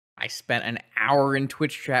I spent an hour in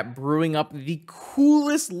Twitch chat brewing up the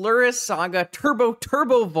coolest Lurrus Saga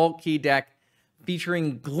Turbo Vault Key deck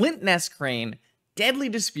featuring Glint-Nest Crane, Deadly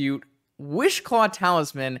Dispute, Wishclaw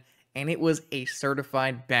Talisman, and it was a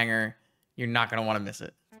certified banger. You're not going to want to miss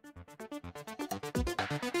it.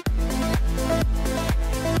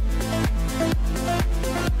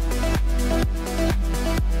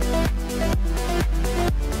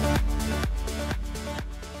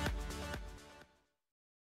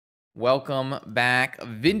 Welcome back,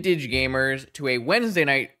 vintage gamers, to a Wednesday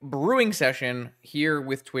night brewing session here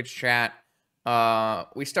with Twitch chat.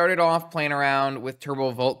 We started off playing around with Turbo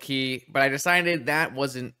Vault Key, but I decided that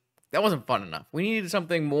wasn't fun enough. We needed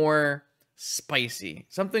something more spicy,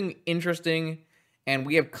 something interesting, and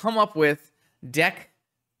we have come up with deck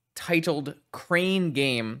titled Crane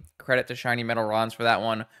Game. Credit to Shiny Metal Rods for that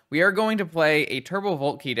one. We are going to play a Turbo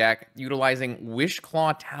Vault Key deck utilizing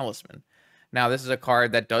Wishclaw Talisman. Now, this is a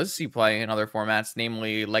card that does see play in other formats,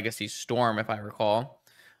 namely Legacy Storm, if I recall.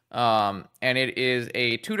 And it is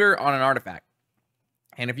a tutor on an artifact.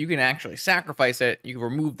 And if you can actually sacrifice it, you can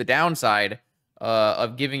remove the downside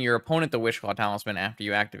of giving your opponent the Wishclaw Talisman after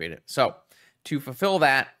you activate it. So, to fulfill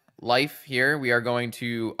that life here, we are going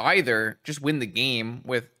to either just win the game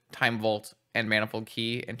with Time Vault and Manifold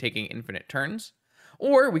Key and taking infinite turns,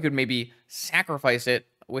 or we could maybe sacrifice it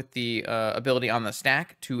with the ability on the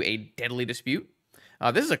stack to a Deadly Dispute.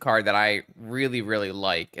 This is a card that I really, really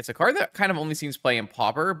like. It's a card that kind of only seems play in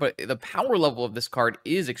Pauper, but the power level of this card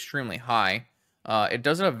is extremely high. It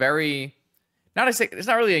does a very... it's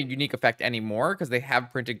not really a unique effect anymore, because they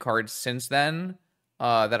have printed cards since then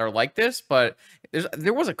that are like this, but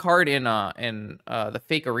there was a card in the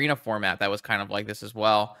Fake Arena format that was kind of like this as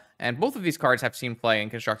well, and both of these cards have seen play in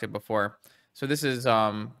Constructed before, so this is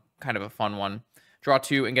kind of a fun one. Draw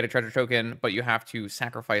 2 and get a treasure token, but you have to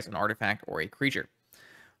sacrifice an artifact or a creature.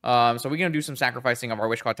 So we're going to do some sacrificing of our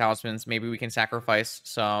Wishclaw Talismans. Maybe we can sacrifice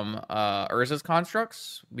some Urza's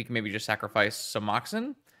Constructs. We can maybe just sacrifice some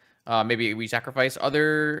Moxen. Maybe we sacrifice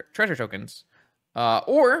other treasure tokens.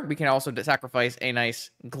 Or we can also sacrifice a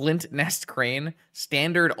nice Glint-Nest Crane,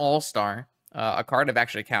 Standard All-Star, a card I've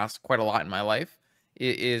actually cast quite a lot in my life.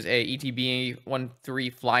 It is a ETB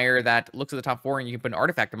 1/3 flyer that looks at the top 4, and you can put an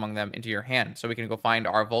artifact among them into your hand. So we can go find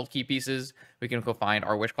our Vault Key pieces, we can go find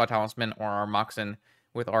our Wishclaw Talisman or our Moxen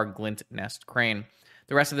with our Glint-Nest Crane.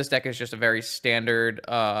 The rest of this deck is just a very standard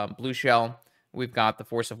blue shell. We've got the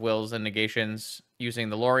Force of Wills and Negations using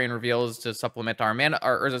the Lorien Reveals to supplement our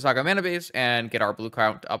Urza Saga mana base and get our blue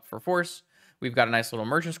count up for Force. We've got a nice little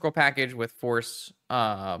Merchant Scroll package with Force,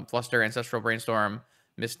 Fluster, Ancestral Brainstorm,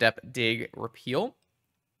 Misstep, Dig, Repeal.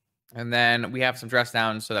 And then we have some dress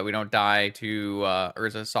downs so that we don't die to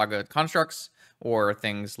Urza Saga constructs or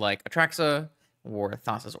things like Atraxa or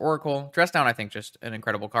Thassa's Oracle. Dress down, I think, just an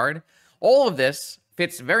incredible card. All of this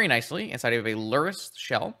fits very nicely inside of a Lurrus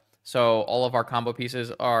shell. So all of our combo pieces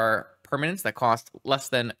are permanents that cost less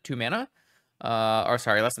than 2 mana.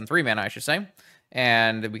 Less than 3 mana, I should say.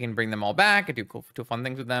 And we can bring them all back and do cool, fun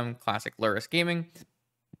things with them. Classic Lurrus gaming.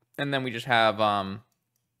 And then we just have...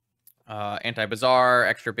 anti-bazaar,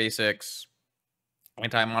 extra basics,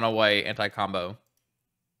 anti-mono white, anti-combo.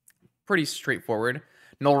 Pretty straightforward.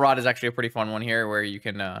 Null Rod is actually a pretty fun one here, where you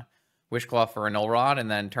can Wishclaw for a Null Rod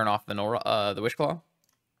and then turn off the the Wishclaw.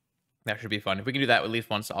 That should be fun. If we can do that at least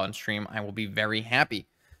once on stream, I will be very happy.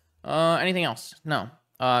 Anything else? No.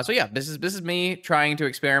 So yeah, this is me trying to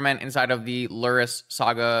experiment inside of the Lurrus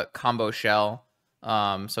Saga combo shell.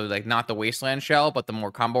 So like not the Wasteland shell, but the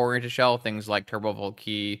more combo-oriented shell. Things like Turbo Vault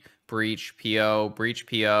Key, Breach, PO,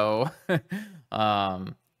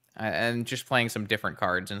 and just playing some different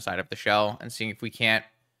cards inside of the shell and seeing if we can't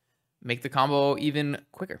make the combo even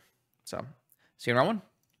quicker. So, see you in round 1.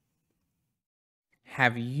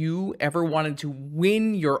 Have you ever wanted to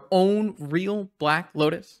win your own real Black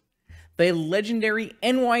Lotus? The legendary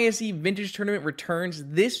NYSE Vintage Tournament returns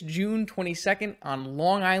this June 22nd on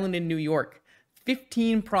Long Island in New York.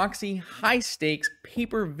 15 proxy, high-stakes,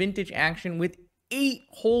 paper vintage action with 8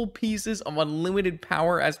 whole pieces of unlimited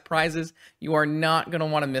power as prizes. You are not going to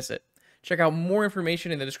want to miss it. Check out more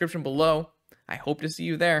information in the description below. I hope to see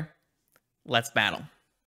you there. Let's battle.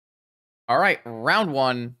 All right, round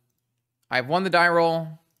 1. I've won the die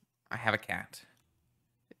roll. I have a cat.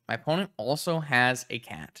 My opponent also has a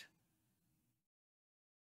cat.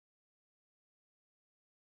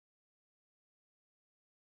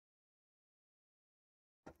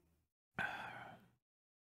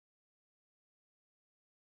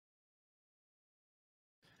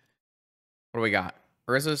 What do we got?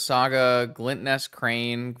 Urza Saga, Glint-Nest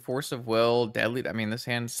Crane, Force of Will, Deadly... I mean, this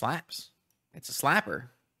hand slaps. It's a slapper.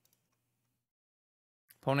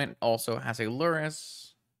 Opponent also has a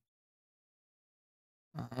Lurrus.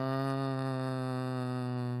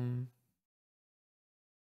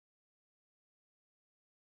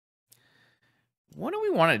 What do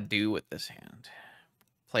we want to do with this hand?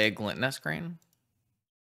 Play a Glint-Nest Crane?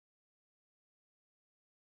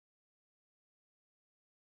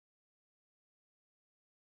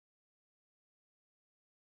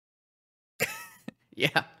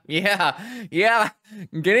 Yeah, yeah, yeah.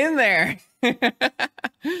 Get in there.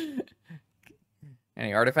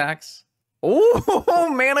 Any artifacts? Oh,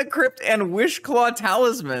 Mana Crypt and Wishclaw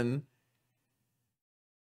Talisman.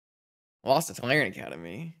 Lost to Tolarian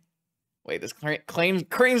Academy. Wait, this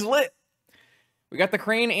crane's lit. We got the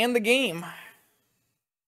crane and the game. I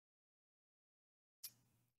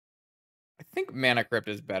think Mana Crypt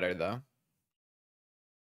is better, though.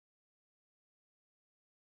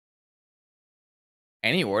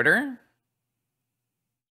 Any order?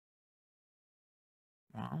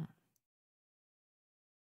 Wow.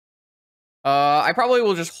 I probably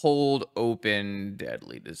will just hold open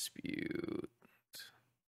Deadly Dispute.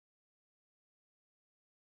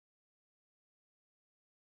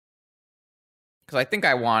 Because I think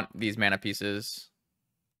I want these mana pieces.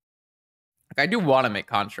 Like, I do want to make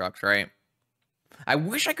constructs, right? I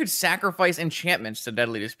wish I could sacrifice enchantments to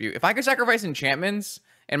Deadly Dispute. If I could sacrifice enchantments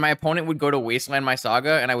and my opponent would go to Wasteland my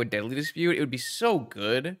Saga and I would Deadly Dispute, it would be so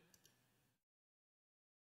good.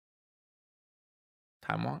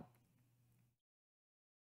 Time Walk.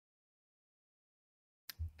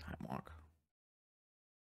 Time Walk.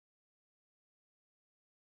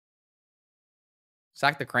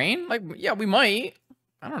 Sack the Crane? Like, yeah, we might.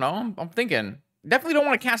 I don't know. I'm thinking. Definitely don't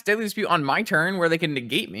want to cast Deadly Dispute on my turn where they can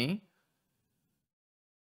negate me.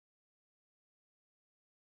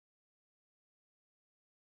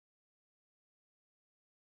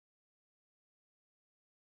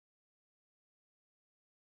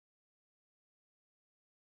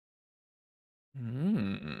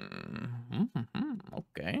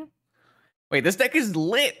 Okay. Wait, this deck is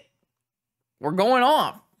lit. We're going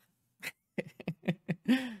off.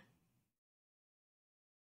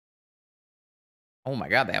 Oh my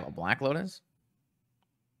god, they have a Black Lotus?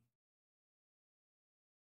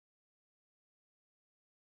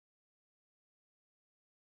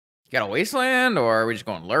 You got a Wasteland, or are we just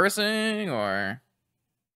going Lurrusing, or...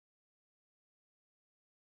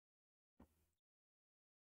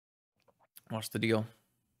 What's the deal?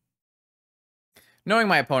 Knowing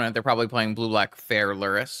my opponent, they're probably playing blue-black fair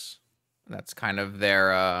Lurrus. That's kind of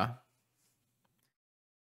their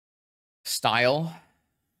style.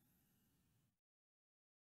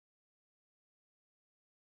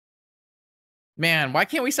 Man, why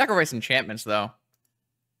can't we sacrifice enchantments, though?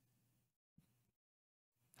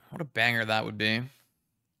 What a banger that would be.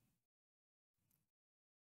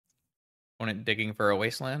 Opponent digging for a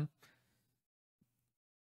Wasteland.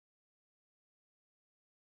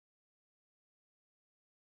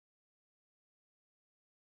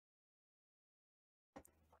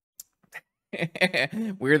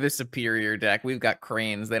 We're the superior deck. We've got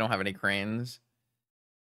cranes. They don't have any cranes.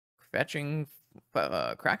 Fetching,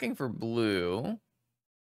 cracking for blue.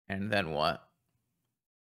 And then what?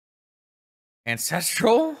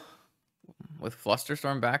 Ancestral? With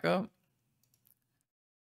Flusterstorm backup?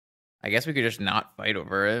 I guess we could just not fight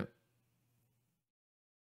over it.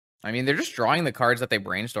 I mean, they're just drawing the cards that they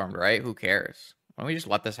brainstormed, right? Who cares? Why don't we just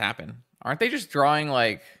let this happen? Aren't they just drawing,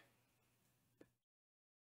 like...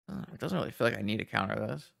 It doesn't really feel like I need to counter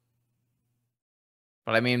this.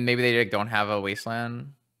 But I mean, maybe they don't have a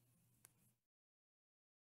Wasteland.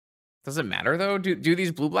 Does it matter, though? Do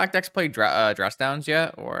these blue-black decks play dress downs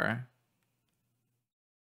yet? Or...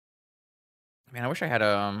 Man, I wish I had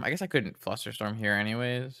I guess I couldn't Flusterstorm here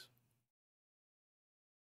anyways.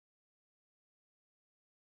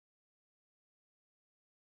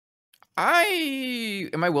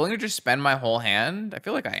 Am I willing to just spend my whole hand? I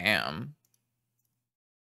feel like I am.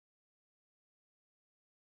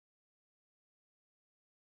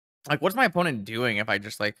 Like, what's my opponent doing if I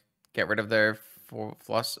just, like, get rid of their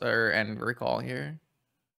Fluster and Recall here?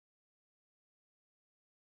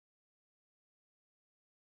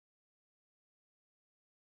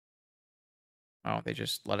 Oh, they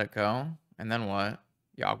just let it go? And then what?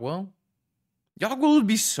 Yogwill? Yogwill would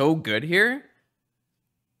be so good here.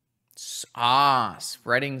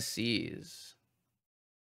 Spreading Seas.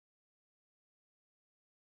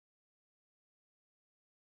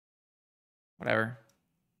 Whatever.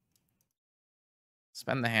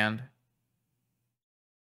 Spend the hand.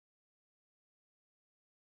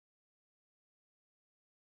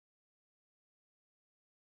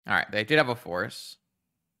 All right, they did have a force.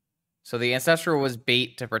 So the Ancestral was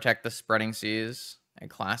bait to protect the Spreading Seas. A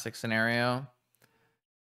classic scenario.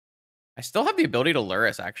 I still have the ability to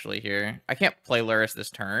Lurrus actually here. I can't play Lurrus this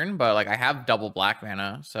turn, but like I have double black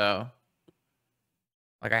mana, so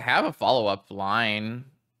like I have a follow-up line.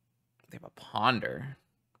 They have a Ponder.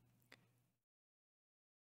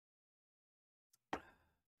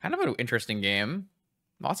 Kind of an interesting game.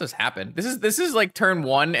 Lots has happened. This is like turn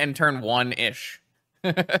 1 and turn 1-ish.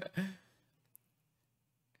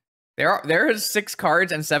 There is 6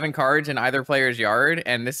 cards and 7 cards in either player's yard,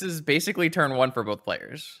 and this is basically turn 1 for both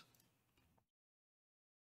players.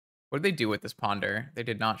 What did they do with this Ponder? They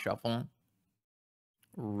did not shuffle.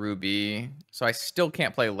 Ruby. So I still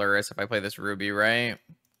can't play Lurrus if I play this Ruby, right?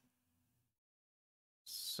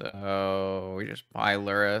 So we just buy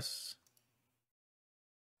Lurrus.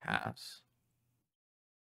 Pass.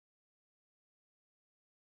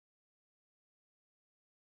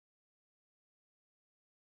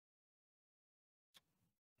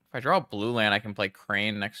 If I draw a blue land, I can play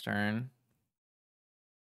Crane next turn.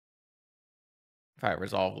 If I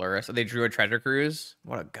resolve Lurrus. So they drew a Treasure Cruise.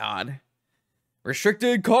 What a god.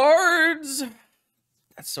 Restricted cards!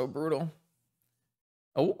 That's so brutal.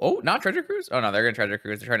 Oh, not Treasure Cruise? Oh, no, they're going to Treasure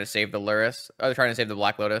Cruise. They're trying to save the Lurrus. Oh, they're trying to save the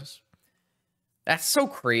Black Lotus. That's so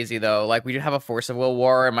crazy, though. Like, we do have a Force of Will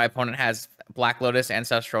War, and my opponent has Black Lotus,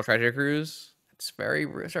 Ancestral, Treasure Cruise. It's very,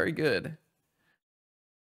 very good.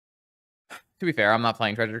 To be fair, I'm not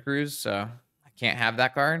playing Treasure Cruise, so I can't have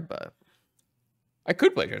that card, but I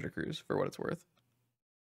could play Treasure Cruise for what it's worth.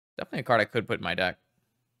 Definitely a card I could put in my deck.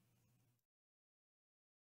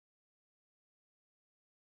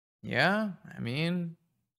 Yeah, I mean,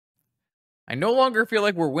 I no longer feel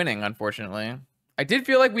like we're winning, unfortunately. I did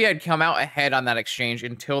feel like we had come out ahead on that exchange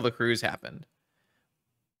until the cruise happened.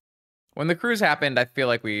 When the cruise happened, I feel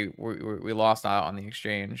like we lost out on the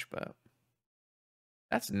exchange, but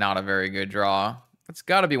that's not a very good draw. That's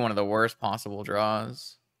got to be one of the worst possible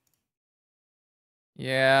draws.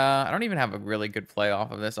 Yeah, I don't even have a really good play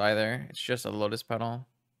off of this either. It's just a Lotus Petal.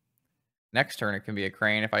 Next turn, it can be a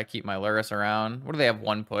Crane if I keep my Lurrus around. What do they have?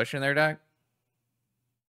 1 push in their deck?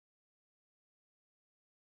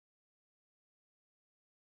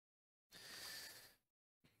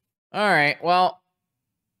 All right, well,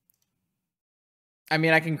 I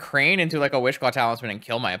mean, I can Crane into like a Wishclaw Talisman and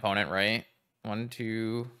kill my opponent, right? 1,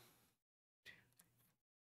 2.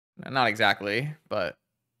 Not exactly, but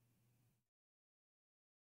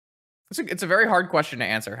it's a very hard question to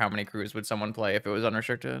answer. How many crews would someone play if it was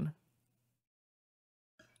unrestricted?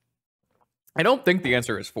 I don't think the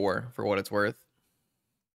answer is 4, for what it's worth.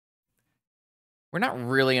 We're not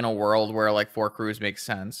really in a world where like 4 crews makes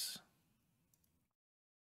sense.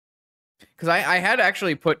 Because I had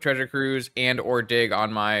actually put Treasure Cruise and or Dig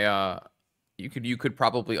on my you could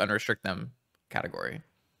probably unrestrict them category.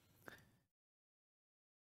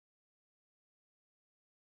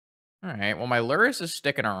 All right, well my Lurrus is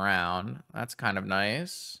sticking around. That's kind of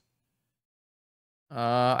nice.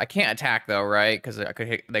 I can't attack though, right? Because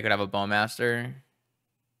they could have a Bowmaster.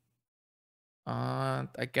 I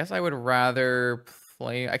guess I would rather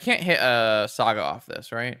play. I can't hit a Saga off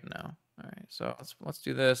this, right? No. All right, so let's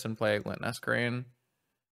do this and play a Glint-Nest Crane.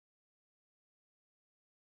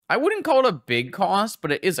 I wouldn't call it a big cost,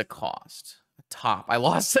 but it is a cost. Top. I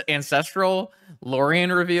lost Ancestral,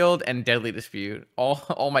 Lorien Revealed, and Deadly Dispute.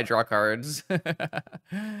 All my draw cards.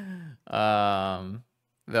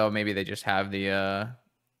 Though maybe they just have the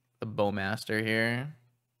Bowmaster here.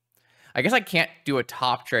 I guess I can't do a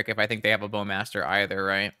top trick if I think they have a Bowmaster either,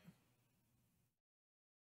 right?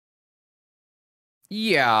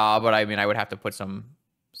 Yeah, but I mean I would have to put some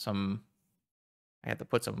I have to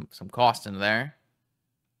put some cost into there.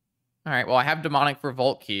 All right, well I have Demonic for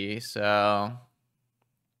Vault Key, so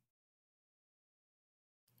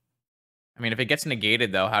I mean if it gets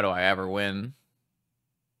negated though, how do I ever win?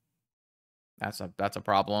 That's a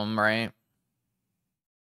problem, right?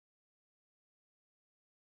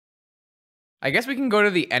 I guess we can go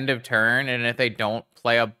to the end of turn, and if they don't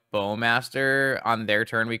play a Bowmaster on their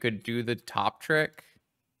turn, we could do the top trick.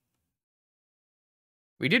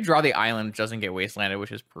 We did draw the island, which doesn't get wastelanded,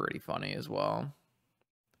 which is pretty funny as well.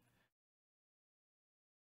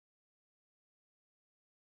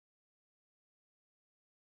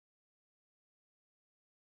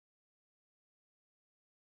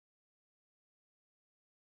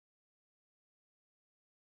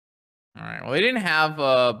 All right, well, they didn't have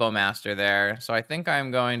a Bowmaster there, so I think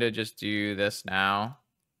I'm going to just do this now.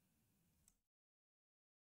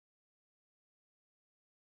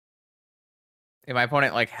 If my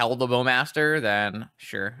opponent like held the Bowmaster, then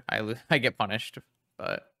sure, I get punished,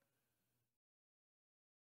 but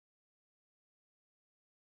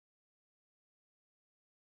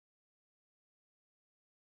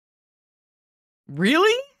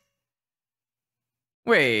Really?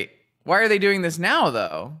 Wait, why are they doing this now,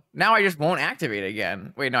 though? Now I just won't activate it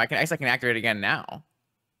again. Wait, no, I guess I can activate it again now.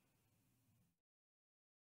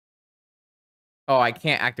 Oh, I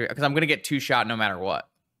can't activate because I'm gonna get two shot no matter what.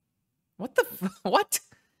 What the what?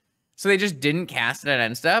 So they just didn't cast it at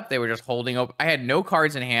end step. They were just holding open. I had no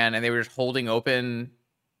cards in hand, and they were just holding open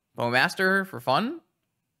Bowmaster for fun.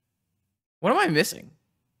 What am I missing?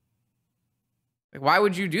 Like, why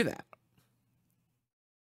would you do that?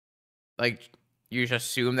 Like, you just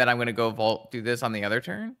assume that I'm gonna go vault do this on the other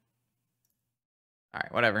turn? All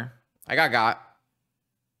right, whatever. I got.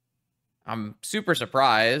 I'm super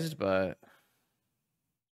surprised, but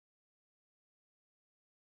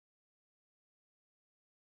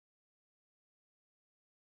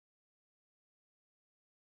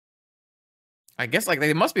I guess like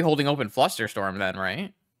they must be holding open Flusterstorm then,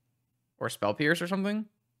 right? Or Spell Pierce or something.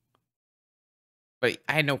 But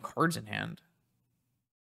I had no cards in hand.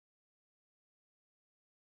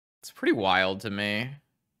 It's pretty wild to me.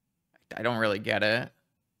 I don't really get it.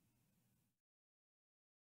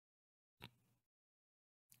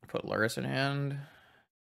 Put Lurrus in hand.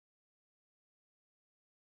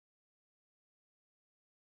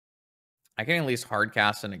 I can at least hard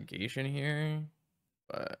cast a negation here,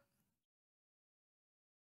 but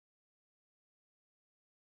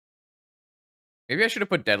maybe I should have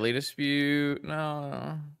put Deadly Dispute.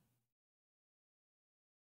 No.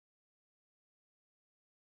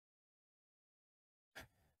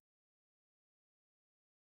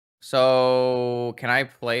 So can I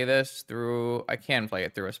play this through? I can play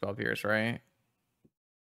it through a Spell Pierce, right?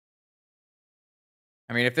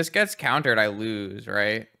 I mean, if this gets countered, I lose,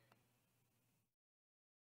 right?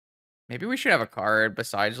 Maybe we should have a card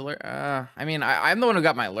besides I mean, I'm the one who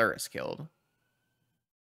got my Lurrus killed.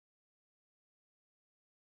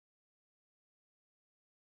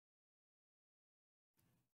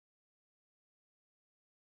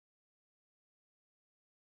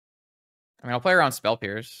 I mean, I'll play around Spell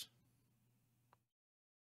Pierce.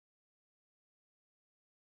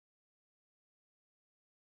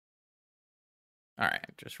 All right,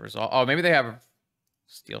 just resolve. Oh, maybe they have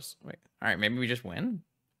Steel. Wait. All right, maybe we just win.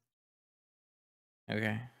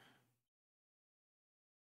 Okay.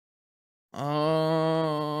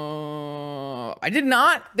 I did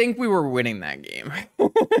not think we were winning that game.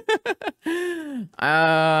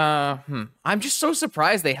 I'm just so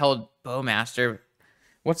surprised they held Bowmaster.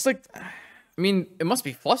 What's like? I mean, it must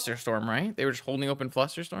be Flusterstorm, right? They were just holding open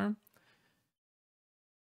Flusterstorm.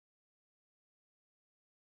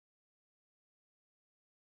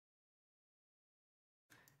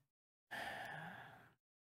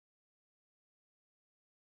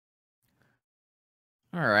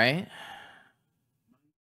 All right.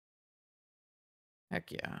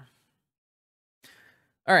 Heck yeah.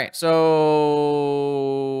 All right, so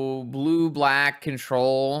blue, black,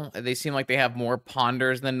 control. They seem like they have more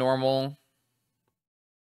ponders than normal.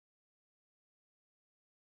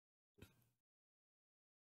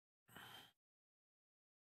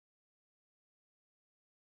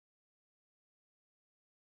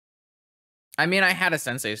 I mean, I had a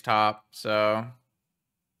Sensei's top, so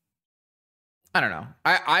I don't know.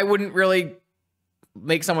 I wouldn't really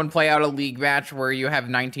make someone play out a league match where you have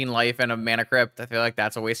 19 life and a mana crypt. I feel like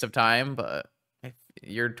that's a waste of time, but if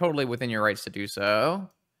you're totally within your rights to do so.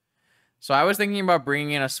 So I was thinking about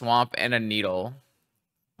bringing in a swamp and a needle.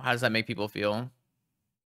 How does that make people feel?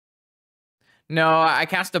 No, I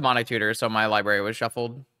cast Demonic Tutor, so my library was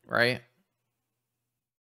shuffled, right?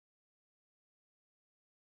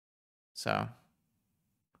 So,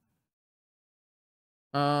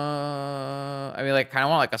 I mean, like, kind of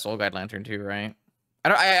want like a Soul Guide Lantern too, right?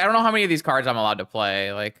 I don't know how many of these cards I'm allowed to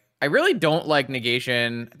play. Like, I really don't like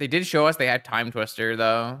Negation. They did show us they had Time Twister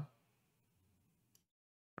though,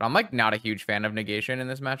 but I'm like not a huge fan of Negation in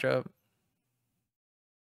this matchup.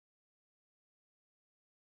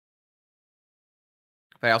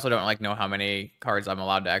 But I also don't like know how many cards I'm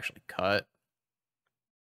allowed to actually cut.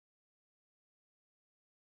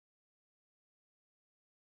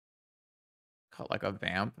 Cut like a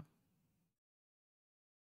Vamp.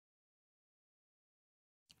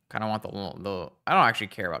 Kind of want the. I don't actually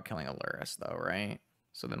care about killing a Lurrus though, right?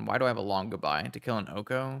 So then why do I have a Long Goodbye to kill an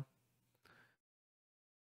Oko?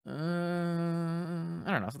 I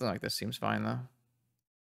don't know. Something like this seems fine though.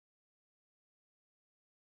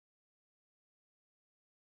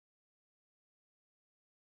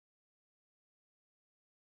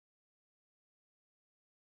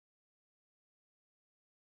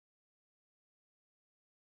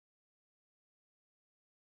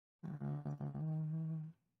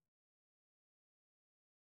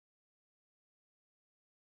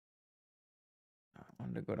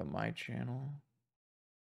 I'm gonna go to my channel.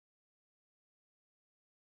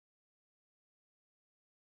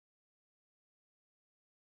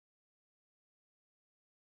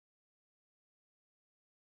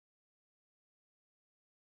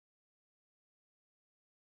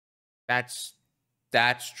 That's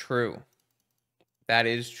true. That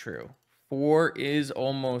is true. 4 is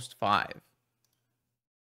almost 5.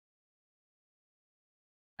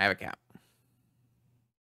 I have a cap.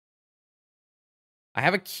 I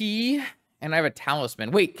have a key and I have a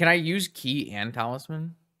talisman. Wait, can I use key and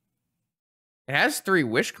talisman? It has 3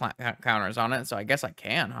 wish counters on it, so I guess I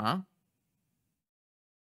can, huh?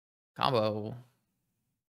 Combo.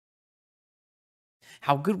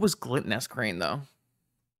 How good was Glint-Nest Crane, though?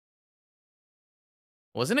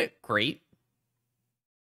 Wasn't it great?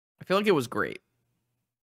 I feel like it was great.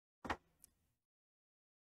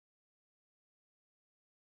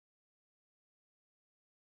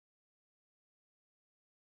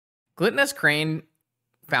 Glint-Nest Crane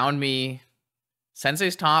found me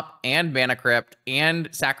Sensei's Top and Mana Crypt and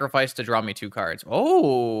Sacrifice to draw me 2 cards.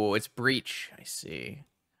 Oh, it's Breach. I see.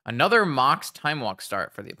 Another Mox Time Walk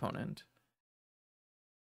start for the opponent.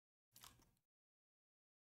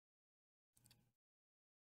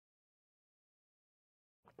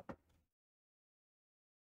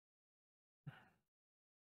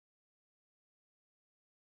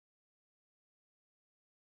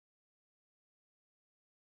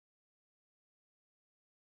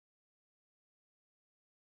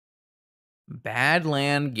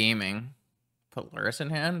 Badland Gaming. Put Lurrus in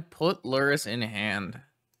hand? Put Lurrus in hand.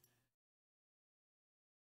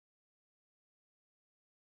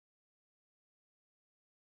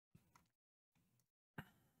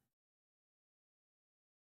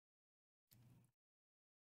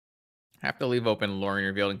 Have to leave open Lorien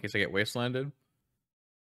Revealed in case I get Wastelanded.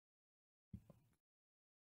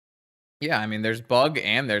 Yeah, I mean, there's Bug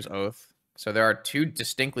and there's Oath. So there are 2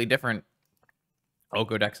 distinctly different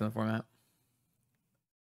Oko decks in the format.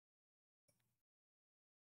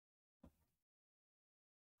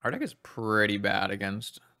 Our deck is pretty bad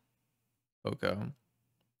against Oko. Am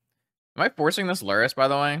I forcing this Lurrus, by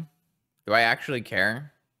the way? Do I actually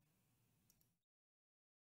care?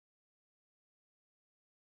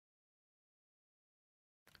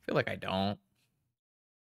 I feel like I don't.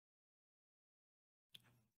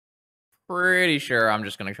 Pretty sure I'm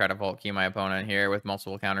just going to try to vault key my opponent here with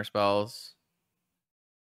multiple counter spells.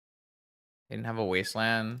 They didn't have a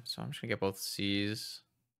Wasteland, so I'm just going to get both C's.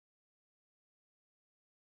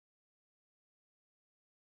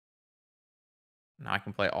 Now I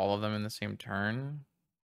can play all of them in the same turn.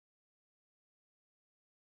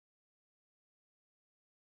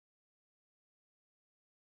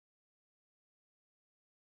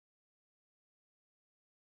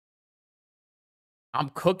 I'm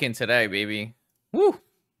cooking today, baby. Woo!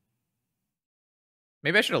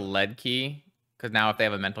 Maybe I should have led key, because now if they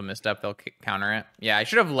have a mental misstep, they'll counter it. Yeah, I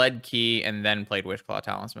should have led key and then played Wishclaw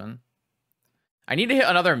Talisman. I need to hit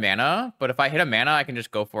another mana, but if I hit a mana, I can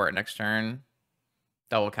just go for it next turn.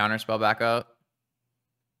 Double counter spell back up.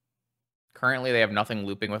 Currently, they have nothing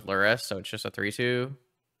looping with Lurrus, so it's just a 3-2.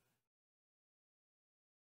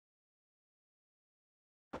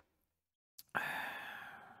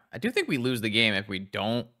 I do think we lose the game if we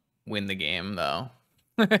don't win the game, though.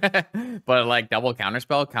 But, like, double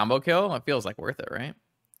counterspell, combo kill, it feels like worth it, right?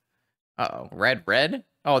 Uh-oh. Red, red?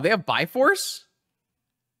 Oh, they have Biforce?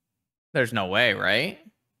 There's no way, right?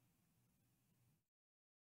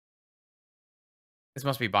 This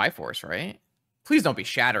must be Biforce, right? Please don't be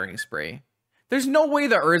Shattering Spree. There's no way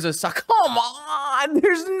the Urza Saga... Come on!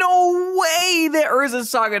 There's no way the Urza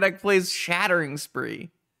Saga deck plays Shattering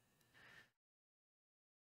Spree.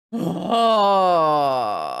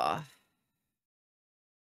 Oh,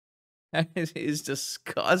 that is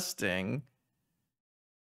disgusting.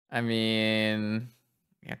 I mean,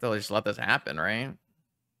 you have to just let this happen, right?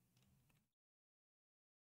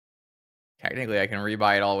 Technically, I can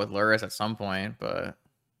rebuy it all with Lurrus at some point, but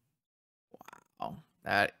wow,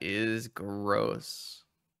 that is gross.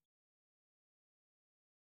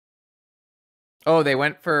 Oh, they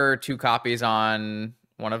went for 2 copies on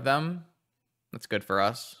one of them. That's good for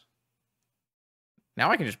us. Now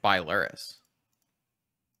I can just buy Lurrus.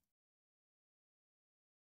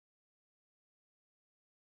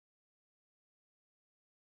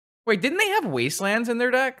 Wait, didn't they have Wastelands in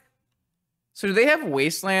their deck? So do they have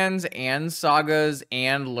Wastelands and Sagas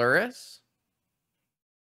and Lurrus?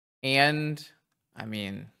 And, I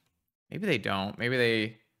mean, maybe they don't. Maybe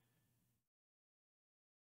they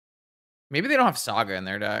don't have Saga in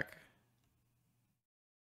their deck.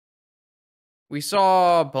 We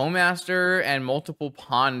saw Bowmaster and multiple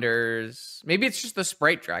Ponders. Maybe it's just the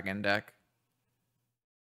Sprite Dragon deck.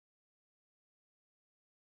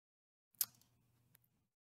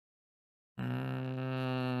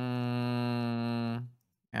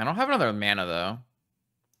 I don't have another mana, though.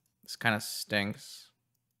 This kind of stinks.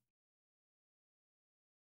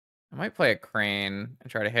 I might play a Crane and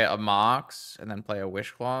try to hit a Mox and then play a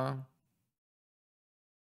Wishclaw.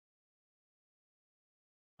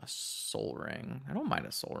 A Soul Ring. I don't mind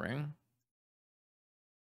a Soul Ring.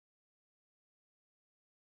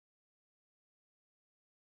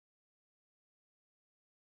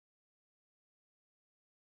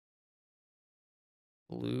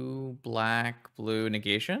 Blue, black, blue,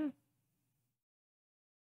 negation?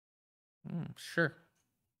 Sure.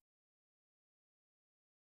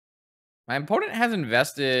 My opponent has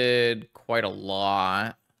invested quite a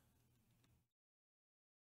lot.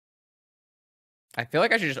 I feel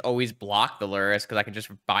like I should just always block the Lurrus because I can just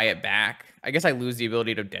buy it back. I guess I lose the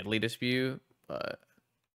ability to Deadly Dispute, but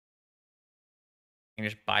I can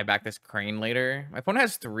just buy back this Crane later. My opponent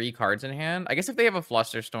has 3 cards in hand. I guess if they have a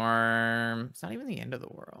Flusterstorm, it's not even the end of the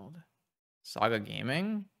world. Saga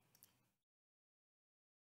Gaming?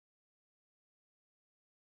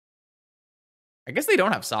 I guess they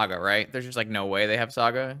don't have Saga, right? There's just like no way they have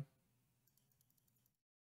Saga.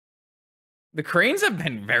 The Cranes have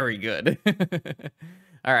been very good.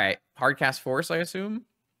 All right. Hardcast Force, I assume?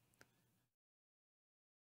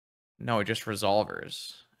 No, it just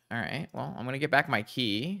Resolvers. All right. Well, I'm going to get back my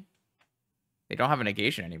key. They don't have a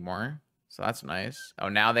negation anymore, so that's nice. Oh,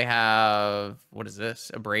 now they have... What is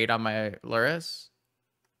this? A Braid on my Lurrus?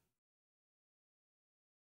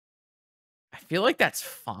 I feel like that's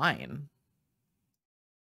fine.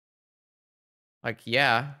 Like,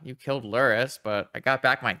 yeah, you killed Lurrus, but I got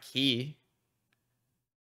back my key.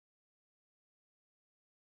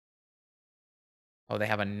 Oh, they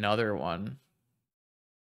have another one.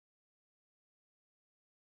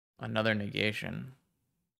 Another negation.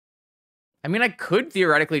 I mean, I could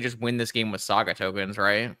theoretically just win this game with Saga tokens,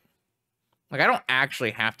 right? Like, I don't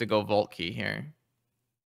actually have to go Vault Key here.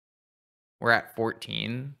 We're at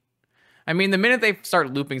 14. I mean, the minute they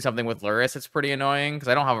start looping something with Lurrus, it's pretty annoying because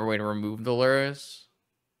I don't have a way to remove the Lurrus.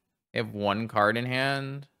 They have 1 card in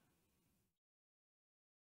hand.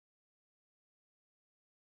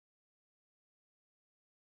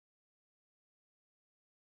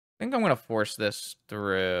 I think I'm going to force this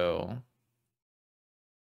through.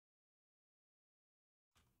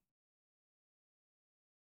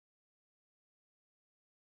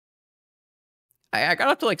 I got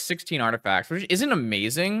up to like 16 artifacts, which isn't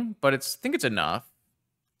amazing, but I think it's enough.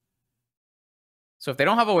 So if they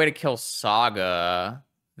don't have a way to kill Saga,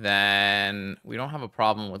 then we don't have a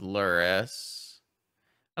problem with Lurrus.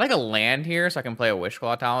 I like a land here so I can play a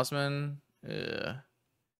Wishclaw Talisman. Ugh.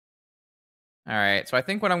 All right, so I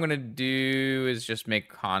think what I'm going to do is just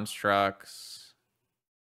make constructs.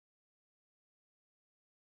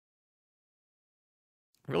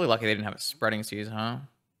 Really lucky they didn't have a Spreading Seas, huh?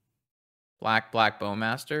 Black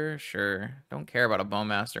Bowmaster? Sure. Don't care about a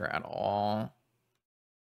Bowmaster at all.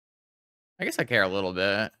 I guess I care a little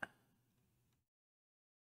bit.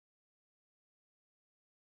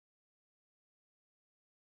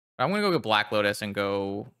 I'm going to go get Black Lotus and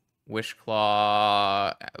go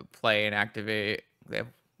Wishclaw, play and activate. They have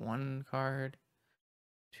 1 card,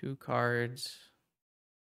 2 cards.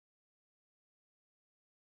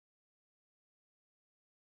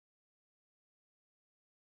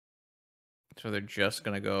 So they're just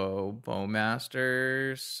going to go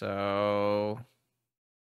Bowmaster. So...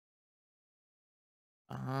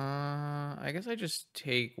 I guess I just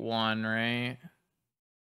take 1, right?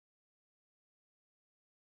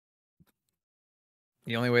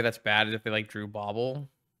 The only way that's bad is if they, like, drew Bauble.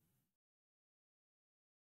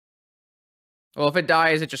 Well, if it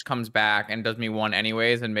dies, it just comes back and does me 1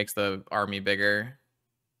 anyways and makes the army bigger.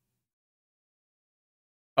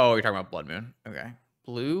 Oh, you're talking about Blood Moon. Okay.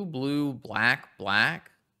 Blue,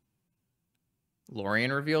 black.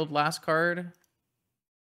 Lorien revealed last card.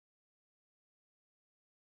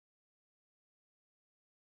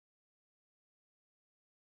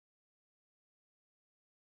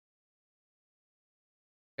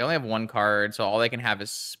 They only have 1 card, so all they can have is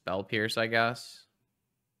Spell Pierce, I guess.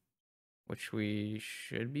 Which we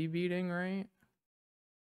should be beating, right?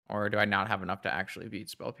 Or do I not have enough to actually beat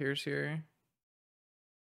Spell Pierce here?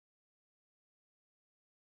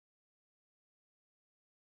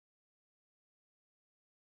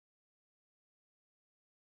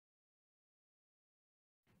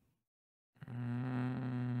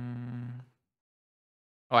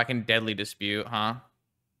 Oh, I can Deadly Dispute, huh?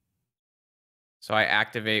 So I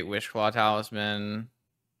activate Wishclaw Talisman.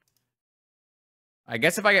 I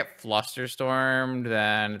guess if I get Flusterstormed,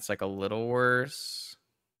 then it's like a little worse.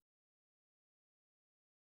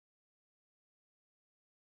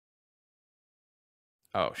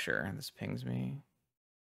 Oh, sure. This pings me.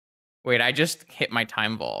 Wait, I just hit my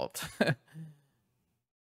Time Vault.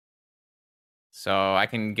 So I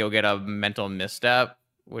can go get a Mental Misstep,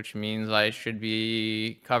 which means I should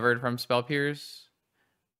be covered from Spell Pierce.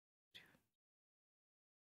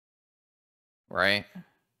 Right?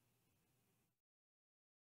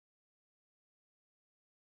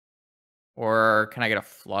 Or can I get a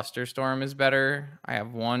Flusterstorm is better? I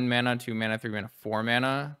have 1 mana, 2 mana, 3 mana, 4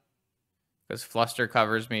 mana. Because Fluster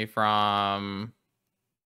covers me from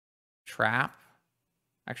Trap.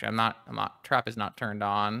 Actually, I'm not, Trap is not turned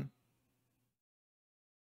on.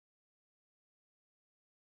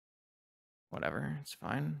 Whatever, it's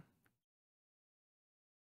fine.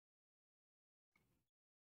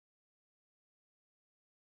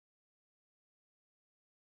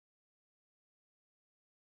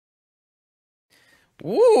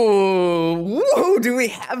 Ooh, do we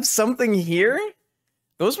have something here?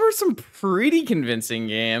 Those were some pretty convincing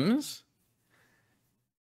games.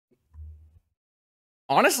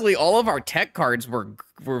 Honestly, all of our tech cards were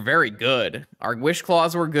very good. Our Wish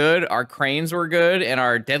Claws were good, our Cranes were good, and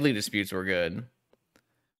our Deadly Disputes were good.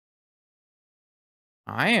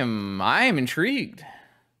 I am intrigued.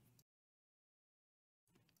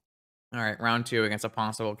 All right, round 2 against a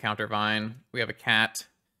possible Countervine. We have a cat.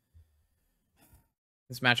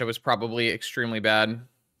 This matchup was probably extremely bad,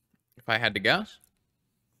 if I had to guess.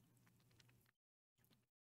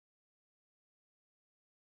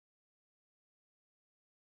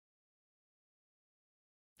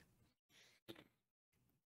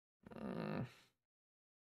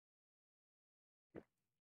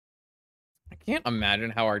 I can't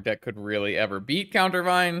imagine how our deck could really ever beat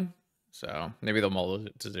Countervine, so maybe they'll mull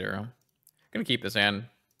it to 0. Gonna keep this hand.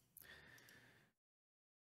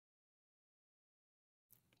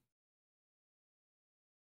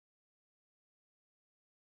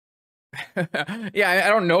 Yeah, I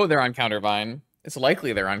don't know they're on Countervine. It's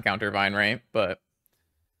likely they're on Countervine, right? But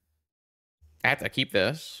I have to keep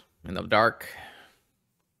this in the dark.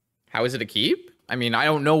 How is it a keep? I mean, I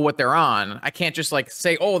don't know what they're on. I can't just like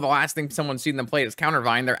say, oh, the last thing someone's seen them play is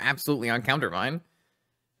Countervine. They're absolutely on Countervine.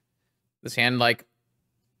 This hand like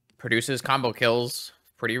produces combo kills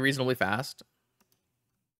pretty reasonably fast.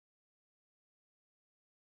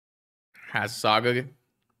 Has Saga.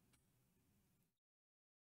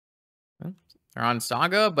 They're on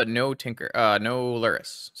Saga, but no Tinker, no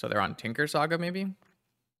Lurrus. So they're on Tinker Saga, maybe?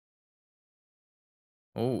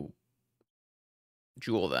 Oh.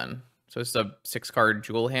 Jewel then. So it's a 6-card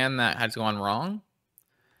Jewel hand that has gone wrong.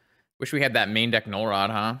 Wish we had that main deck Null Rod,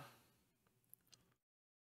 huh?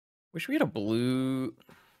 Wish we had a blue.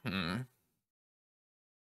 I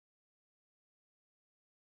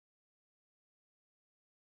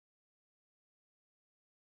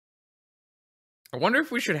wonder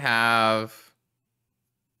if we should have.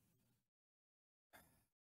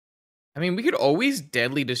 I mean, we could always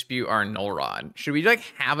Deadly Dispute our Null Rod. Should we like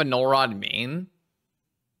have a Null Rod main?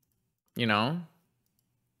 You know?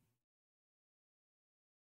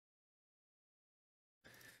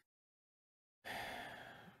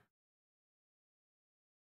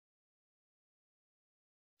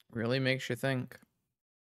 Really makes you think.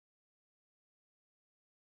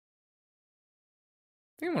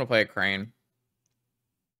 I think I'm gonna play a Crane.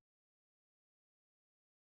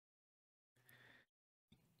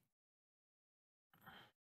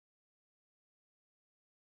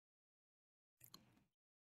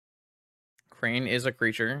 Crane is a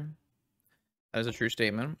creature. That is a true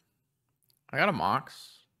statement. I got a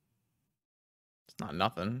Mox. It's not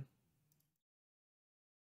nothing.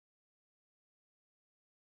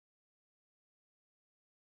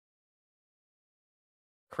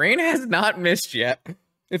 Crane has not missed yet.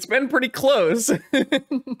 It's been pretty close.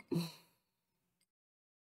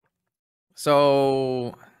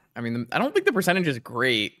 So, I mean, I don't think the percentage is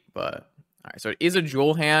great, but all right. So it is a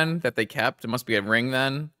Jewel hand that they kept. It must be a ring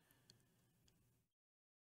then.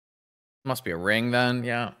 Must be a ring then.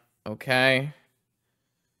 Yeah. Okay.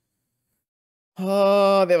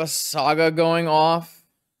 Oh, they have a Saga going off.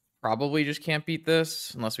 Probably just can't beat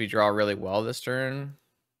this unless we draw really well this turn.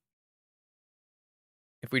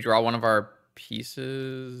 If we draw one of our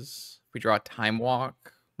pieces, if we draw a Time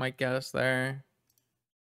Walk, might get us there.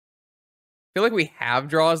 I feel like we have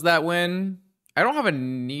draws that win. I don't have a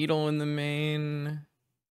Needle in the main.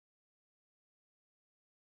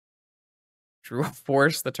 Drew a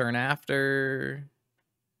Force the turn after.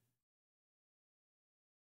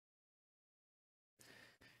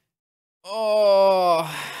 Oh.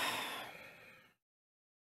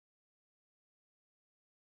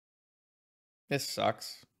 This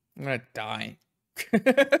sucks. I'm gonna die.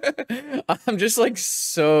 I'm just like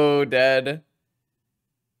so dead.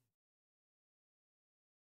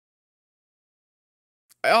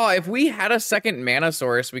 Oh, if we had a second mana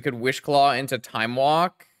source, we could Wishclaw into Time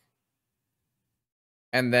Walk.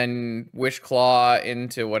 And then Wishclaw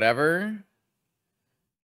into whatever.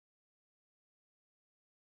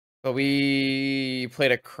 But we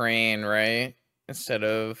played a Crane, right? Instead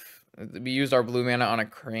of... We used our blue mana on a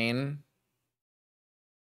Crane.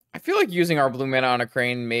 I feel like using our blue mana on a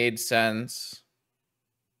Crane made sense.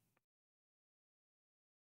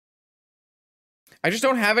 I just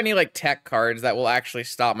don't have any, like, tech cards that will actually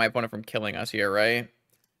stop my opponent from killing us here, right?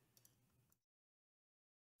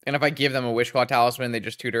 And if I give them a Wishclaw Talisman, they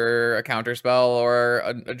just tutor a counterspell or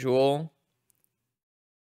a jewel.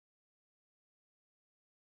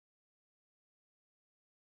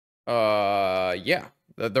 Yeah.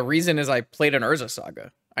 The reason is I played an Urza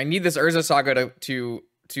Saga. I need this Urza Saga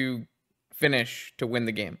to finish to win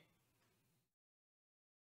the game.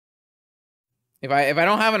 If I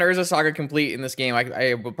don't have an Urza Saga complete in this game,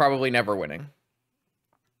 I will probably never winning.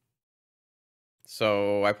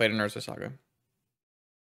 So I played an Urza Saga.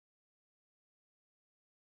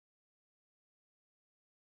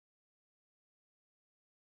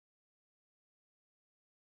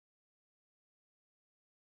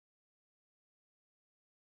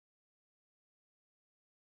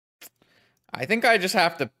 I think I just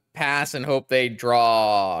have to pass and hope they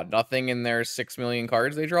draw nothing in their 6 million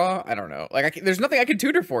cards they draw. I don't know. Like, there's nothing I can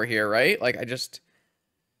tutor for here, right? Like, I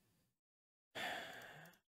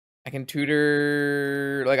can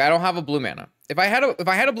tutor. Like, I don't have a blue mana. If I had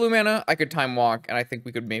a blue mana, I could Time Walk, and I think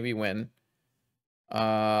we could maybe win. But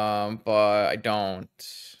I don't.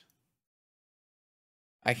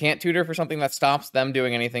 I can't tutor for something that stops them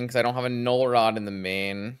doing anything because I don't have a Null Rod in the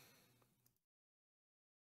main.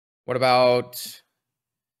 What about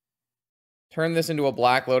turn this into a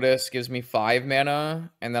Black Lotus, gives me 5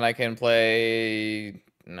 mana, and then I can play...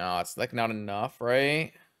 No, it's like not enough,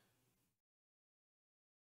 right?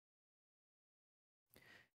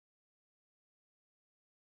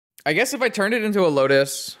 I guess if I turned it into a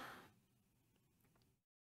Lotus,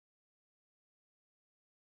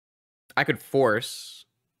 I could force.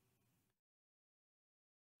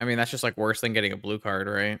 I mean, that's just like worse than getting a blue card,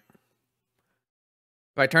 right?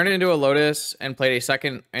 If I turned it into a Lotus and played a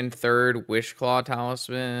second and third Wishclaw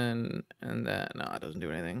Talisman, and then... No, it doesn't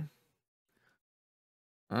do anything.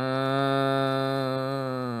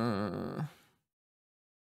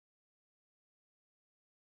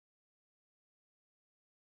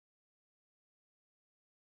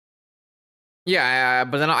 Yeah,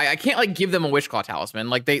 but then I can't, like, give them a Wishclaw Talisman.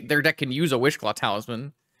 Like, their deck can use a Wishclaw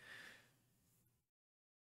Talisman.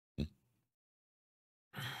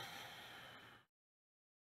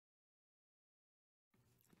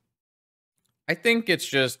 I think it's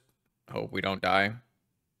just hope we don't die.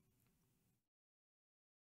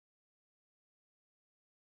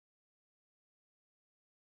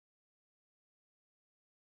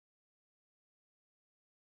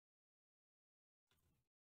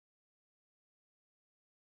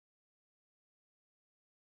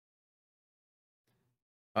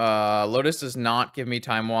 Lotus does not give me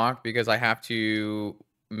Time Walk because I have to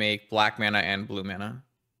make black mana and blue mana.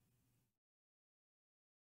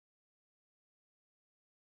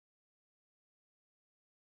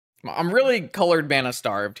 I'm really colored mana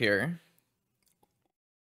starved here.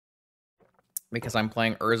 Because I'm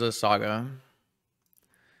playing Urza Saga.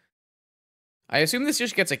 I assume this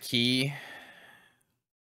just gets a key.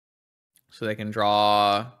 So they can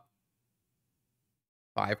draw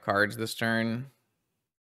 5 cards this turn.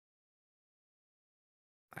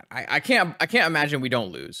 I can't imagine we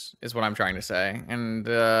don't lose, is what I'm trying to say. And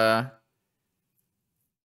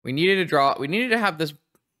we needed to have this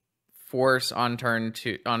force on turn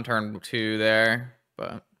 2 there,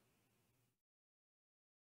 but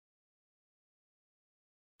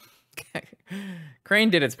Crane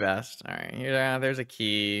did its best. All right, yeah, there's a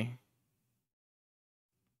key.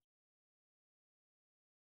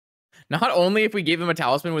 Not only if we gave them a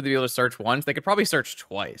talisman would they be able to search once, they could probably search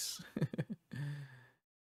twice.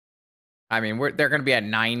 I mean, they're going to be at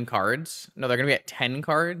 9 cards. No, they're going to be at 10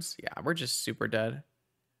 cards. Yeah, we're just super dead.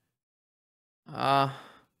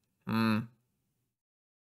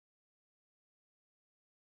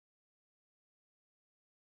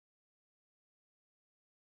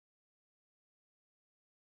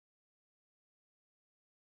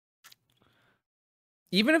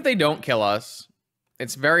 Even if they don't kill us,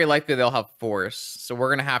 it's very likely they'll have force. So we're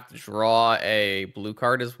going to have to draw a blue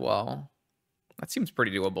card as well. That seems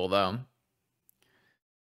pretty doable, though.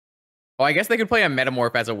 Oh, I guess they could play a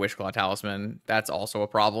Metamorph as a Wishclaw Talisman. That's also a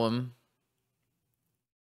problem.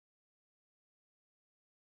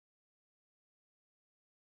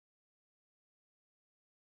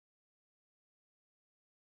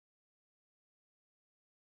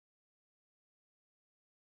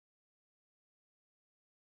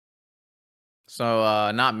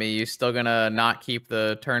 So, not me. You still gonna not keep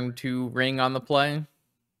the turn 2 ring on the play?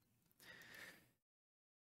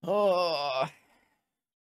 Oh.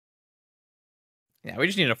 Yeah, we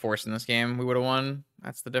just need a force in this game. We would have won.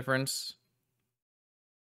 That's the difference.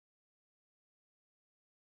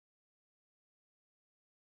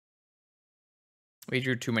 We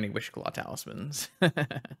drew too many Wishclaw Talismans.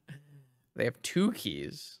 They have 2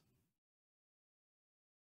 keys.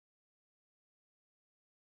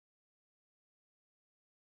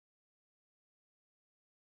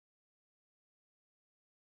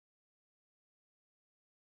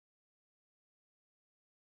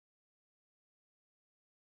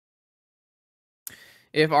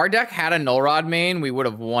 If our deck had a Null Rod main, we would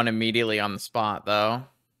have won immediately on the spot, though.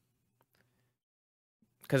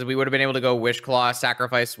 Because we would have been able to go Wishclaw,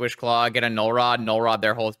 sacrifice Wishclaw, get a Null Rod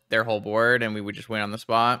their whole board, and we would just win on the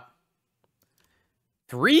spot.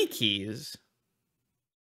 3 keys?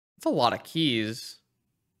 That's a lot of keys.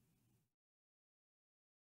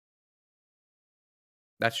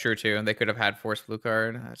 That's true, too. They could have had Force Blue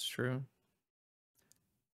card. That's true.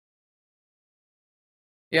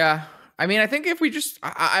 Yeah. I mean, I think if we just...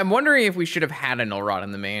 I'm wondering if we should have had a Null Rod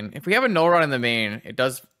in the main. If we have a Null Rod in the main, it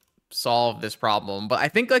does solve this problem. But I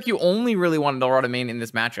think, like, you only really want a Null Rod in main in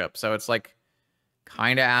this matchup. So it's, like,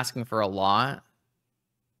 kind of asking for a lot.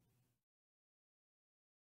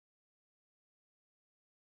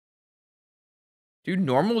 Do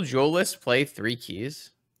normal duelists play 3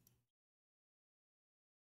 keys?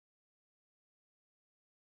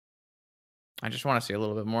 I just want to see a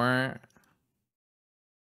little bit more.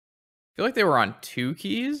 I feel like they were on 2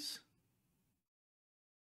 keys.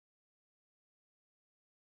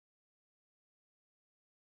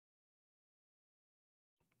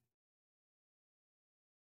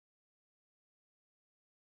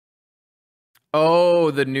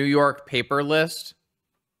 Oh, the New York paper list.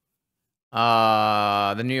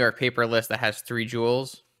 The New York paper list that has 3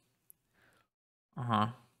 jewels. Uh-huh.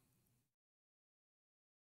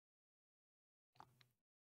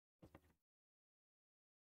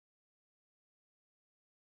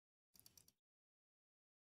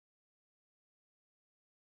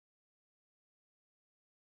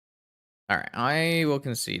 All right, I will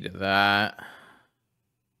concede to that.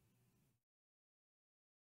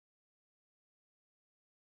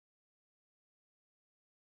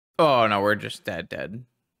 Oh, no, we're just dead.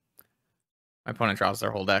 My opponent draws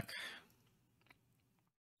their whole deck.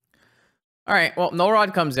 All right, well, Null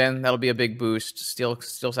Rod comes in. That'll be a big boost. Steel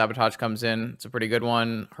Sabotage comes in. It's a pretty good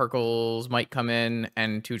one. Hercules might come in,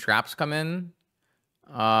 and 2 traps come in.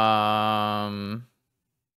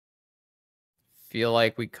 Feel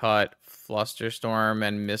like we cut Flusterstorm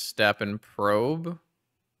and Misstep and Probe.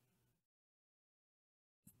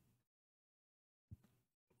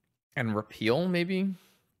 And Repeal, maybe?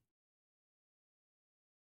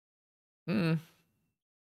 Hmm.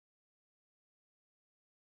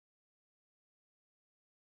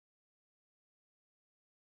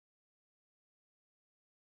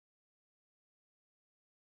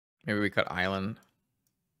 Maybe we cut Island.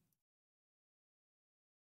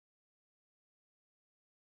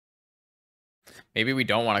 Maybe we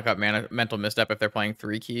don't want to cut Mental Misstep if they're playing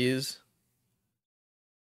 3 keys.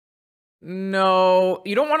 No,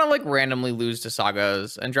 you don't want to like randomly lose to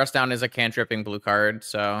Sagas, and Dress Down is a cantripping blue card,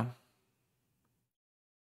 so...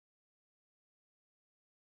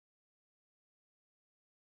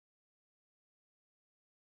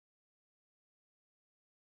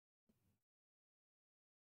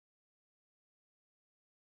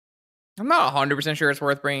 I'm not 100% sure it's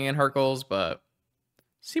worth bringing in Hercules, but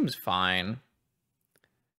seems fine.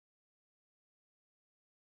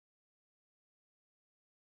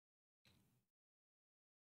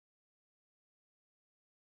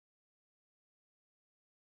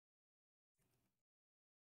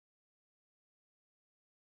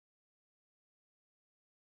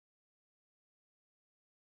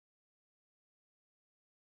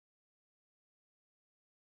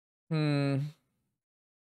 Hmm.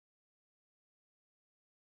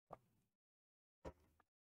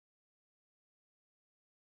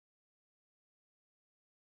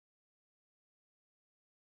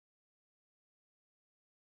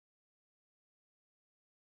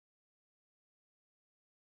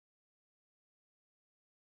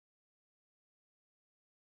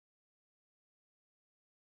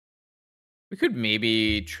 We could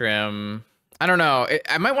maybe trim. I don't know.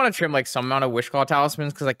 I might want to trim like some amount of Wishclaw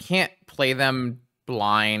Talismans because I can't play them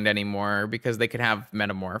blind anymore because they could have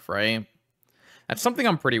Metamorph, right? That's something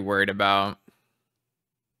I'm pretty worried about.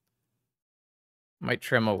 Might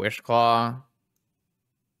trim a Wishclaw.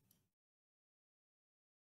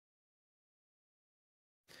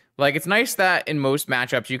 Like, it's nice that in most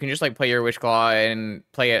matchups you can just like play your Wishclaw and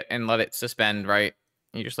play it and let it suspend, right?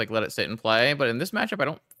 You just like let it sit and play. But in this matchup, I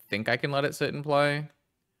don't think I can let it sit and play.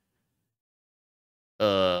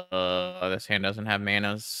 This hand doesn't have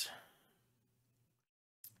manas.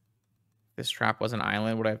 This trap was an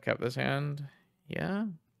island. Would I have kept this hand? Yeah.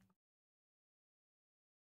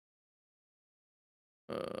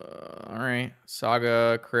 All right.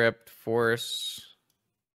 Saga, Crypt, Force.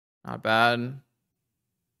 Not bad.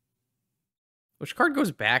 Which card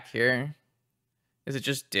goes back here? Is it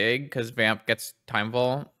just Dig because Vamp gets Time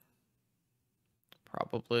Vault?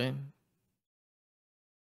 Probably.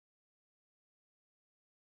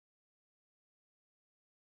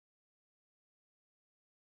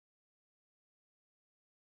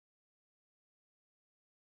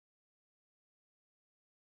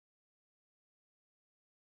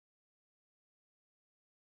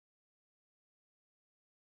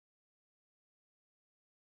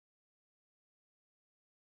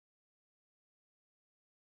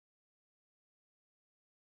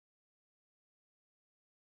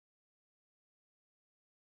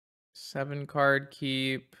 Seven card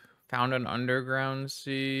keep. Found an Underground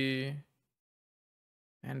Sea.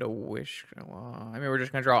 And a Wish. Well, I mean, we're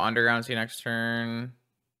just going to draw Underground Sea next turn.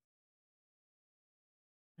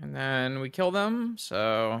 And then we kill them,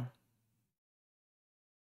 so...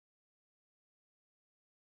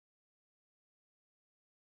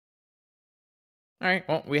 Alright,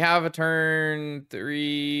 well, we have a turn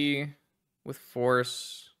 3 with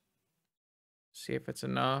Force. See if it's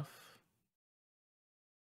enough.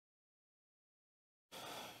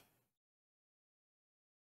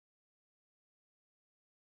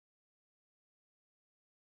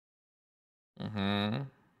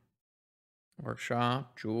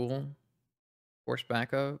 Workshop, Jewel, Force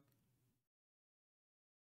backup.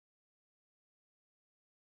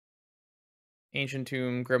 Ancient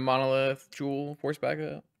Tomb, Grim Monolith, Jewel, Force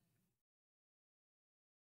backup.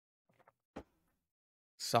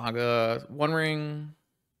 Saga, One Ring.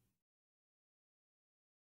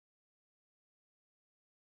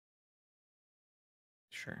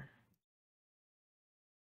 Sure.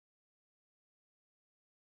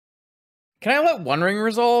 Can I let One Ring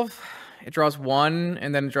resolve? It draws 1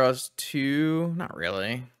 and then it draws 2. Not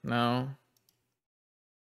really. No.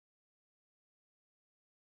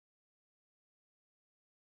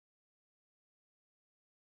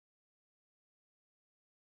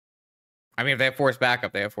 I mean, if they have Force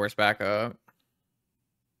backup, they have Force backup.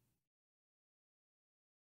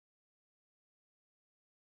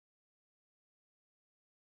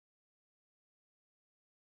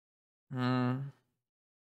 Hmm.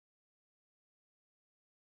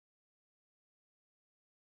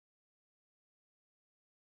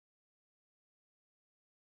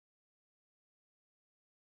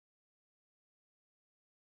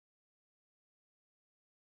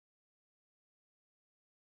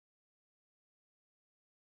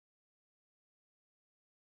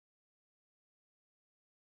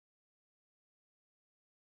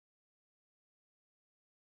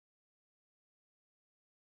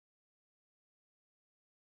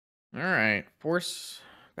 All right, Force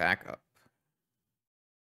backup.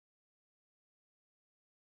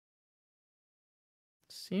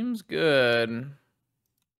 Seems good.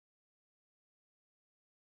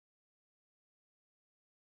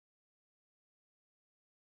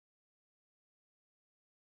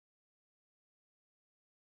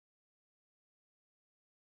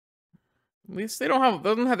 At least they don't have,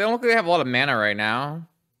 they don't look like they have a lot of mana right now.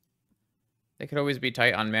 They could always be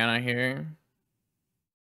tight on mana here.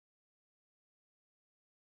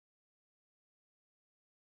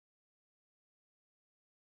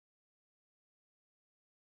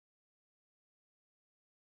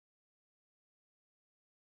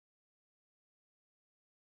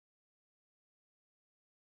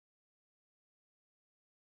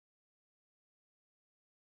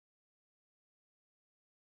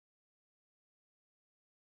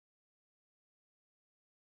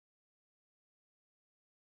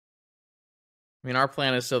 I mean, our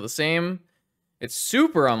plan is still the same. It's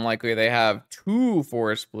super unlikely they have 2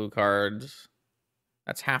 Force blue cards.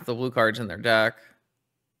 That's half the blue cards in their deck.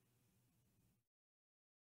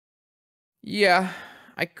 Yeah,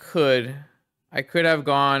 I could. I could have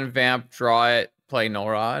gone Vamp, draw it, play Null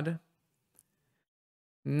Rod.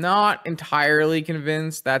 Not entirely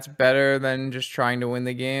convinced that's better than just trying to win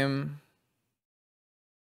the game.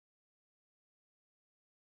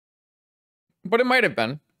 But it might have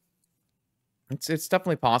been. It's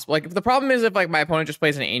definitely possible. Like, if the problem is if like my opponent just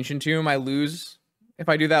plays an Ancient Tomb, I lose if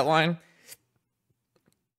I do that line.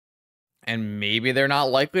 And maybe they're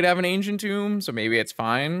not likely to have an Ancient Tomb, so maybe it's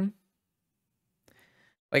fine.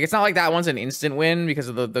 Like, it's not like that one's an instant win because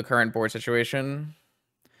of the current board situation.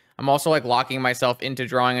 I'm also like locking myself into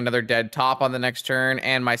drawing another dead top on the next turn,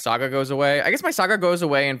 and my Saga goes away. I guess my Saga goes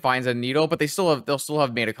away and finds a needle, but they'll still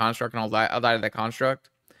have made a construct, and I'll die to that construct.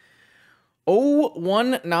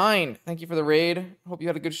 019. Thank you for the raid. Hope you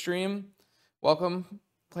had a good stream. Welcome.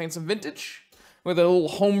 Playing some vintage with a little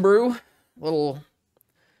homebrew, little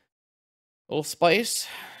spice.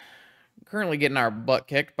 Currently getting our butt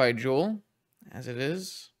kicked by Jewel, as it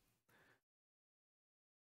is.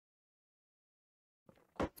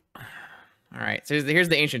 All right, so here's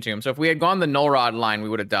the Ancient Tomb. So if we had gone the Null Rod line, we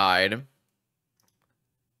would have died.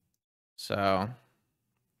 So,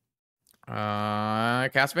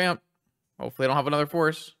 cast Vamp. Hopefully I don't have another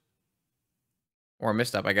force. Or a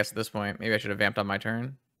misstep, I guess, at this point. Maybe I should have vamped on my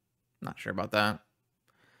turn. Not sure about that.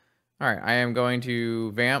 All right, I am going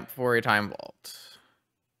to Vamp for a Time Vault.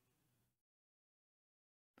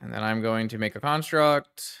 And then I'm going to make a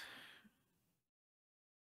construct.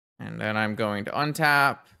 And then I'm going to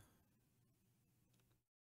untap.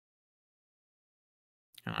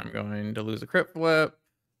 And I'm going to lose a Crypt Flip.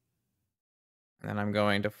 And then I'm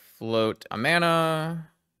going to float a mana.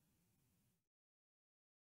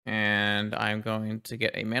 And I'm going to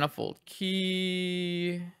get a Manifold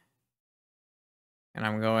Key. And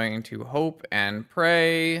I'm going to hope and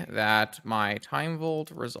pray that my Time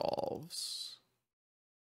Vault resolves.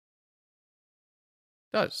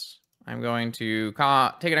 Does. I'm going to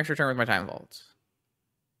take an extra turn with my Time Vault.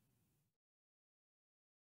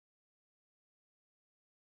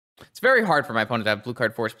 It's very hard for my opponent to have blue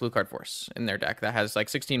card force in their deck that has like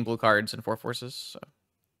 16 blue cards and 4 forces. So.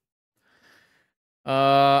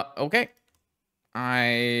 Okay.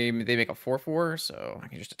 They make a 4/4, so I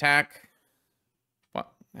can just attack.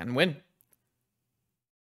 What? And win.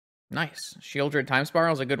 Nice. Shieldred Time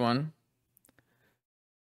Spiral is a good one.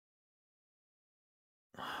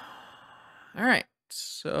 All right.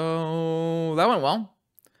 So that went well.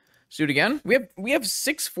 Let's do it again. We have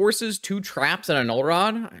 6 forces, 2 traps, and a Null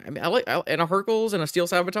Rod. I mean, and a Hercules and a Steel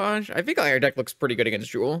Sabotage. I think our deck looks pretty good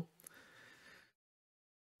against Jewel.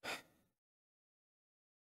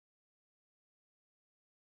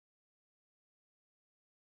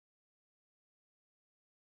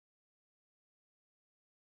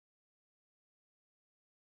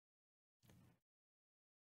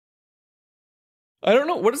 I don't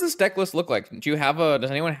know. What does this deck list look like?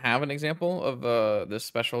 Does anyone have an example of this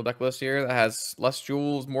special deck list here that has less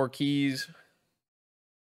jewels, more keys?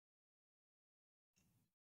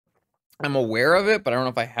 I'm aware of it, but I don't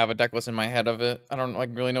know if I have a deck list in my head of it. I don't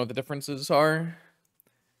like really know what the differences are.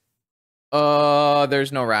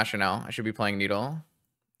 There's no rationale. I should be playing Needle.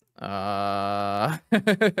 I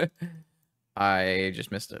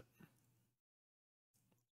just missed it.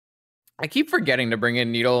 I keep forgetting to bring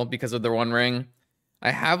in Needle because of the One Ring. I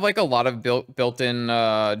have like a lot of built-in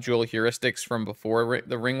Jewel heuristics from before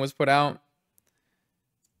the ring was put out.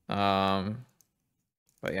 But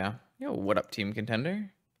yeah. Yo, what up, Team Contender?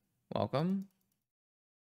 Welcome.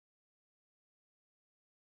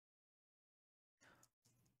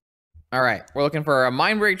 All right, we're looking for a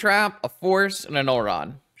Mindbreak Trap, a Force, and a Null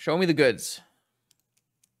Rod. Show me the goods.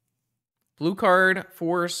 Blue card,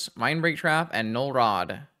 Force, Mindbreak Trap, and Null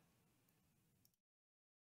Rod.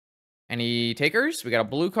 Any takers? We got a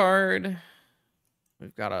blue card.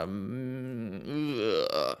 We've got a...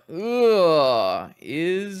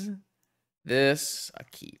 Is this a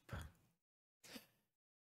keep?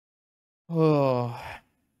 Oh,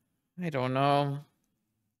 I don't know.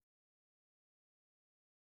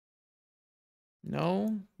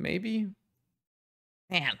 No, maybe.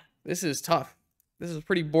 Man, this is tough. This is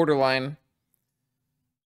pretty borderline.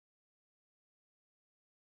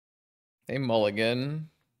 They mulligan.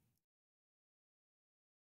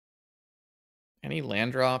 Any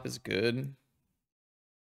land drop is good.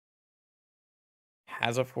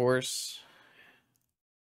 Has a force.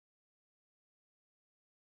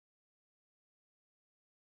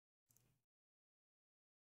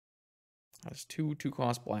 Has 2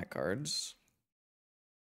 2-cost black cards.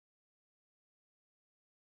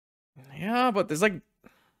 Yeah, but there's like...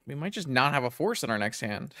 We might just not have a force in our next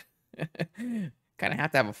hand. Kind of have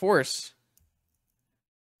to have a force.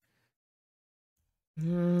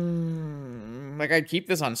 Like, I'd keep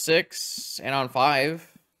this on 6 and on 5.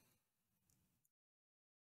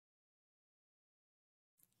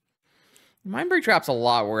 Mindbreak Trap's a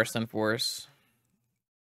lot worse than Force.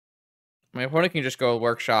 My opponent can just go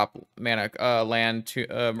Workshop mana, land to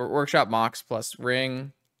Workshop Mox plus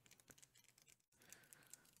Ring.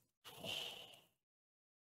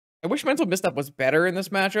 I wish Mental Misstep was better in this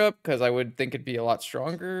matchup because I would think it'd be a lot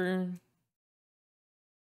stronger.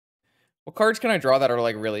 What cards can I draw that are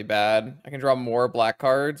like really bad? I can draw more black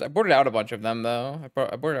cards. I boarded out a bunch of them though.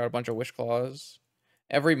 I boarded out a bunch of Wishclaws.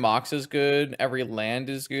 Every Mox is good. Every land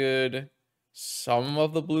is good. Some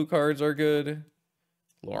of the blue cards are good.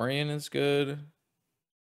 Lorien is good. I'm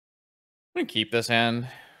gonna keep this hand.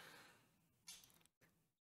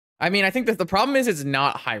 I mean, I think that the problem is it's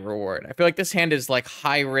not high reward. I feel like this hand is like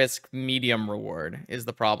high risk, medium reward is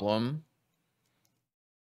the problem.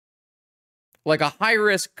 Like a high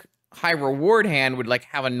risk, high reward hand would like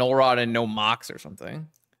have a Null Rod and no Mox or something.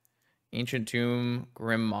 Ancient Tomb,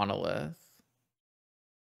 Grim Monolith.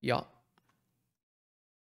 Yup.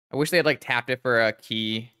 I wish they had like tapped it for a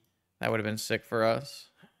key. That would have been sick for us.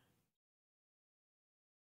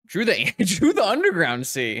 Drew the Underground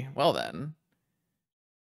Sea. Well then.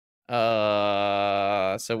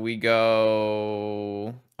 So we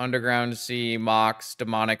go Underground Sea, Mox,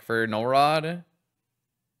 Demonic for Null Rod.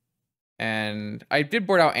 And I did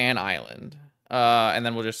board out an island. And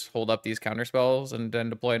then we'll just hold up these counter spells and then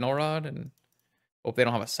deploy Null Rod and hope they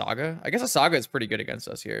don't have a Saga. I guess a Saga is pretty good against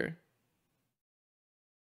us here.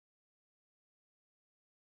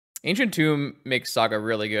 Ancient Tomb makes Saga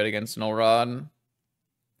really good against Null Rod.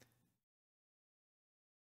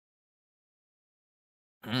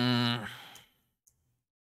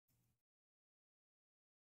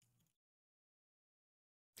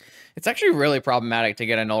 It's actually really problematic to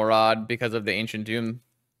get a Null Rod because of the Ancient Tomb.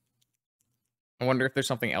 I wonder if there's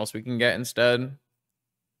something else we can get instead.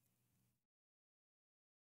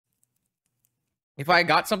 If I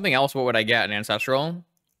got something else, what would I get? An Ancestral?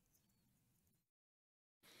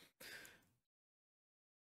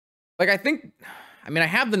 Like, I think... I mean, I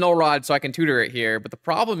have the Null Rod, so I can tutor it here, but the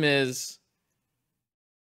problem is...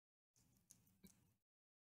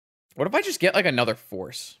 What if I just get, like, another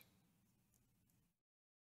Force?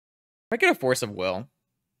 If I get a Force of Will.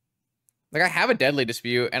 Like, I have a Deadly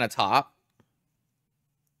Dispute and a top.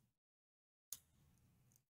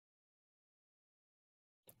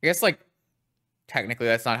 I guess, like, technically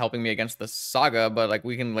that's not helping me against the Saga, but, like,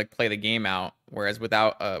 we can, like, play the game out. Whereas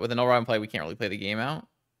without, with a Null Rod in play, we can't really play the game out.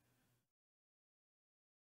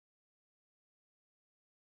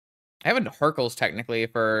 I have a Hercules technically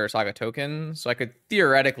for Saga tokens, so I could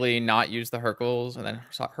theoretically not use the Hercules and then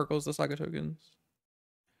Hercules the Saga tokens.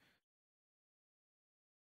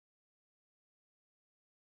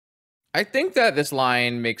 I think that this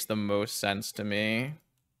line makes the most sense to me.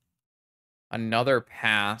 Another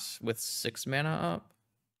pass with 6 mana up.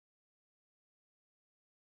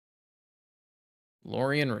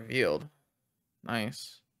 Lorien revealed.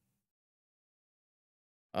 Nice.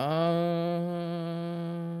 I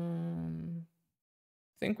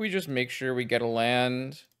think we just make sure we get a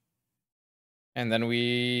land. And then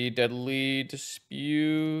we Deadly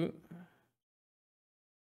Dispute.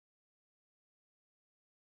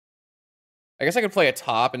 I guess I could play a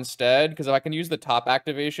top instead, because if I can use the top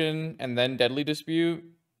activation and then Deadly Dispute,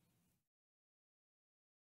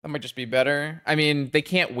 that might just be better. I mean, they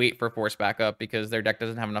can't wait for Force backup because their deck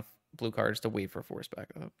doesn't have enough blue cards to wait for Force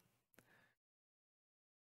backup.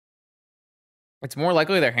 It's more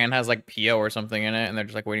likely their hand has like Pio or something in it, and they're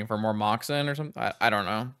just like waiting for more Moxen or something. I don't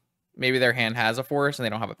know. Maybe their hand has a Force and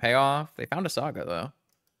they don't have a payoff. They found a Saga though.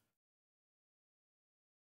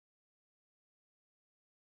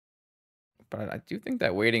 But I do think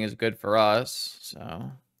that waiting is good for us,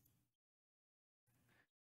 so.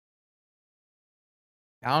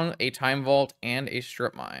 Found a Time Vault and a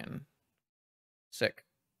Strip Mine. Sick.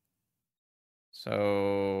 So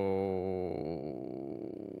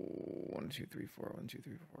 1, 2, 3, 4, 1, 2,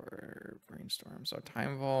 3, 4. Brainstorm. So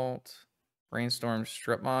Time Vault, Brainstorm,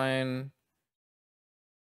 Strip Mine,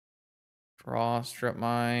 draw, Strip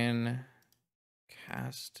Mine,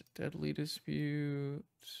 cast Deadly Dispute.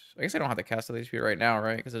 I guess I don't have to cast Deadly Dispute right now,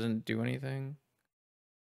 right? Because it doesn't do anything.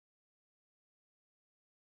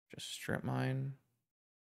 Just Strip Mine.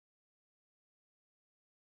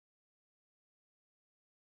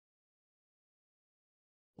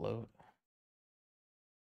 Float.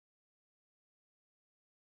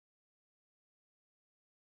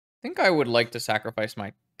 I think I would like to sacrifice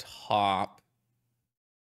my top.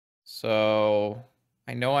 So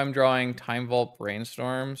I know I'm drawing Time Vault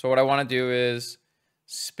Brainstorm. So what I want to do is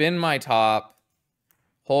spin my top,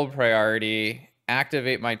 hold priority,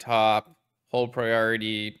 activate my top, hold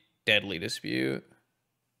priority, Deadly Dispute.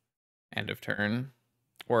 End of turn.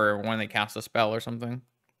 for when they cast a spell or something.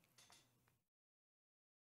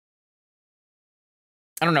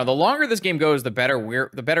 I don't know. The longer this game goes, the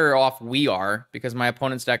better off we are, because my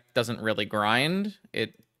opponent's deck doesn't really grind.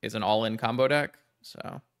 It is an all-in combo deck. So,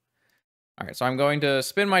 all right. So I'm going to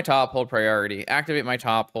spin my top, hold priority, activate my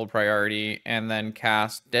top, hold priority, and then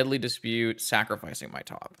cast Deadly Dispute, sacrificing my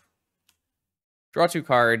top. Draw 2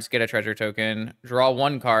 cards, get a treasure token, draw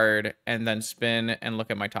 1 card, and then spin and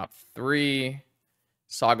look at my top 3.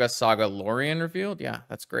 Saga Lorien revealed. Yeah,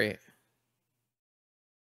 that's great.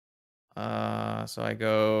 So I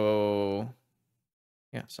go,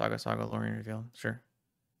 yeah, Saga Lorien revealed, sure.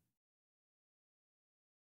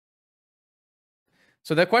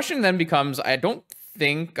 So the question then becomes, I don't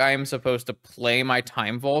think I'm supposed to play my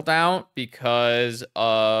Time Vault out because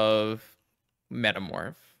of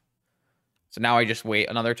Metamorph. So now I just wait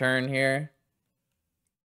another turn here.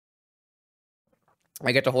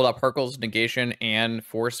 I get to hold up Hurkyl's Negation and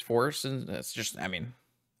Force, and it's just, I mean,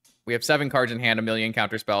 we have 7 cards in hand, a million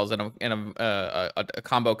counter spells, and a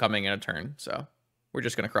combo coming in a turn. So we're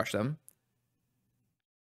just gonna crush them.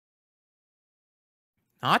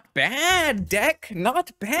 Not bad, deck.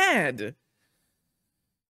 Not bad.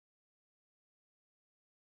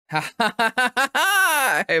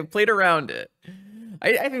 I played around it.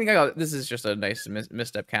 I think I got, this is just a nice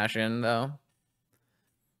misstep cash in, though.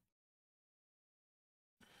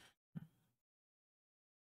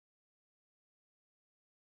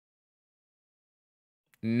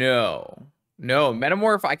 No.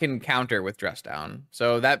 Metamorph I can counter with Dress Down.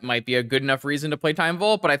 So that might be a good enough reason to play Time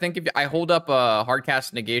Vault, but I think if I hold up a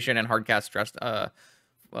Hardcast Negation and Hardcast Dress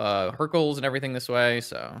Hurkyl's and everything this way,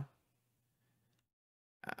 so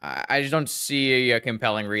I just don't see a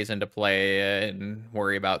compelling reason to play it and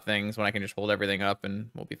worry about things when I can just hold everything up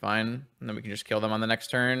and we'll be fine. And then we can just kill them on the next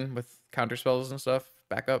turn with counter spells and stuff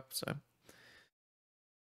back up. So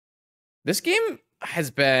this game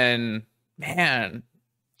has been, man,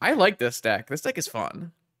 I like this deck. This deck is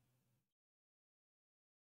fun.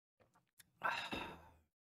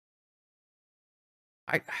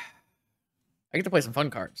 I get to play some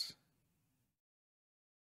fun cards.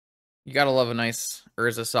 You gotta love a nice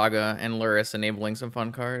Urza Saga and Lurrus enabling some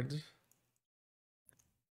fun cards.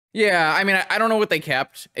 Yeah, I mean, I don't know what they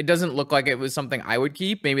kept. It doesn't look like it was something I would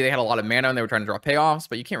keep. Maybe they had a lot of mana and they were trying to draw payoffs,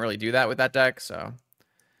 but you can't really do that with that deck, so.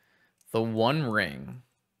 The One Ring.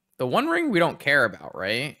 The One Ring we don't care about,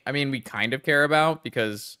 right? I mean, we kind of care about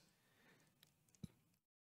because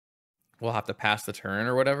we'll have to pass the turn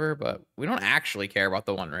or whatever, but we don't actually care about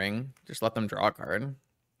the One Ring. Just let them draw a card.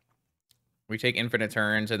 We take infinite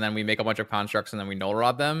turns, and then we make a bunch of constructs, and then we null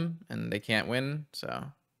rod them, and they can't win, so.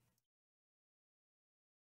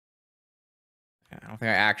 Yeah, I don't think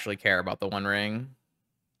I actually care about the One Ring.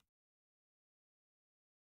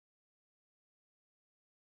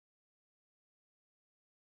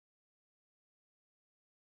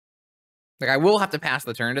 Like, I will have to pass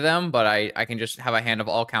the turn to them, but I can just have a hand of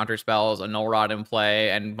all counter spells, a null rod in play,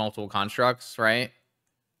 and multiple constructs, right?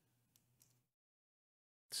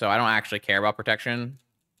 So I don't actually care about protection.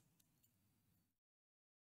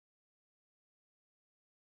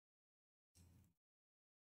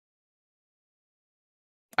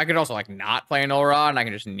 I could also, like, not play a null rod, and I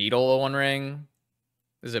can just needle a One Ring.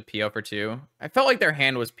 This is a PO for 2. I felt like their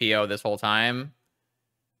hand was PO this whole time.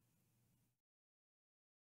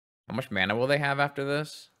 How much mana will they have after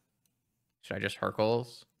this? Should I just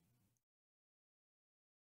Hurkyl's?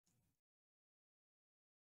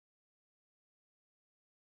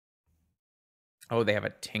 Oh, they have a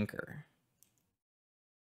Tinker.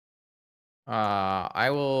 I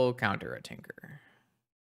will counter a Tinker.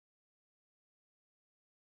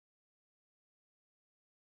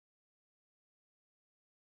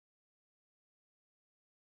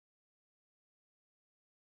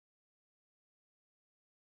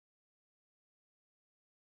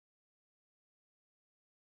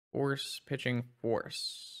 Force, pitching,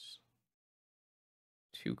 force.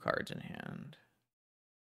 2 cards in hand.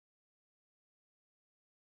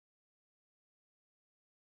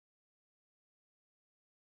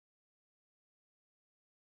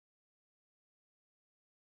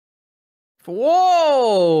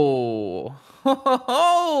 Whoa!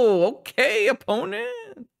 Okay, opponent.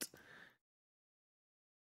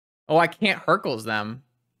 Oh, I can't Hurkyl's them.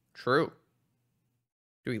 True.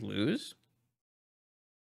 Do we lose?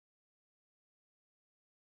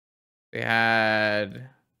 They had...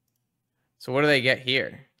 So what do they get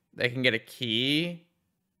here? They can get a key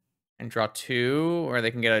and draw 2, or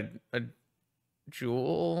they can get a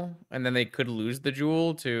jewel, and then they could lose the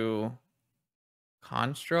jewel to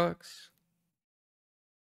constructs.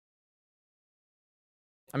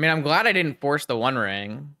 I mean, I'm glad I didn't force the One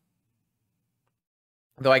Ring.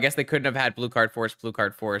 Though I guess they couldn't have had blue card force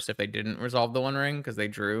if they didn't resolve the One Ring because they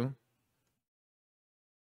drew.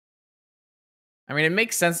 I mean, it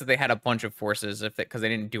makes sense that they had a bunch of forces because they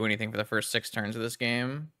didn't do anything for the first 6 turns of this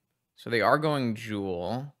game. So they are going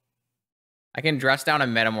Jewel. I can dress down a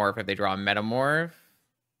Metamorph if they draw a Metamorph.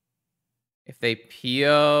 If they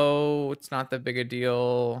PO, it's not that big a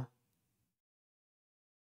deal.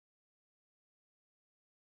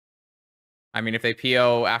 I mean, if they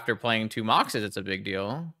PO after playing 2 Moxes, it's a big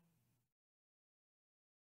deal.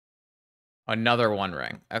 Another One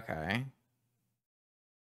Ring. Okay.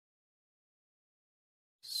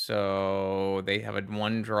 So they have a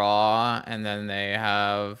 1 draw, and then they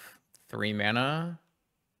have 3 mana.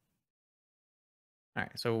 All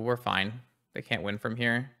right, so we're fine. They can't win from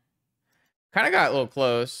here. Kind of got a little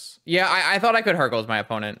close. Yeah, I thought I could Hurkles my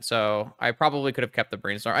opponent, so I probably could have kept the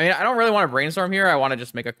Brainstorm. I mean, I don't really want to Brainstorm here. I want to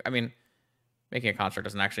just make a... I mean, making a construct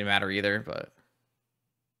doesn't actually matter either, but...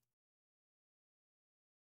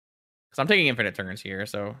 Because I'm taking infinite turns here,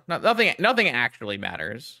 so nothing actually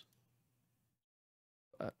matters.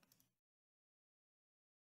 But...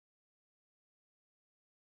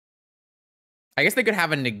 I guess they could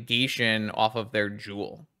have a negation off of their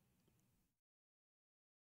Jewel.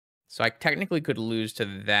 So I technically could lose to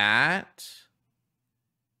that.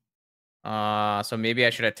 So maybe I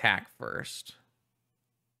should attack first.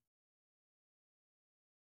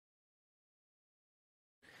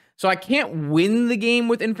 So I can't win the game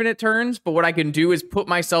with infinite turns, but what I can do is put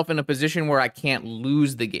myself in a position where I can't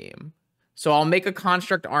lose the game. So I'll make a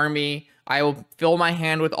construct army, I will fill my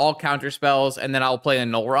hand with all counter spells, and then I'll play a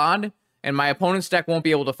Null Rod, and my opponent's deck won't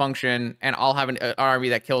be able to function, and I'll have an army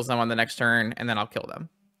that kills them on the next turn, and then I'll kill them.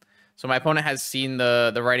 So my opponent has seen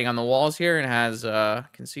the writing on the walls here and has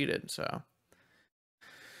conceded, so...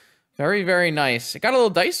 Very, very nice. It got a little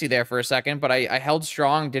dicey there for a second, but I held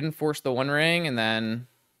strong, didn't force the One Ring, and then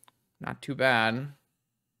not too bad.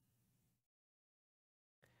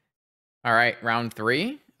 All right, round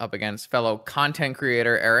 3, up against fellow content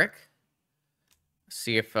creator Eric.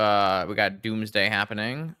 See if we got Doomsday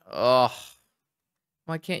happening. Ugh.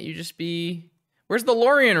 Why can't you just be... Where's the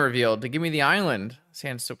Lorien revealed to give me the island? This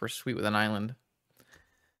hand's super sweet with an island.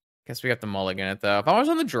 Guess we have to mulligan it, though. If I was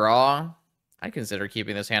on the draw... I'd consider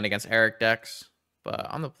keeping this hand against Eric decks, but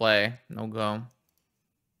on the play, no go.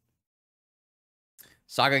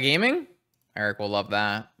 Saga Gaming? Eric will love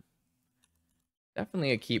that.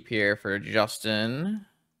 Definitely a keep here for Justin.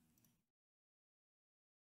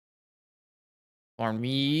 For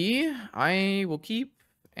me, I will keep,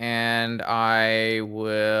 and I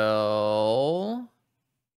will...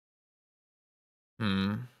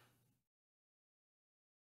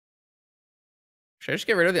 Should I just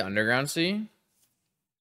get rid of the Underground Sea?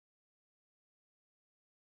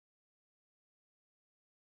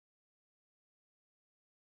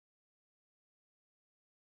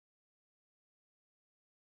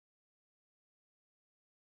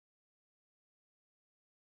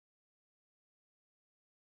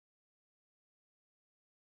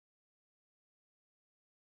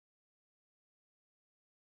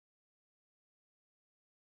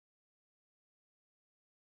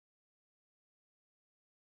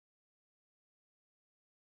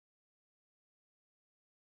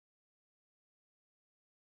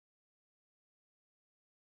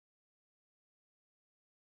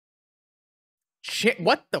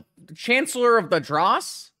 What the Chancellor of the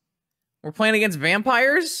Dross? We're playing against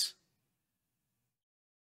vampires?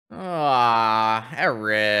 Ah,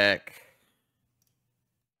 Eric.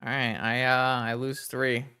 All right, I lose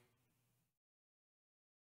 3.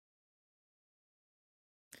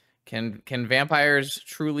 Can vampires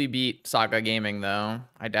truly beat Saga Gaming though?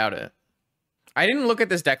 I doubt it. I didn't look at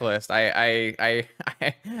this deck list. I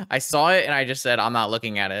saw it and I just said I'm not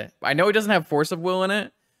looking at it. I know it doesn't have Force of Will in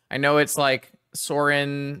it. I know it's like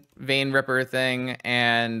Sorin, Vein Ripper thing,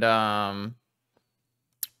 and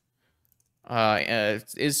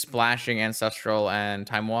is Splashing, Ancestral, and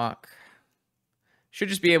Time Walk. Should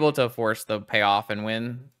just be able to force the payoff and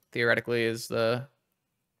win, theoretically, is the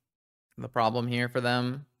problem here for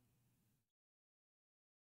them.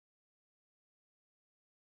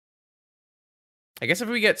 I guess if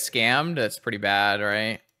we get scammed, that's pretty bad,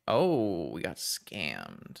 right? Oh, we got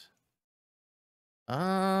scammed.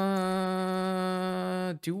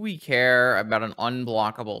 Do we care about an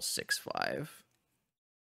unblockable 6/5?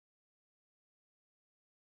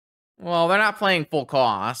 Well, they're not playing full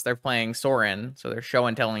cost. They're playing Sorin, so they're show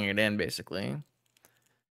and telling it in, basically.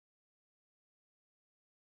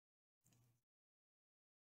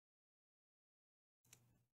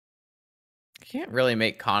 can't really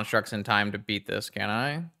make constructs in time to beat this, can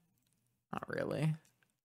I? Not really.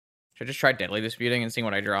 Should I just try Deadly Disputing and see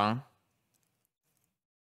what I draw?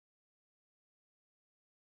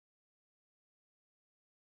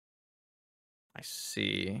 I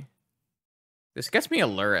see. This gets me a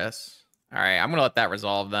Lurrus. All right, I'm gonna let that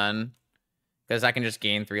resolve then, because I can just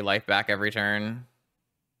gain 3 life back every turn.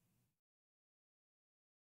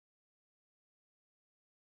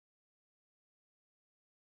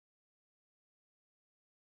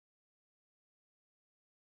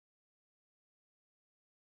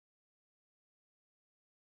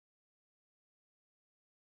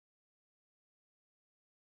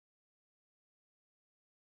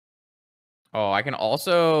 Oh, I can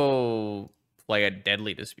also play a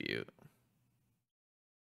Deadly Dispute.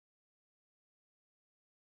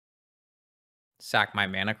 Sack my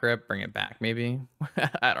mana crypt, bring it back, maybe.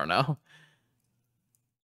 I don't know.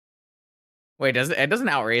 Wait, it doesn't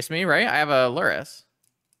outrace me, right? I have a Lurrus.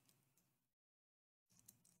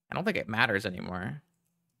 I don't think it matters anymore.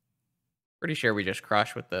 Pretty sure we just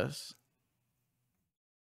crush with this.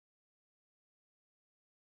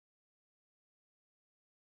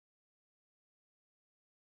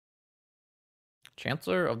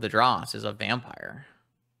 Chancellor of the Dross is a vampire.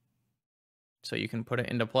 So you can put it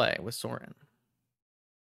into play with Sorin.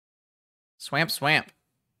 Swamp.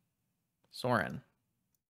 Sorin.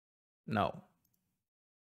 No.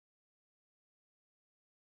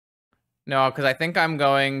 No, because I think I'm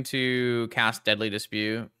going to cast Deadly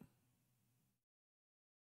Dispute.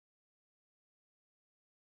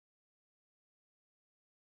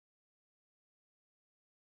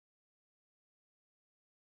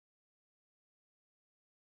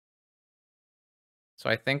 So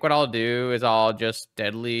I think what I'll do is I'll just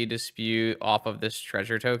Deadly Dispute off of this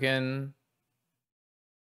treasure token.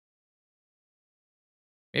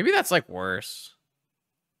 Maybe that's like worse.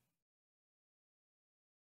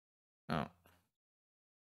 Oh.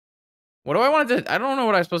 What do I want to... I don't know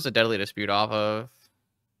what I'm supposed to Deadly Dispute off of.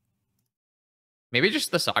 Maybe just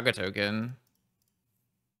the Saga token.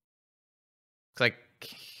 It's like...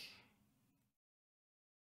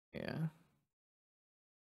 Yeah.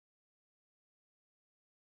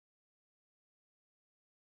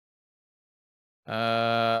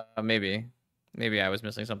 Maybe. Maybe I was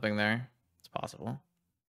missing something there. It's possible.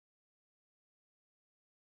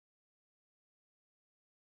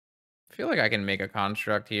 I feel like I can make a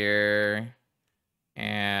construct here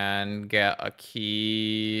and get a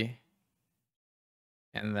key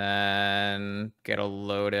and then get a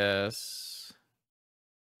Lotus,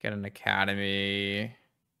 get an Academy.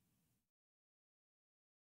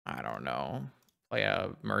 I don't know. Play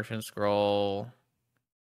a Merchant Scroll.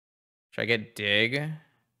 Should I get Dig?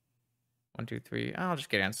 1, 2, 3. I'll just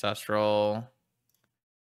get Ancestral.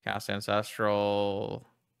 Cast Ancestral.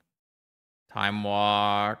 Time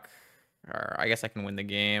Walk. Or I guess I can win the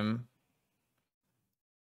game.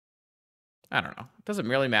 I don't know. It doesn't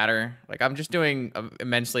really matter. Like, I'm just doing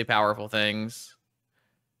immensely powerful things.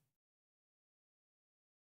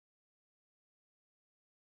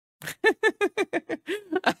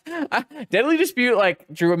 Deadly Dispute, like,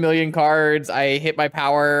 drew 1,000,000 cards. I hit my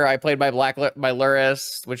power. I played my my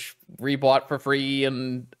Lurrus, which rebought for free,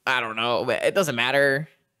 and I don't know. It doesn't matter.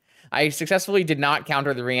 I successfully did not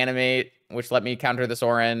counter the Reanimate, which let me counter the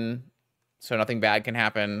Sorin, so nothing bad can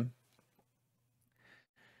happen.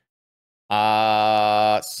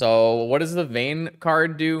 So what does the Vayne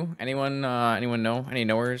card do? Anyone know? Any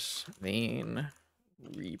knowers? Vayne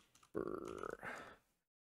Reaper.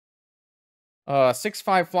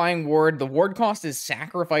 6/5 flying ward. The ward cost is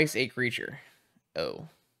sacrifice a creature. Oh.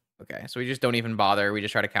 Okay, so we just don't even bother. We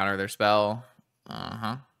just try to counter their spell.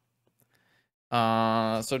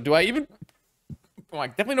 So do I even... Oh, I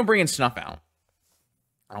definitely don't bring in Snuff out.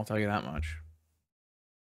 I'll tell you that much.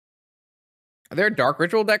 Are there a Dark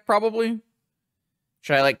Ritual deck, probably?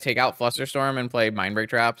 Should I, like, take out Flusterstorm and play Mindbreak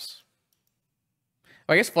Traps?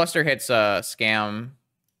 Well, I guess Fluster hits Scam.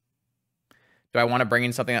 Do I want to bring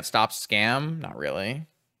in something that stops Scam? Not really.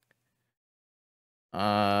 I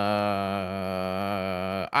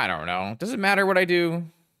don't know. Does it matter what I do?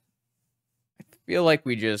 I feel like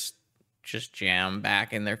we just jam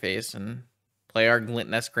back in their face and play our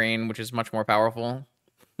Glint-Nest Crane, which is much more powerful.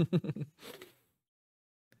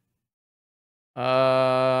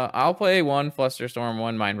 I'll play 1 Flusterstorm,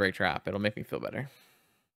 1 Mindbreak Trap. It'll make me feel better.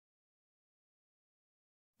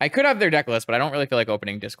 I could have their deck list, but I don't really feel like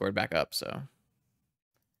opening Discord back up, so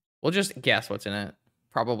we'll just guess what's in it.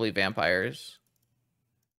 Probably vampires.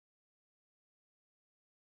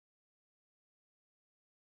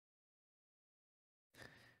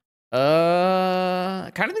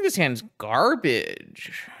 kind of think this hand's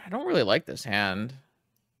garbage. I don't really like this hand.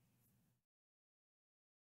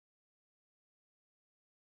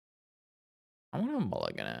 I want to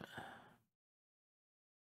mulligan it.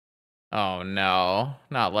 Oh no,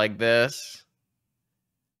 not like this.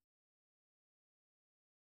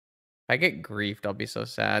 If I get griefed, I'll be so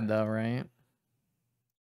sad though, right?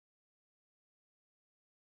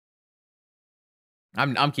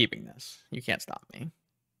 I'm keeping this. You can't stop me.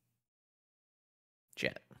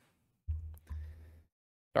 Jet.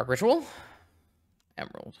 Dark Ritual.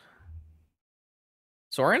 Emerald.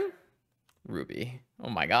 Sorin? Ruby. Oh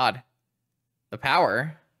my god. The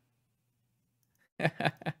power.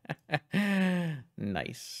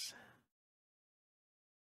 Nice.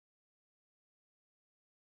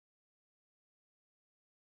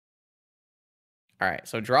 All right,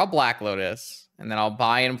 so draw Black Lotus, and then I'll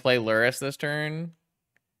buy and play Lurrus this turn.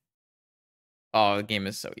 Oh, the game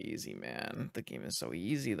is so easy, man. The game is so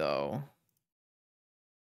easy, though.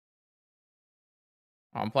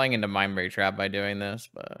 Oh, I'm playing into Mindbreak Trap by doing this,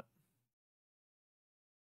 but...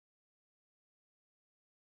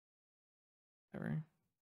 whatever.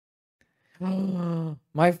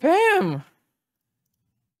 My fam!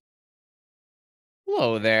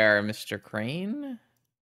 Hello there, Mr. Crane.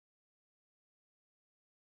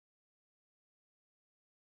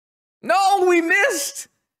 No, we missed!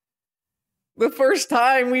 The first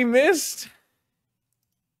time we missed!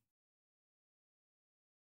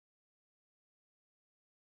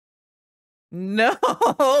 No,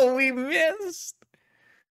 we missed!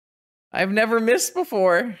 I've never missed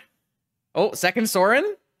before. Oh, second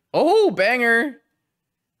Sorin? Oh, banger.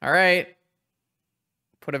 All right.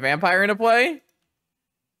 Put a vampire into play.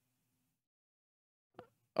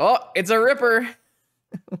 Oh, it's a ripper.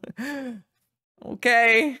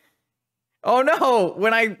 Okay. Oh no,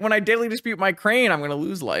 when I daily dispute my crane, I'm gonna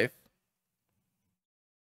lose life.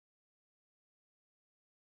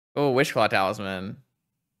 Oh, Wishclaw Talisman.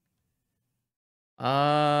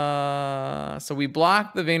 So we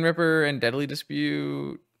block the Vein Ripper and Deadly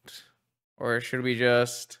Dispute. Or should we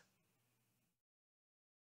just...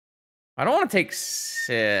 I don't want to take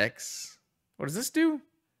 6. What does this do?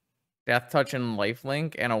 Death Touch and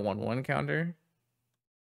Lifelink and a 1/1 counter.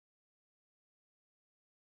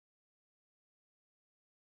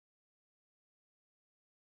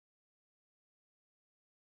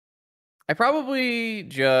 I probably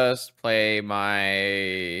just play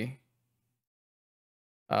my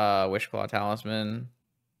Wishclaw Talisman.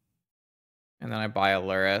 And then I buy a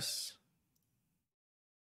Lurrus.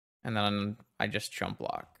 And then I just chump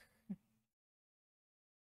block.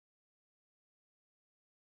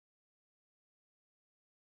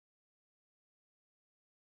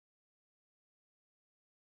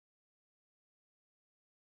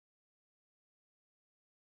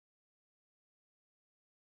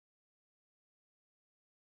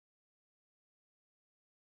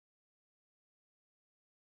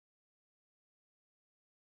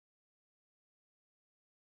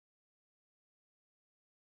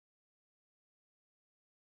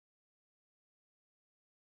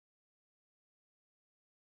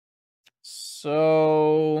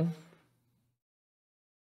 So...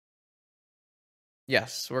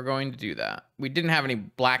 yes, we're going to do that. We didn't have any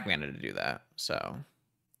black mana to do that, so...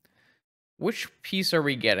 which piece are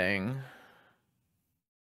we getting?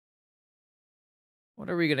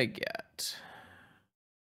 What are we gonna get?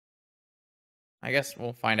 I guess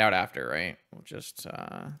we'll find out after, right? We'll just...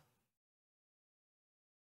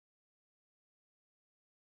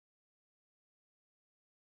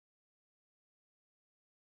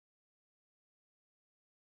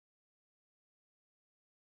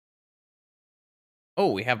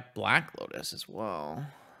 oh, we have Black Lotus as well.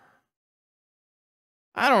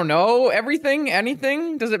 I don't know. Everything?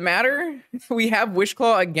 Anything? Does it matter? We have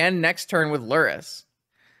Wishclaw again next turn with Lurrus.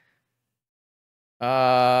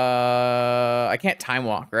 I can't Time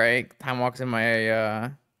Walk, right? Time Walk's in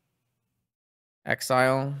my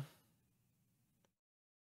exile.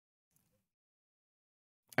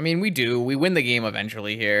 I mean, we do. We win the game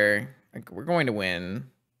eventually here. Like, we're going to win.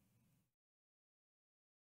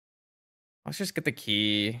 Let's just get the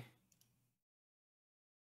key.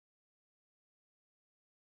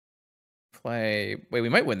 Play. Wait, we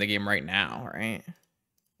might win the game right now, right?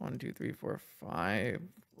 1, 2, 3, 4, 5.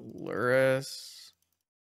 Lurrus.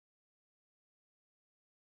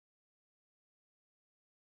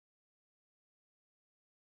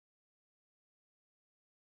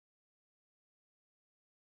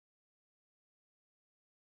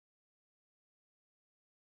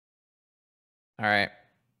 All right.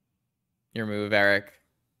 Your move, Eric.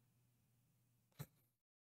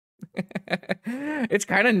 It's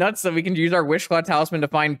kind of nuts that we can use our Wishclaw Talisman to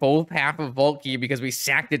find both half of Vault Key because we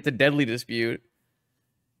sacked it to Deadly Dispute.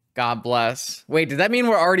 God bless. Wait, does that mean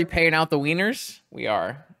we're already paying out the wieners? We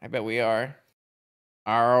are. I bet we are.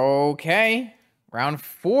 Okay. Round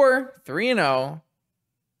 4, 3-0.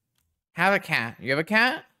 Have a cat. You have a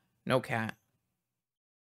cat? No cat.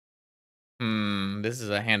 This is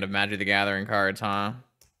a hand of Magic the Gathering cards, huh?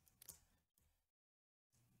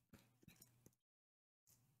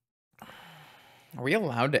 Are we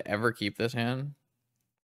allowed to ever keep this hand?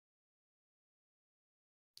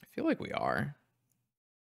 I feel like we are.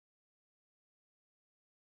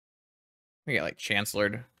 We get like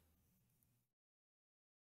Chancellored.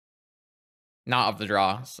 Not of the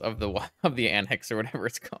draws, of the Annex or whatever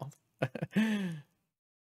it's called.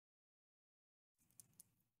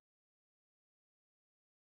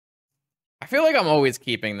 I feel like I'm always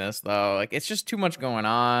keeping this though. Like it's just too much going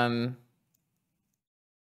on.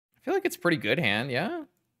 I feel like it's a pretty good hand, yeah.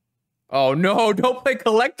 Oh no, don't play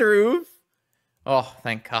Collector Oof. Oh,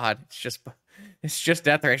 thank God. It's just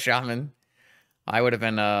Deathray Shaman. I would have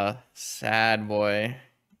been a sad boy.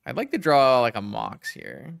 I'd like to draw like a Mox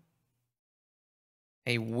here.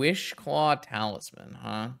 A Wishclaw Talisman,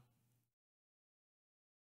 huh?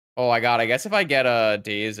 Oh my God, I guess if I get a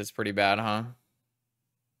Daze, it's pretty bad, huh?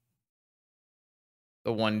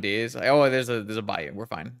 The 1 Daze. Oh, there's a Bayou. We're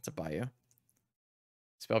fine. It's a Bayou.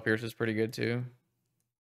 Spell Pierce is pretty good too.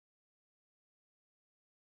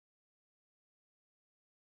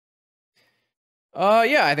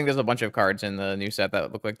 Yeah, I think there's a bunch of cards in the new set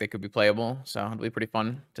that look like they could be playable, so it'll be pretty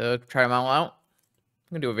fun to try them all out.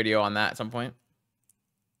 I'm gonna do a video on that at some point.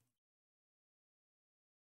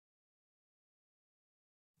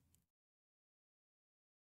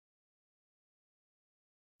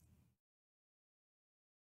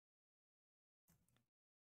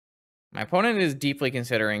 My opponent is deeply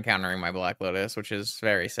considering countering my Black Lotus, which is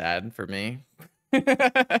very sad for me.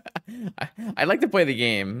 I'd like to play the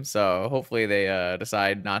game, so hopefully they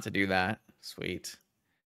decide not to do that. Sweet.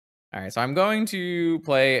 All right, so I'm going to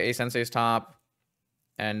play a Sensei's Top,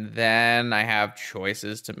 and then I have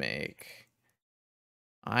choices to make.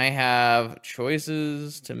 I have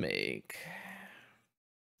choices to make.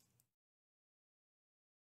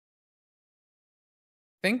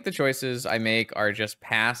 I think the choices I make are just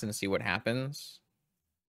pass and see what happens.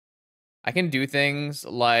 I can do things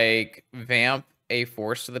like vamp a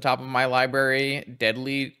force to the top of my library,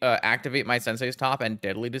 deadly activate my Sensei's Top, and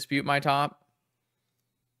deadly dispute my top.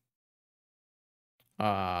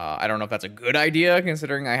 I don't know if that's a good idea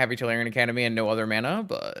considering I have Utilitarian Academy and no other mana,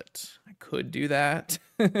 but I could do that.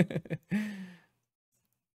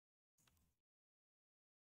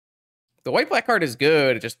 The white-black card is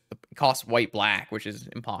good, it just costs white-black, which is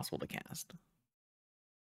impossible to cast.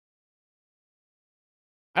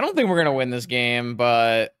 I don't think we're going to win this game,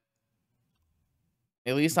 but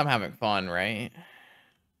at least I'm having fun, right?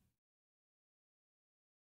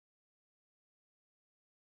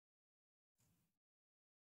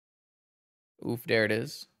 Oof, there it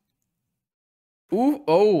is. Ooh,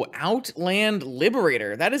 oh, Outland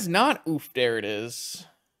Liberator. That is not oof, there it is.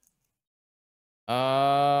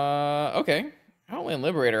 Okay. Outland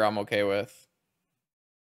Liberator I'm okay with.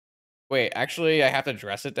 Wait, actually, I have to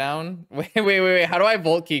dress it down? Wait. How do I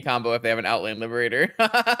Volt Key combo if they have an Outland Liberator?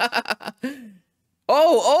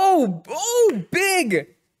 Oh, big,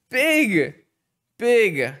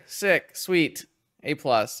 sick, sweet, A+. Which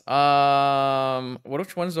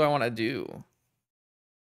ones do I want to do?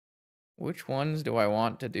 Which ones do I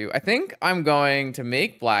want to do? I think I'm going to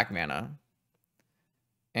make black mana.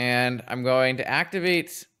 And I'm going to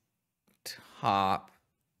activate top.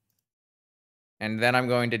 And then I'm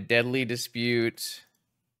going to deadly dispute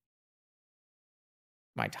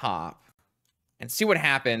my top. And see what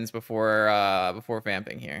happens before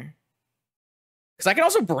vamping here. Because I can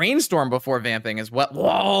also brainstorm before vamping as well.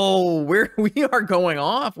 Whoa, we are going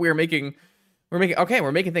off. We're making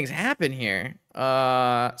things happen here.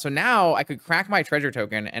 So now I could crack my treasure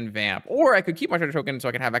token and vamp, or I could keep my treasure token so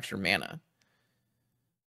I can have extra mana.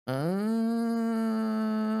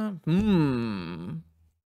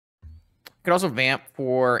 Could also vamp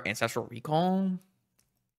for Ancestral Recall.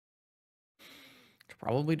 Could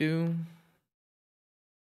probably do.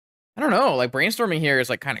 I don't know. Like brainstorming here is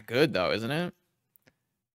like kind of good though, isn't it?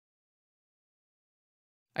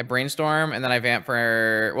 I brainstorm and then I vamp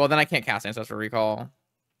for. Well, then I can't cast Ancestral Recall.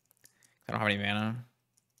 I don't have any mana.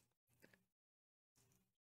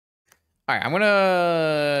 All right, I'm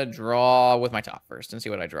gonna draw with my top first and see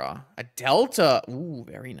what I draw. A Delta. Ooh,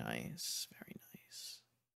 very nice. Very nice.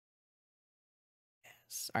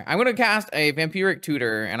 Yes. All right, I'm going to cast a Vampiric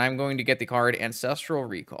Tutor, and I'm going to get the card Ancestral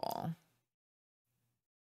Recall.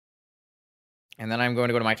 And then I'm going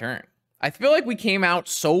to go to my turn. I feel like we came out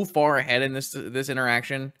so far ahead in this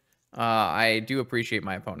interaction. I do appreciate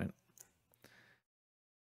my opponent.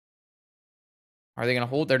 Are they going to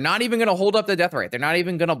hold? They're not even going to hold up the Deathrite. They're not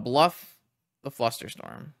even going to bluff the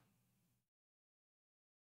Flusterstorm.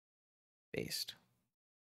 Based.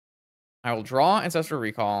 I will draw Ancestral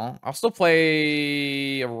Recall. I'll still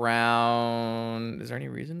play around. Is there any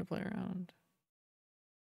reason to play around?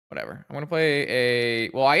 Whatever. I'm going to play a...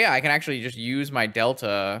 Well, yeah, I can actually just use my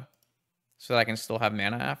Delta so that I can still have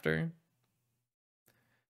mana after.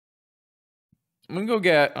 I'm going to go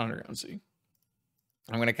get Underground Sea.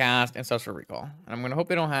 I'm going to cast Ancestral Recall. And I'm going to hope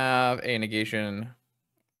they don't have a negation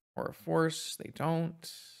or a force. They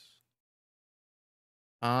don't.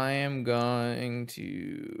 I am going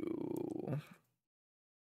to...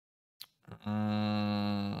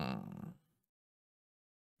 I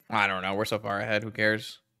don't know. We're so far ahead. Who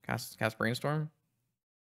cares? Cast Brainstorm.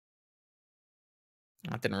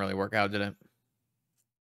 That didn't really work out, did it?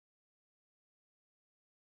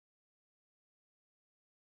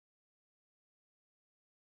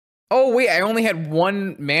 Oh, wait. I only had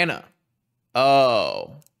 1 mana.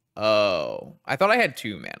 Oh. I thought I had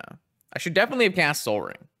 2 mana. I should definitely have cast Soul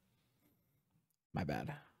Ring. My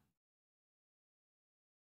bad.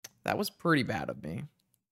 That was pretty bad of me.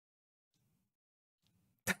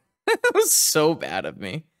 That was so bad of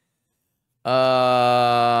me. I'll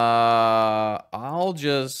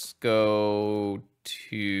just go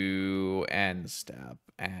to end step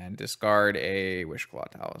and discard a Wishclaw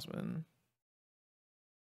Talisman.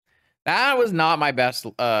 That was not my best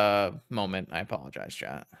moment. I apologize,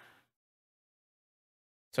 chat.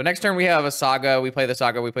 So next turn we have a Saga. We play the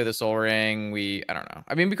Saga. We play the Soul Ring. I don't know.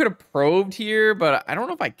 I mean, we could have probed here, but I don't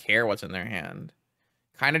know if I care what's in their hand.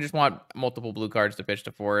 Kind of just want multiple blue cards to pitch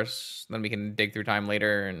to force. Then we can dig through time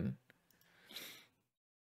later and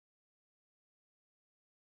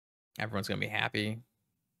everyone's going to be happy.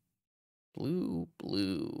 Blue.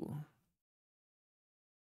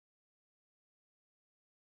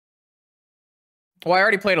 Well, I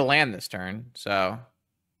already played a land this turn, so...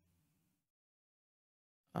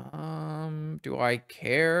 do I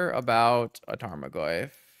care about a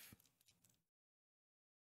Tarmogoyf?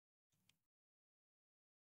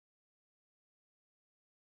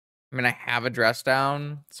 I mean, I have a Dress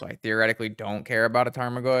Down, so I theoretically don't care about a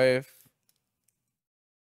Tarmogoyf.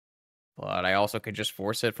 But I also could just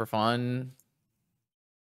force it for fun.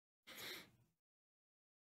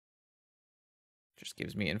 Just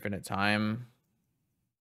gives me infinite time.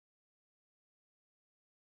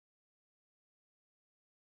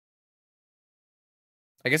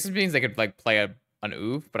 I guess it means they could like play an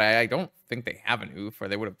oof, but I don't think they have an oof, or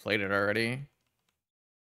they would have played it already.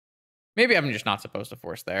 Maybe I'm just not supposed to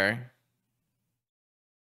force there.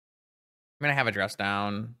 I mean, I have a Dress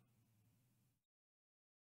Down.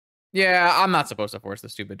 Yeah, I'm not supposed to force the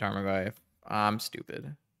stupid Tarmogoyf. I'm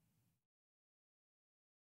stupid.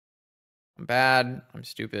 I'm bad. I'm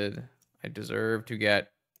stupid. I deserve to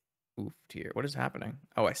get oofed here. What is happening?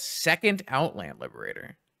 Oh, a second Outland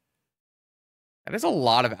Liberator. That is a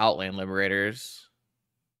lot of Outland Liberators.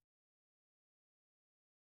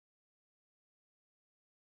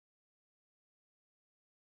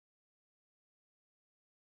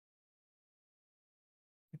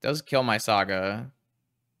 It does kill my Saga.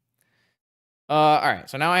 All right,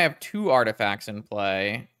 so now I have 2 artifacts in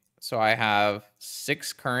play. So I have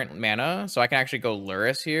 6 current mana, so I can actually go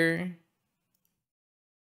Lurrus here.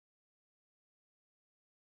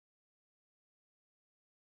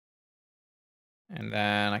 And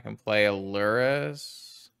then I can play a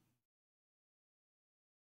Lurrus.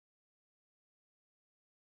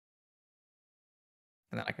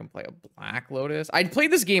 And then I can play a Black Lotus. I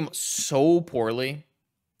played this game so poorly.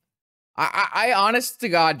 I honest to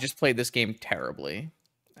God, just played this game terribly.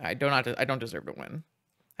 I don't deserve to win.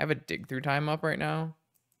 I have a dig through time up right now.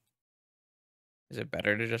 Is it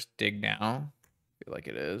better to just dig now? I feel like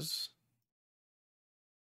it is.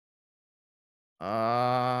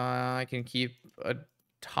 I can keep a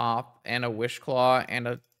top and a Wishclaw and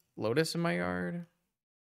a Lotus in my yard.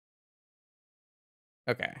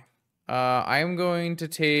 Okay. I'm going to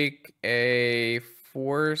take a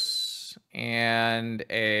force and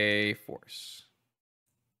a force.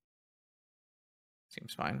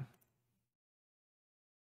 Seems fine.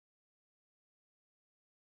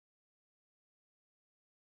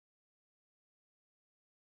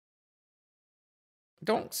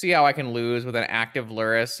 Don't see how I can lose with an active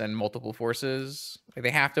Lurrus and multiple forces. Like, they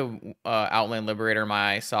have to Outland Liberator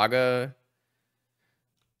my Saga.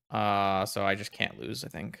 So I just can't lose, I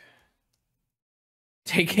think.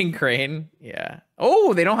 Taking Crane? Yeah.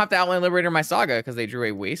 Oh, they don't have to Outland Liberator my Saga because they drew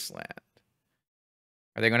a Wasteland.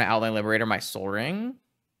 Are they going to Outland Liberator my Soul Ring?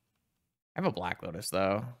 I have a Black Lotus,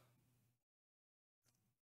 though.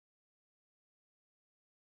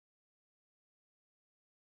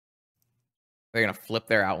 They're going to flip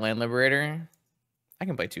their Outland Liberator. I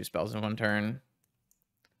can play 2 spells in 1 turn.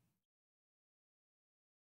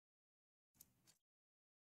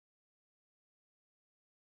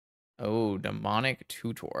 Oh, Demonic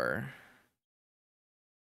Tutor.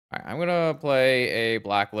 All right, I'm going to play a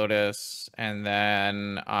Black Lotus, and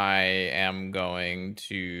then I am going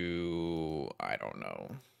to... I don't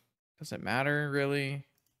know. Does it matter, really?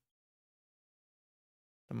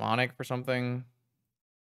 Demonic for something?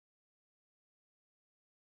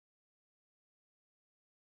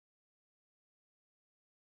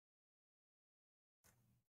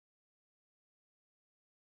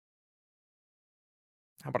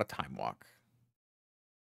 How about a Time Walk?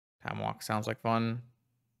 Time Walk sounds like fun.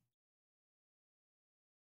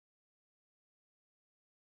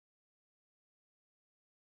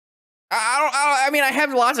 I mean, I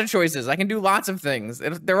have lots of choices. I can do lots of things.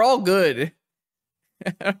 They're all good.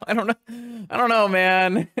 I don't know. I don't know,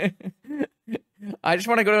 man. I just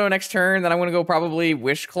want to go to the next turn. Then I'm going to go probably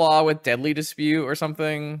Wishclaw with Deadly Dispute or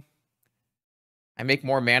something. I make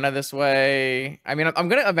more mana this way. I mean, I'm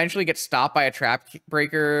going to eventually get stopped by a Trap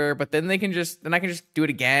Breaker, but then I can just do it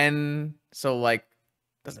again. So, like,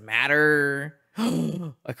 doesn't matter.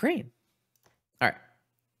 A Crane. All right.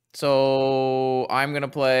 So I'm going to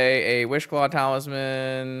play a Wishclaw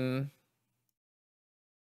Talisman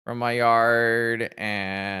from my yard,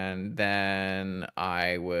 and then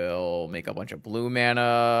I will make a bunch of blue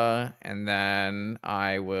mana, and then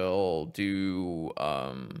I will do,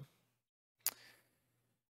 I'll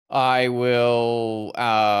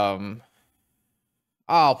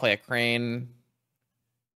play a Crane.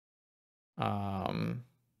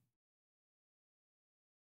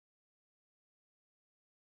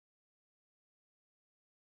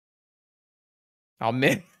 I'll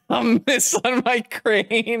miss on my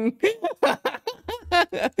Crane.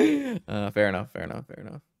 Fair enough.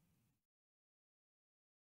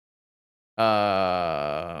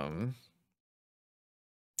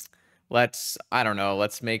 I don't know,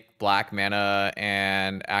 let's make black mana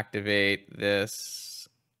and activate this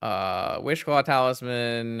Wishclaw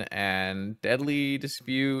Talisman and Deadly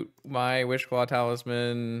Dispute my Wishclaw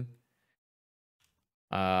Talisman.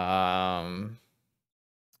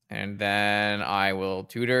 And then I will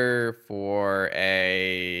tutor for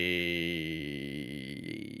a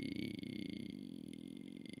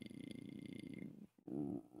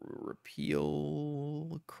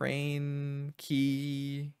repeal Crane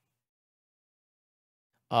key.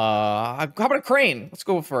 How about a Crane? Let's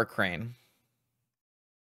go for a Crane.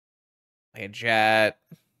 Play a Jet.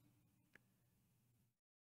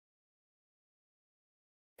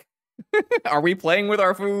 Are we playing with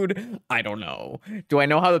our food? I don't know. Do I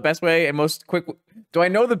know how the best way and most quick... Do I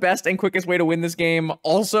know the best and quickest way to win this game?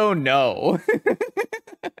 Also, no.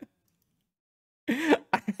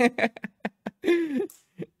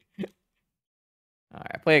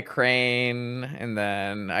 I play a Crane, and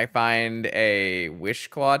then I find a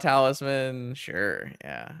Wishclaw Talisman. Sure,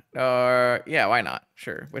 yeah. Yeah, why not?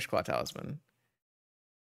 Sure, Wishclaw Talisman.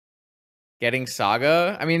 Getting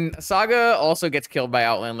Saga? I mean, Saga also gets killed by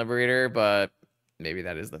Outland Liberator, but maybe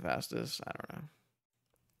that is the fastest. I don't know.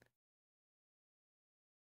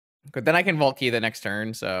 But then I can Vault Key the next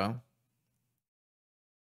turn, so...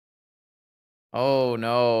 Oh,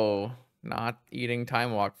 no. Not eating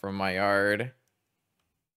Time Walk from my yard.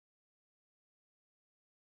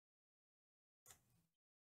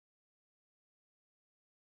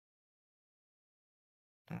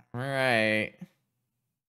 All right.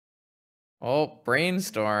 Oh,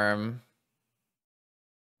 Brainstorm.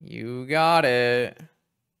 You got it.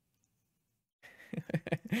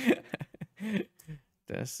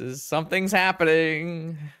 Something's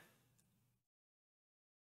happening.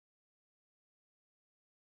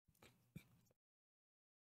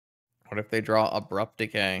 What if they draw Abrupt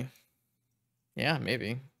Decay? Yeah,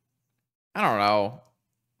 maybe. I don't know.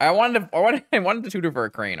 I wanted to tutor for a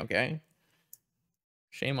Crane, okay?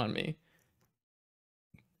 Shame on me.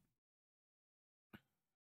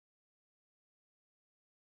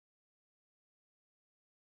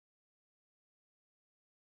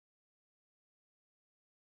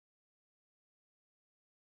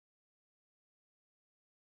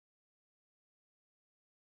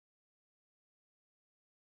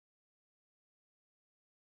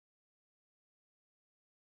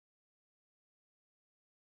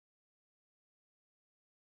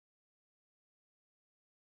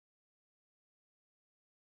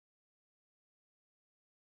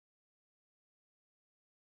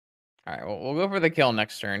 All right, well, we'll go for the kill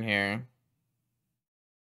next turn here.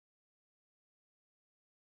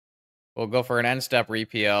 We'll go for an end step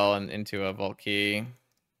repeal and into a Vault Key.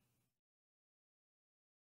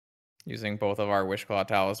 Using both of our Wishclaw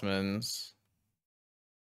Talismans.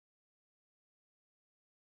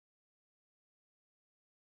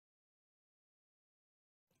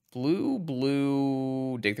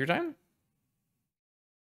 Blue, dig through time?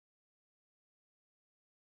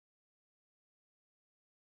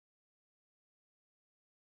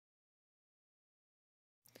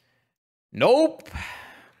 Nope.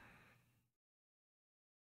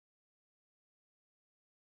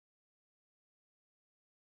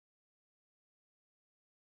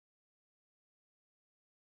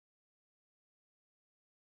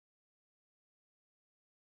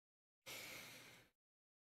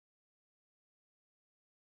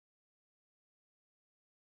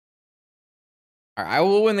 All right, I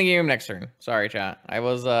will win the game next turn. Sorry, chat. I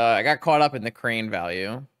got caught up in the crane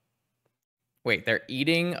value. Wait, they're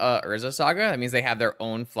eating Urza Saga? That means they have their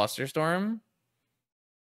own Flusterstorm?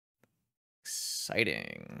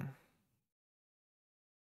 Exciting.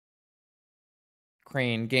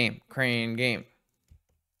 Crane game. Crane game.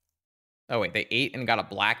 Oh, wait, they ate and got a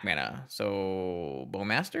black mana. So,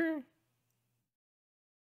 Bowmaster?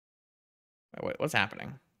 Wait, what's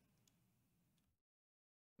happening?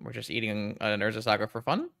 We're just eating an Urza Saga for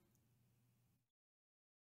fun?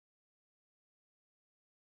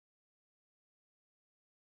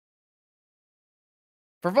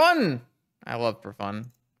 For fun! I love for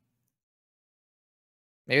fun.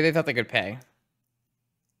 Maybe they thought they could pay.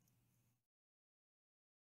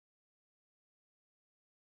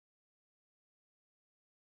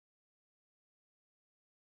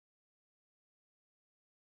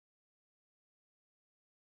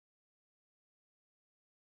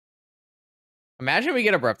 Imagine we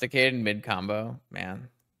get Abrupticated mid-combo. Man,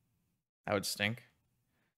 that would stink.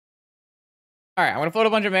 All right, I'm going to float a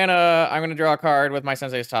bunch of mana. I'm going to draw a card with my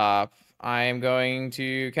Sensei's Top. I'm going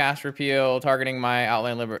to cast Repeal, targeting my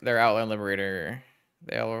their Outland Liberator.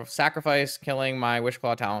 They'll sacrifice killing my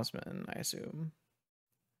Wishclaw Talisman, I assume.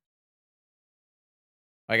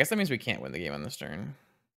 I guess that means we can't win the game on this turn.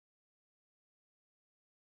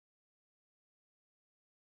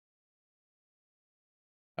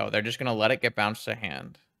 Oh, they're just going to let it get bounced to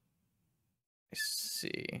hand. I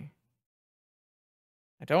see.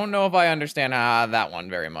 I don't know if I understand that one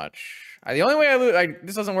very much. The only way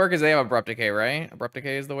this doesn't work is they have Abrupt Decay, right? Abrupt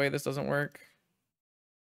Decay is the way this doesn't work.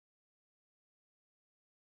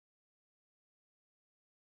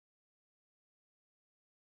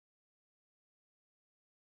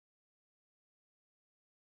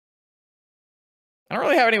 I don't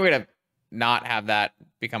really have any way to not have that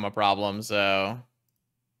become a problem, so...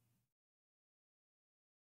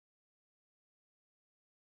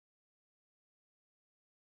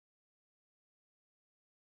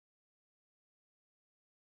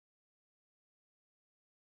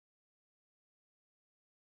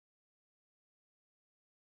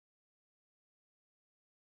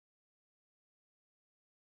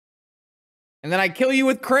 And then I kill you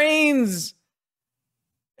with cranes!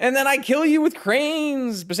 And then I kill you with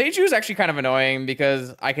cranes! Boseiju is actually kind of annoying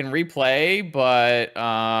because I can replay, but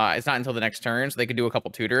it's not until the next turn, so they could do a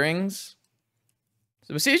couple tutorings.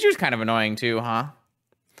 So Boseiju is kind of annoying too, huh?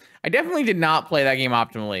 I definitely did not play that game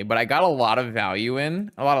optimally, but I got a lot of value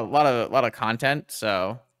in, a lot of content,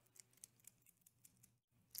 so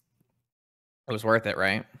it was worth it,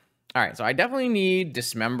 right? All right, so I definitely need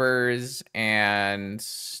Dismembers and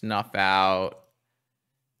Snuff Out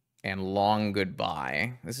and Long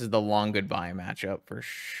Goodbye. This is the Long Goodbye matchup for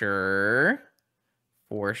sure.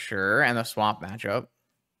 For sure, and the Swamp matchup.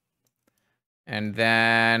 And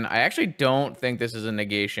then I actually don't think this is a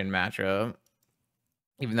negation matchup,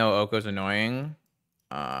 even though Oko's annoying.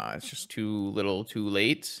 It's just too little, too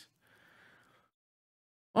late.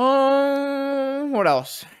 What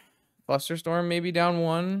else? Flusterstorm maybe down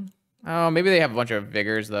one. Oh, maybe they have a bunch of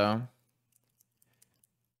Vigors, though.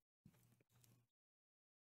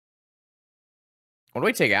 What do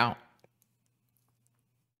we take out?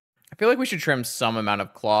 I feel like we should trim some amount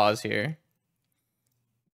of claws here.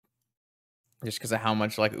 Just because of how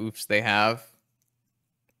much, like, oofs they have.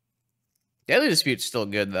 Deadly Dispute's still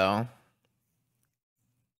good, though.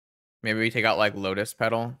 Maybe we take out, like, Lotus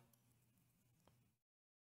Petal.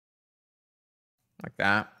 Like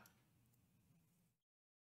that.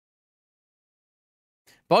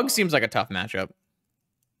 Bug seems like a tough matchup.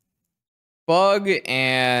 Bug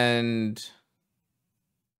and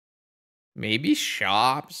maybe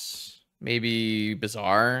Shops, maybe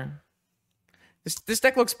Bizarre. This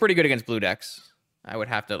deck looks pretty good against blue decks. I would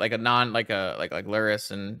have to like a non like a like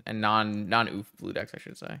Lurrus and non oof blue decks, I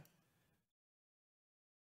should say.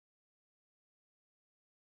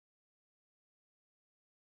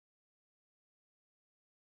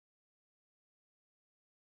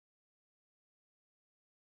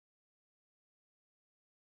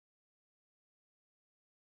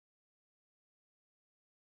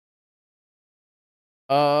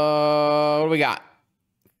 What do we got?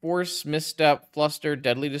 Force, Misstep, Fluster,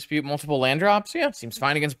 Deadly Dispute, multiple land drops. Yeah, seems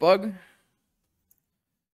fine against Bug.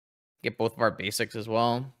 Get both of our basics as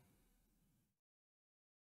well.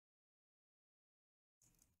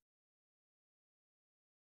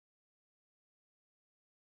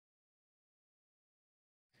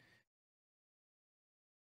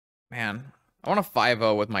 Man, I want a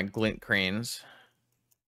 5-0 with my Glint Cranes.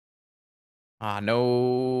 Ah,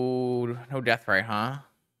 no Deathray, huh?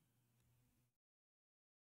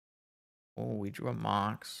 Oh, we drew a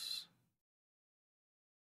Mox.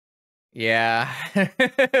 Yeah.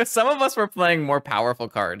 Some of us were playing more powerful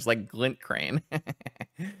cards, like Glint Crane.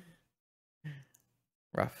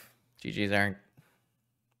 Rough. GG's, Eric.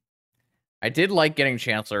 I did like getting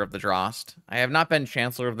Chancellor of the Drost. I have not been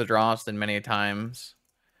Chancellor of the Drost in many a times.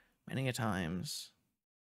 Many a times.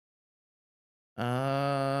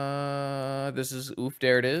 This is oof,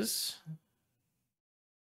 there it is.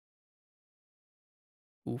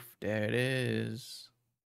 Oof, there it is.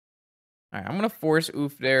 All right, I'm gonna force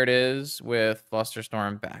oof, there it is with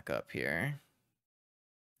Flusterstorm back up here.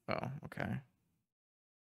 Oh, okay.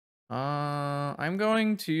 I'm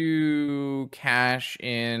going to cash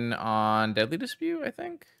in on Deadly Dispute, I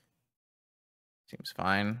think. Seems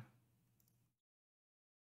fine.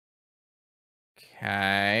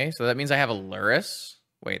 Okay, so that means I have a Lurrus.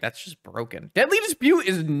 Wait, that's just broken. Deadly Dispute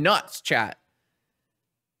is nuts, chat.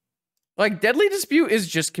 Like, Deadly Dispute is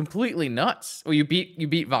just completely nuts. Oh, you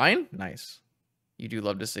beat Vine? Nice. You do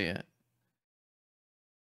love to see it.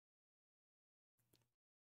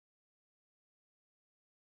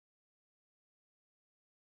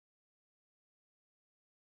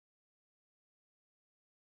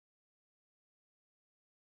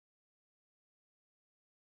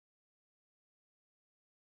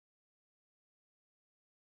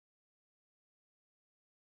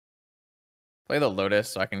 Play the Lotus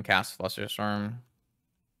so I can cast Flusterstorm.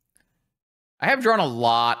 I have drawn a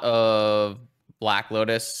lot of Black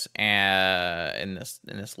Lotus in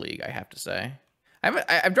this league, I have to say.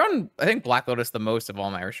 I've drawn, I think, Black Lotus the most of all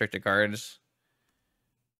my restricted cards,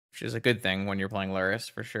 which is a good thing when you're playing Lurrus,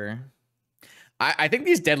 for sure. I think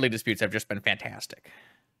these Deadly Disputes have just been fantastic.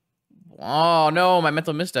 Oh, no, my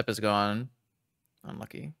Mental Misstep is gone.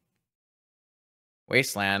 Unlucky.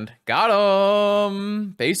 Wasteland. Got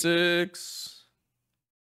him! Basics.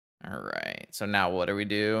 All right, so now what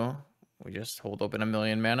do? We just hold open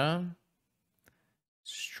 1,000,000 mana.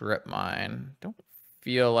 Strip Mine. Don't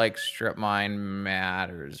feel like Strip Mine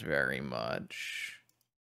matters very much.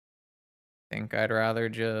 Think I'd rather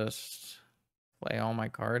just play all my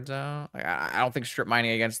cards out. Like, I don't think Strip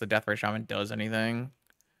Mining against the Deathray Shaman does anything.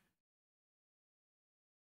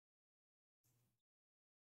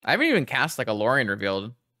 I haven't even cast like a Lorien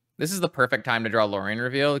Revealed. This is the perfect time to draw Lorien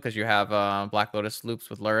Reveal because you have Black Lotus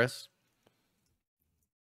loops with Lurrus.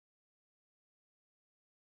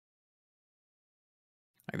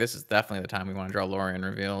 Like, this is definitely the time we want to draw Lorien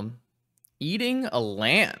Revealed. Eating a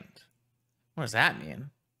land. What does that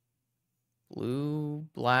mean? Blue,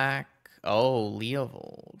 black. Oh,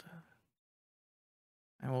 Leovold.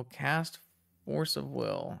 I will cast Force of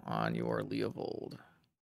Will on your Leovold.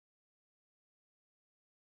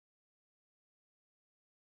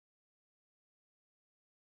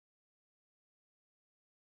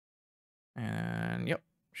 And yep,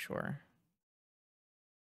 sure.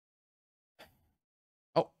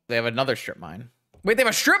 Oh, they have another Strip Mine. Wait, they have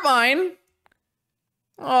a Strip Mine?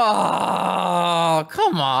 Oh,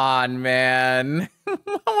 come on, man. what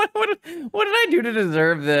did I do to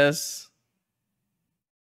deserve this?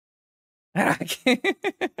 That's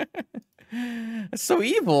so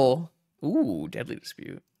evil. Ooh, Deadly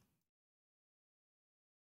Dispute.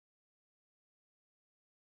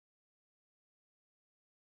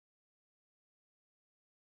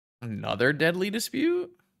 Another Deadly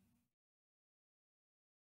Dispute?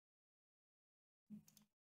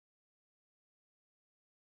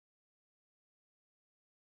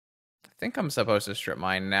 I think I'm supposed to Strip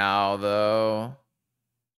Mine now, though.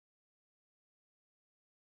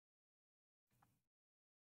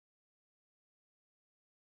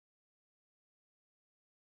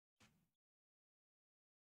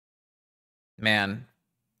 Man,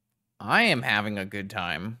 I am having a good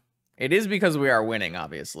time. It is because we are winning,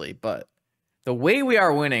 obviously, but The way we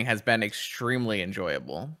are winning has been extremely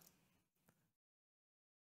enjoyable.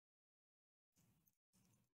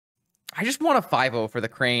 I just want a 5-0 for the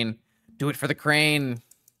Crane. Do it for the Crane.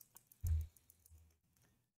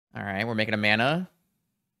 All right, we're making a mana.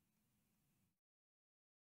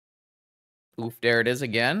 Oof, there it is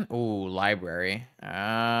again. Ooh, library.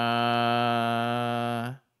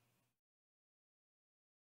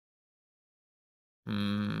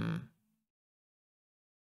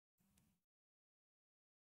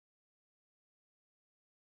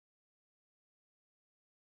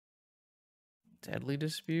 Deadly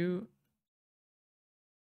Dispute.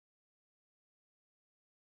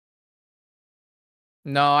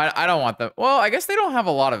 No, I don't want them. Well, I guess they don't have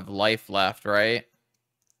a lot of life left, right?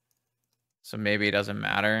 So maybe it doesn't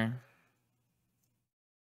matter.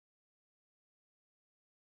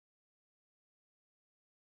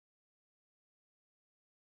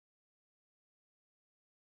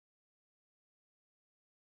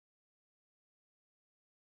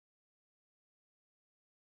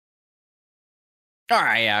 All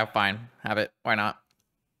right, yeah, fine. Have it. Why not?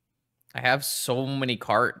 I have so many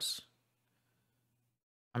cards.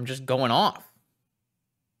 I'm just going off.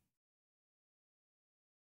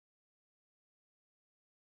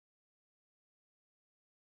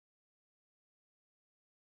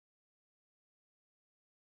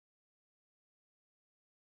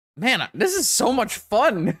 Man, this is so much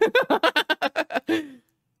fun.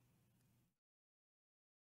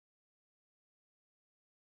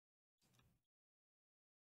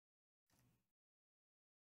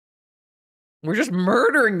 We're just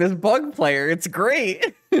murdering this bug player. It's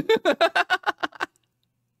great.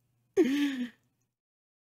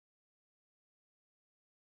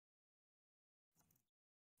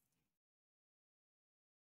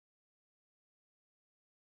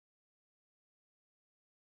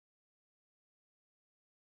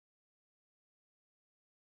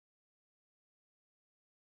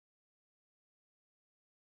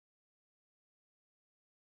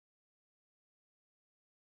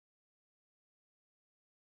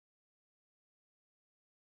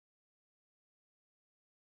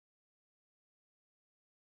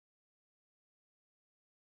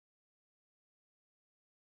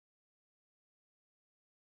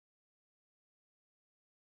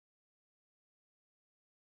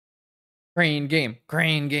 Crane game.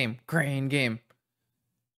 Crane game. Crane game.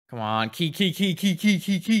 Come on. Key.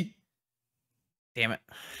 Damn it.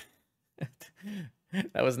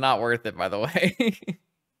 That was not worth it, by the way.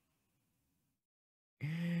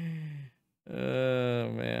 Oh,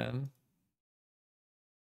 man.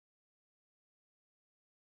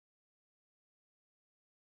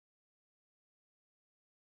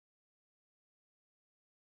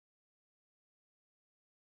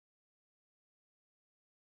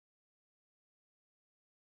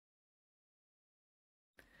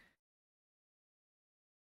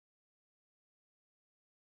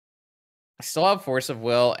 I still have Force of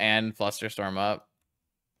Will and Flusterstorm up.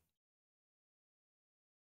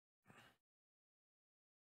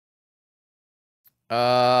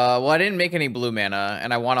 Well, I didn't make any blue mana,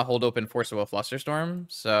 and I want to hold open Force of Will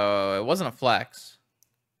Flusterstorm, so it wasn't a flex.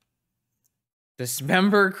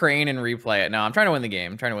 Dismember Crane and replay it. No, I'm trying to win the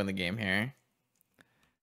game. I'm trying to win the game here.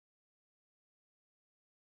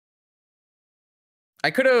 I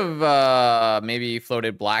could have maybe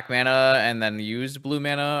floated black mana and then used blue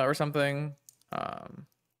mana or something.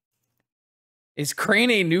 Is Crane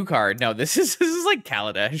a new card? No, this is like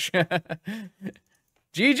Kaladesh.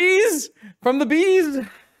 GG's from the bees.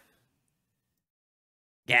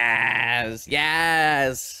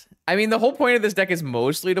 Yes. I mean, the whole point of this deck is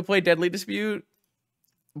mostly to play Deadly Dispute.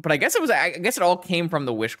 But I guess it all came from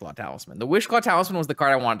the Wishclaw Talisman. The Wishclaw Talisman was the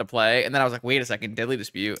card I wanted to play, and then I was like, wait a second, Deadly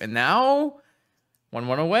Dispute. And now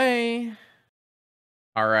 1-1 away.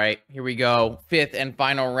 All right, here we go. 5th and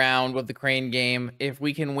final round of the Crane game. If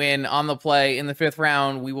we can win on the play in the 5th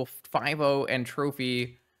round, we will 5-0 and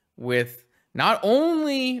trophy with not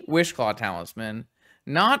only Wishclaw Talisman,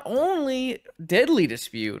 not only Deadly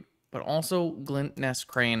Dispute, but also Glint-Nest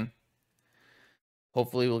Crane.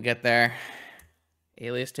 Hopefully we'll get there.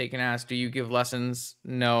 Alias Taken asked, do you give lessons?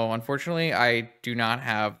 No, unfortunately, I do not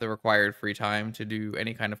have the required free time to do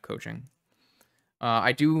any kind of coaching.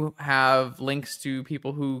 I do have links to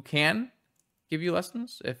people who can give you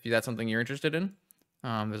lessons if that's something you're interested in.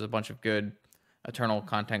 There's a bunch of good Eternal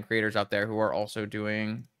content creators out there who are also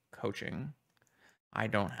doing coaching. I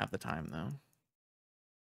don't have the time, though.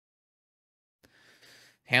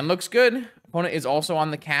 Hand looks good. Opponent is also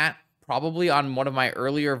on the cat, probably on one of my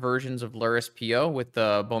earlier versions of Lurrus PO with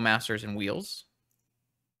the Bowmasters and Wheels.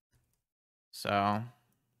 So, a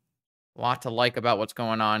lot to like about what's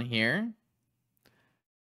going on here.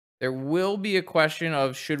 There will be a question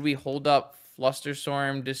of should we hold up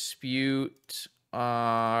Flusterstorm, Dispute,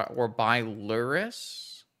 or buy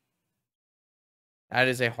Lurrus? That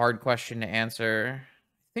is a hard question to answer.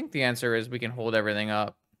 I think the answer is we can hold everything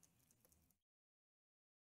up.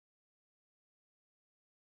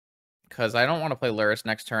 Because I don't want to play Lurrus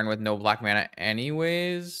next turn with no black mana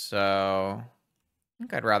anyways, so I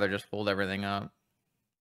think I'd rather just hold everything up.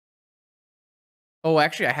 Oh,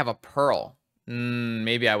 actually, I have a Pearl.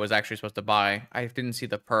 Maybe I was actually supposed to buy. I didn't see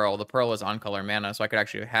the Pearl. The Pearl is on color mana, so I could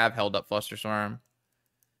actually have held up Flusterstorm.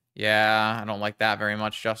 Yeah, I don't like that very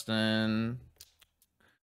much, Justin.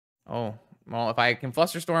 Oh, well, if I can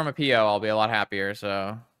Flusterstorm a PO, I'll be a lot happier,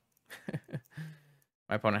 so...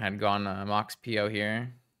 My opponent had gone Mox PO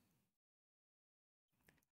here.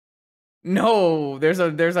 No, there's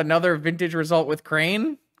another vintage result with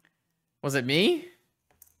Crane. Was it me?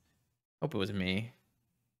 Hope it was me.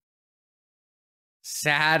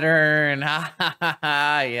 Saturn.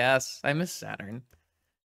 Yes, I miss Saturn.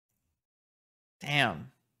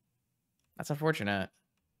 Damn. That's unfortunate.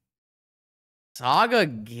 Saga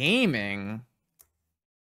Gaming.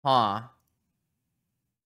 Huh.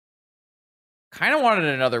 Kind of wanted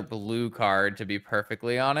another blue card, to be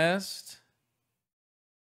perfectly honest.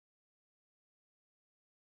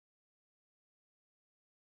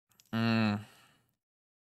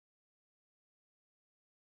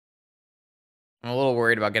 I'm a little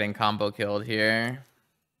worried about getting combo killed here.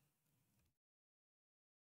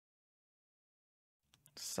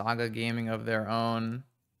 Saga Gaming of their own.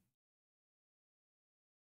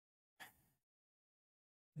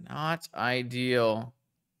 Not ideal.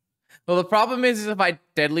 Well, the problem is if I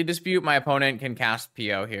Deadly Dispute, my opponent can cast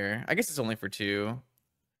PO here. I guess it's only for 2.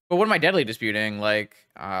 But what am I Deadly Disputing? Like,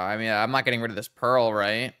 I mean, I'm not getting rid of this Pearl,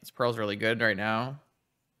 right? This Pearl's really good right now.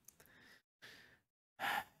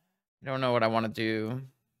 I don't know what I want to do.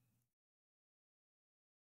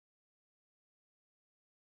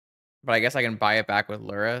 But I guess I can buy it back with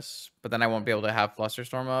Lurrus. But then I won't be able to have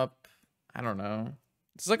Flusterstorm up. I don't know.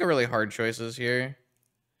 It's like a really hard choices here.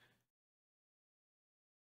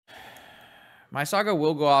 My Saga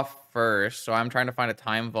will go off first, so I'm trying to find a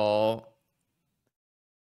Time Vault.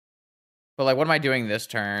 But, like, what am I doing this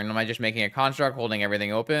turn? Am I just making a construct, holding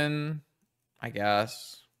everything open? I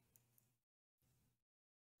guess.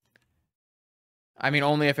 I mean,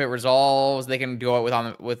 only if it resolves, they can do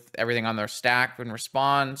it with everything on their stack in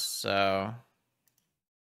response, so...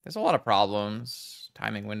 There's a lot of problems,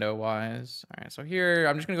 timing window-wise. All right, so here,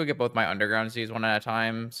 I'm just going to go get both my Underground Seas one at a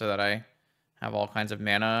time so that I have all kinds of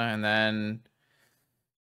mana, and then...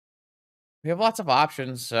 We have lots of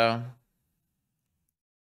options, so...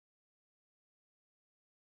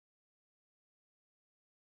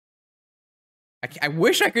 I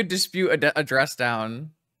wish I could dispute a dress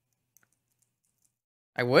down.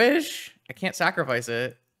 I wish. I can't sacrifice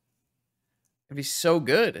it. It'd be so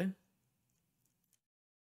good.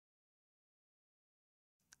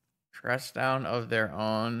 Dress down of their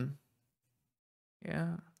own.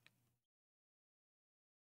 Yeah.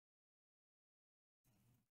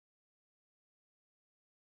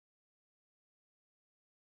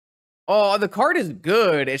 Oh, the card is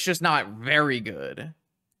good. It's just not very good.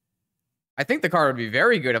 I think the card would be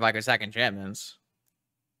very good if I could sack enchantments.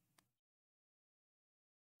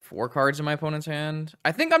 4 cards in my opponent's hand.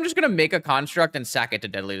 I think I'm just going to make a construct and sack it to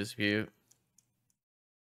Deadly Dispute.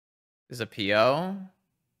 This is a PO.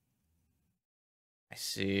 I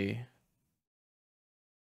see.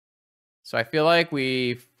 So I feel like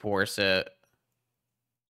we force it.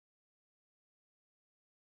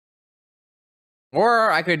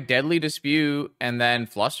 Or I could Deadly Dispute and then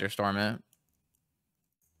Flusterstorm it.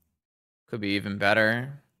 Could be even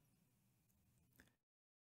better.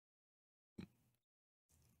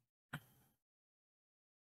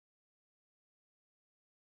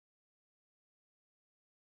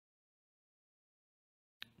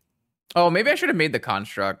 Oh, maybe I should have made the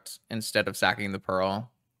construct instead of sacking the Pearl.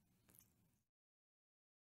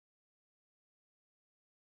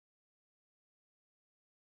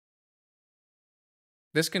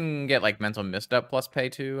 This can get like Mental Misstep plus pay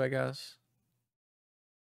too, I guess.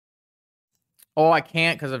 Oh, I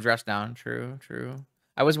can't because of Dress Down. True, true.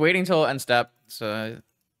 I was waiting till end step to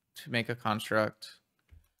make a construct.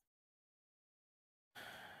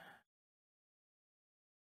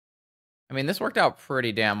 I mean, this worked out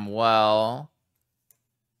pretty damn well.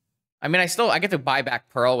 I mean, I get to buy back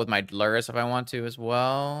Pearl with my Lurrus if I want to as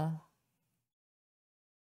well.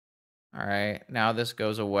 All right, now this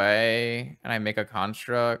goes away, and I make a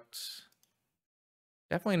construct.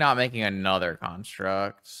 Definitely not making another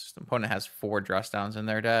construct. The opponent has 4 dress downs in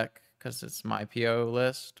their deck, because it's my PO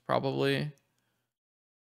list, probably.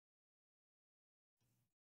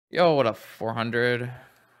 Yo, what up? 400,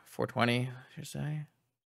 420, I should say.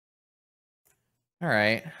 All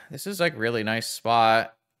right, this is like really nice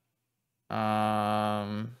spot.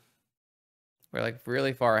 We're like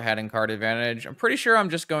really far ahead in card advantage. I'm pretty sure I'm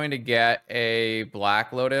just going to get a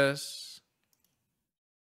Black Lotus.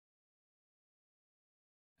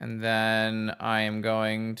 And then I am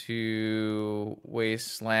going to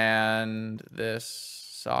Wasteland this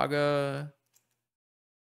Saga.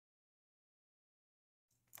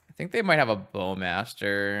 I think they might have a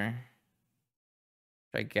Bowmaster,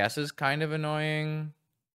 which I guess is kind of annoying.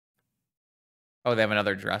 Oh, they have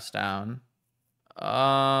another Dress Down.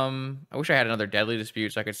 I wish I had another Deadly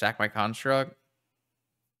Dispute so I could sack my Construct.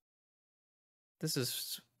 This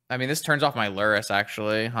is... I mean, this turns off my Lurrus,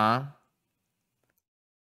 actually, huh?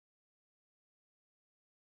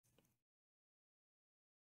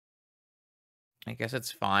 I guess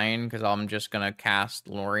it's fine, because I'm just going to cast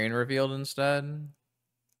Lorien Revealed instead.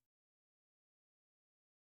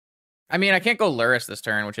 I mean, I can't go Lurrus this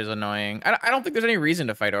turn, which is annoying. I don't think there's any reason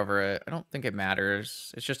to fight over it. I don't think it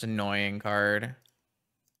matters. It's just an annoying card.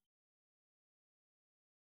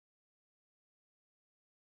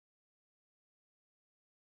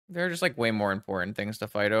 There are just, like, way more important things to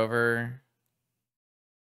fight over.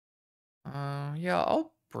 Yeah,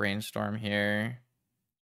 I'll Brainstorm here.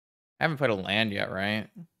 I haven't played a land yet, right?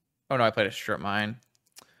 Oh, no, I played a Strip Mine.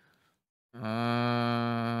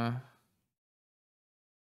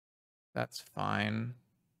 That's fine.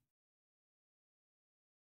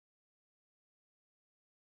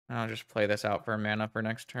 I'll just play this out for a mana for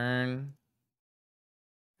next turn.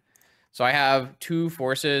 So I have 2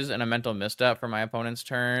 forces and a mental misstep for my opponent's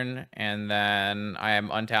turn, and then I am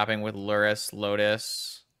untapping with Lurrus,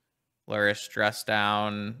 Lotus, Lurrus, Dress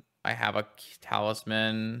Down. I have a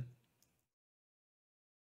Talisman.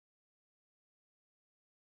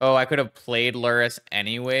 Oh, I could have played Lurrus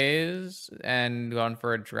anyways and gone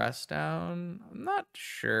for a Dress Down. I'm not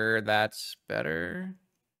sure that's better.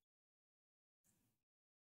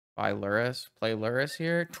 Buy Lurrus, play Lurrus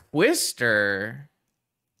here. Twister.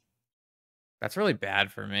 That's really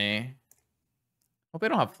bad for me. Hope they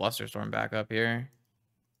don't have Flusterstorm back up here.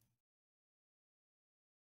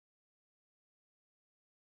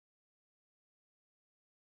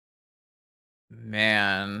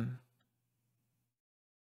 Man.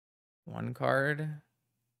 1 card.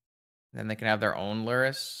 Then they can have their own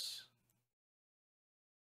Lurrus.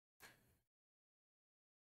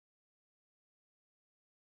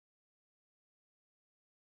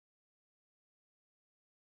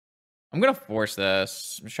 I'm going to force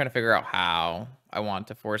this. I'm just trying to figure out how I want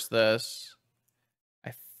to force this.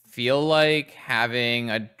 I feel like having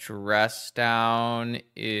a Dress Down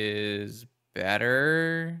is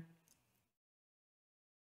better.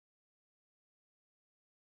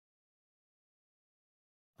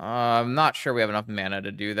 I'm not sure we have enough mana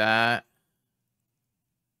to do that.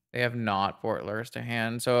 They have not brought Lurrus to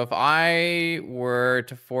hand. So if I were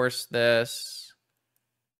to force this,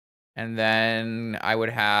 and then I would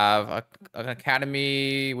have an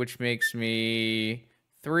Academy, which makes me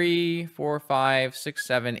 3, 4, 5, 6,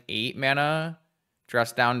 7, 8 mana.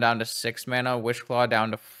 Dress down to 6 mana. Wishclaw down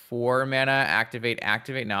to 4 mana. Activate.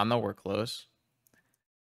 Now, no, we're close.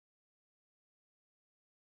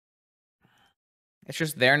 It's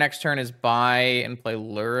just their next turn is buy and play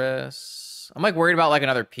Lurrus. I'm like worried about like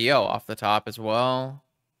another PO off the top as well.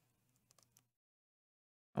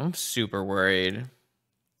 I'm super worried.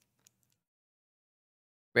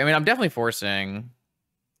 I mean, I'm definitely forcing.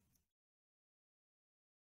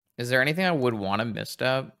 Is there anything I would want to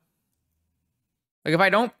misstep? Like, if I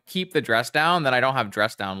don't keep the Dress Down, then I don't have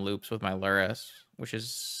Dress Down loops with my Lurrus, which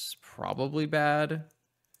is probably bad.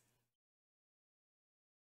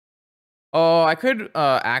 Oh, I could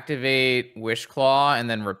activate Wishclaw and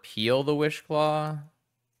then repeal the Wishclaw.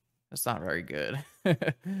 That's not very good.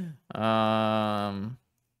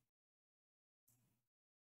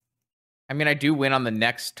 I mean, I do win on the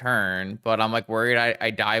next turn, but I'm like worried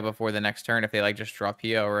I die before the next turn if they like just drop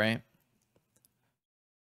PO, right?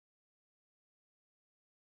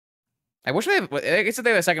 I wish I guess if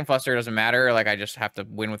they have a second fluster, it doesn't matter. Like, I just have to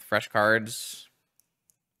win with fresh cards.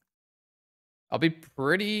 I'll be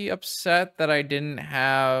pretty upset that I didn't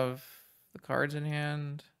have the cards in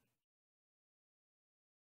hand.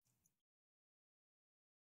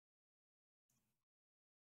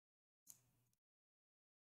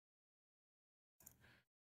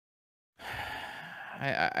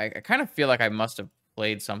 I kind of feel like I must have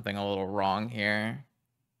played something a little wrong here.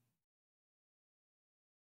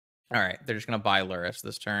 All right, they're just gonna buy Lurrus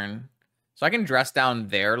this turn. So I can dress down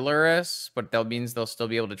their Lurrus, but that means they'll still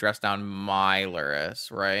be able to dress down my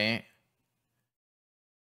Lurrus, right?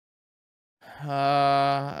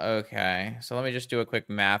 Okay. So let me just do a quick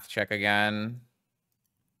math check again.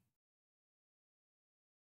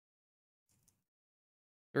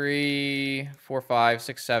 3, 4, 5,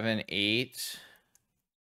 6, 7, 8.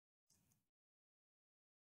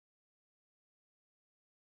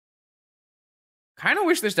 Kind of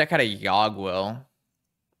wish this deck had a Yogg-Will.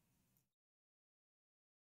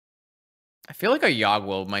 I feel like a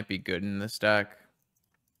Yogg-Will might be good in this deck.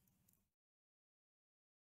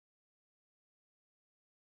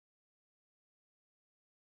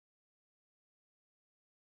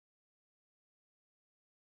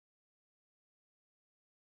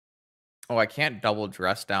 Oh, I can't double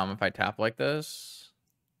dress down if I tap like this.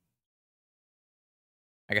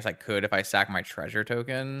 I guess I could if I sack my treasure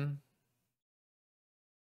token.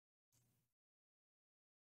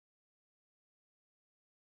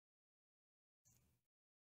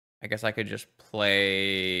 I guess I could just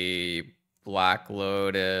play Black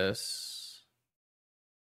Lotus.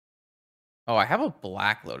 Oh, I have a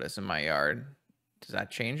Black Lotus in my yard. Does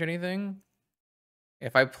that change anything?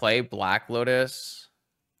 If I play Black Lotus,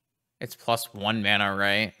 it's +1 mana,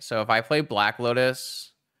 right? So if I play Black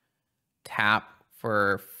Lotus, tap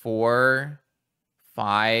for 4,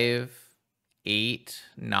 5, 8,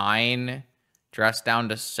 9, dress down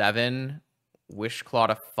to 7, Wishclaw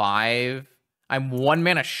to 5. I'm 1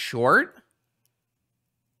 mana short?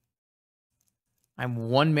 I'm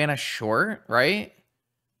 1 mana short, right?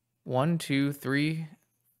 1, 2, 3.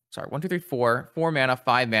 Sorry, 1, 2, 3, 4. 4 mana,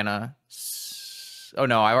 5 mana. Oh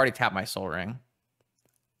no, I already tapped my Soul Ring.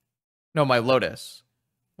 No, my Lotus.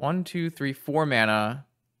 1, 2, 3, 4 mana.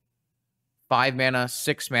 5 mana,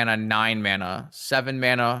 6 mana, 9 mana. 7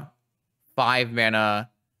 mana, 5 mana.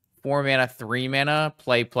 4 mana, 3 mana.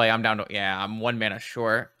 Play. I'm down to... Yeah, I'm 1 mana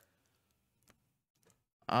short.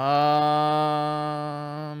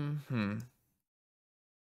 I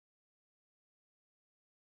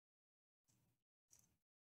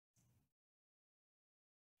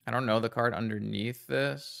don't know the card underneath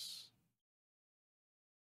this.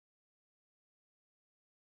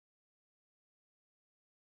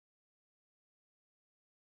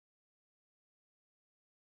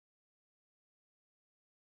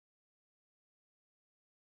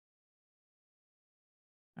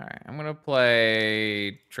 All right, I'm gonna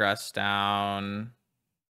play Dress Down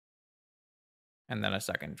and then a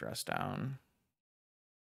second Dress Down.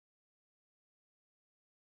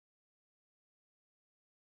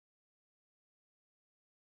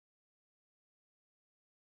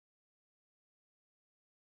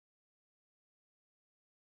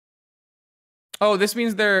 Oh, this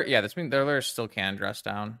means they're... Yeah, this means they're still can Dress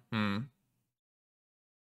Down.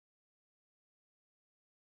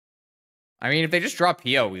 I mean, if they just drop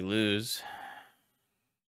PO, we lose.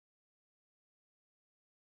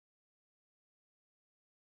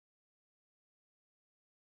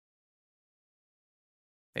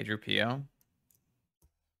 They drew PO.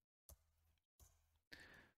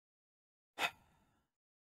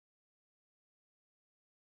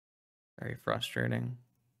 Very frustrating.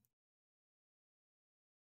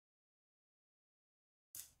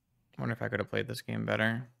 I wonder if I could have played this game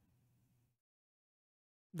better.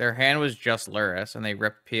 Their hand was just Lurrus, and they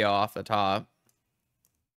ripped PO off the top.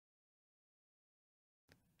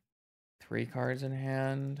 3 cards in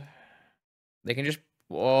hand. They can just...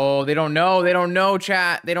 Oh, they don't know. They don't know,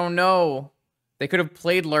 chat. They don't know. They could have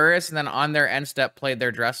played Lurrus and then on their end step played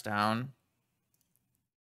their Dress Down.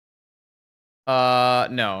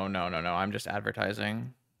 No. I'm just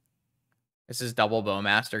advertising. This is double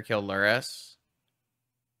Bowmaster kill Lurrus.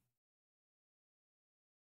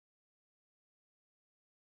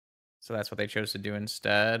 So that's what they chose to do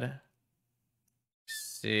instead. Let's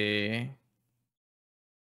see.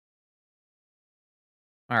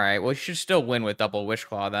 All right. Well, you should still win with double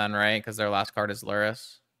Wishclaw then, right? Because their last card is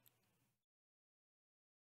Lurrus.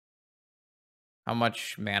 How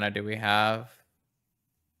much mana do we have?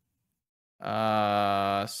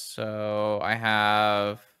 So I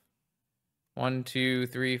have 1, 2,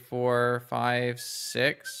 3, 4, 5,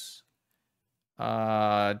 6.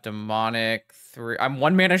 Demonic 3. I'm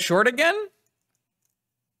 1 mana short again? Am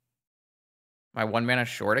I 1 mana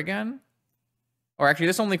short again? Or actually,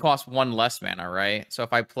 this only costs 1 less mana, right? So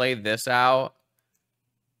if I play this out...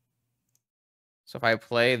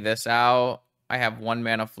 I have 1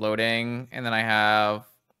 mana floating, and then I have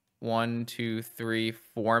 1, 2, 3,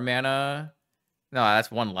 4 mana. No, that's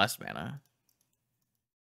 1 less mana.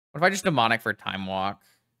 What if I just Demonic for Time Walk?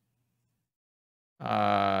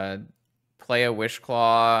 Play a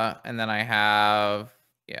Wishclaw, and then I have...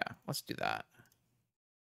 Yeah, let's do that.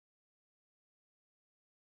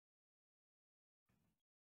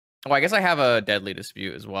 Oh, I guess I have a Deadly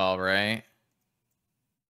Dispute as well, right?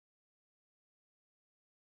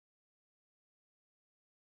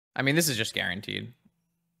 I mean, this is just guaranteed.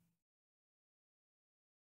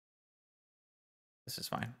 This is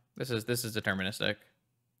fine. This is deterministic.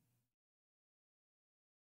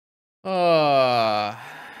 Uh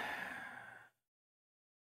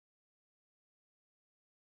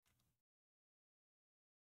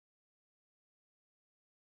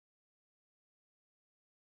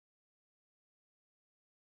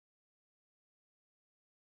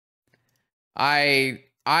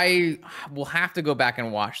I will have to go back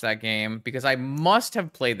and watch that game because I must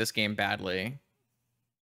have played this game badly.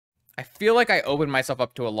 I feel like I opened myself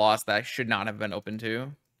up to a loss that I should not have been open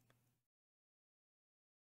to.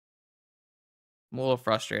 I'm a little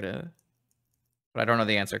frustrated, but I don't know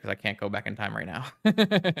the answer because I can't go back in time right now.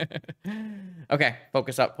 Okay,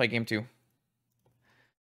 focus up, play game 2.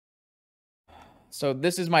 So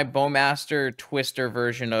this is my Bowmaster Twister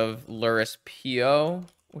version of Lurrus PO,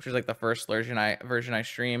 which is like the first version I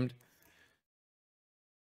streamed.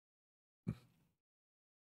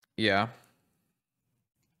 Yeah.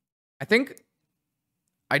 I think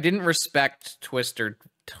I didn't respect Twister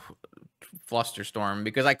Flusterstorm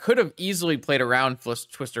because I could have easily played around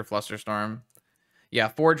Twister Flusterstorm. Yeah,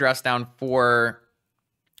 4 dress down, 4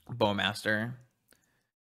 Bowmaster.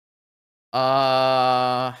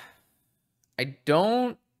 I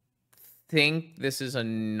don't think this is a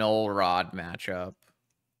Null Rod matchup.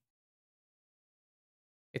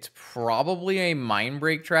 It's probably a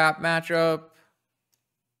Mindbreak Trap matchup.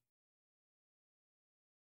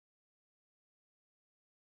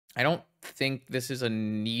 I don't think this is a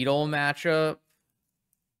Needle matchup.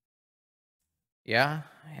 Yeah.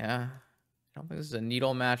 I don't think this is a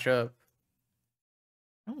Needle matchup.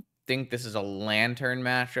 I don't think this is a Lantern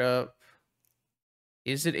matchup.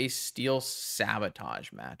 Is it a Steel Sabotage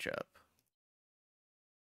matchup?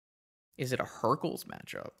 Is it a Hercules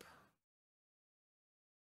matchup?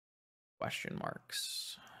 Question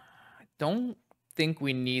marks. I don't think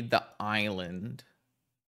we need the island.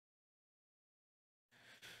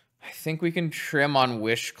 I think we can trim on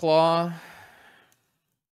Wishclaw.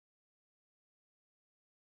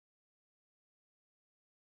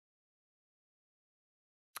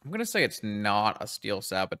 I'm going to say it's not a Steel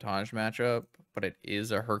Sabotage matchup, but it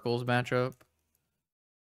is a Hercules matchup.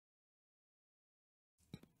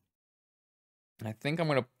 I think I'm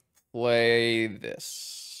going to play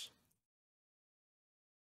this.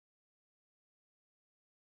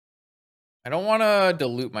 I don't want to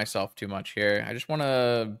dilute myself too much here. I just want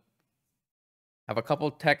to have a couple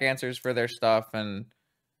tech answers for their stuff and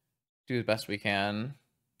do the best we can.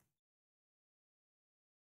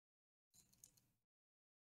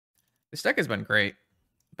 This deck has been great.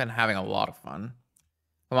 Been having a lot of fun.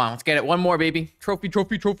 Come on, let's get it. One more, baby. Trophy,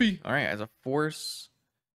 trophy, trophy. All right, as a force.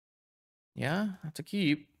 Yeah, that's a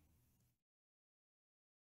keep.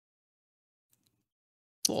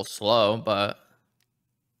 It's a little slow, but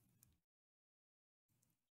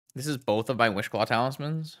this is both of my Wishclaw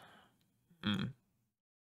Talismans.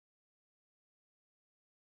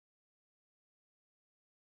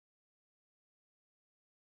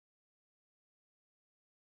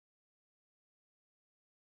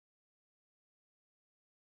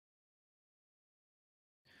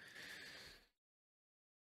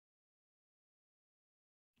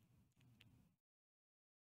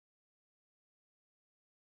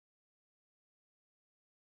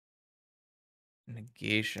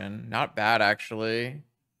 Negation. Not bad, actually.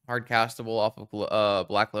 Hard castable off of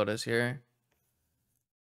Black Lotus here.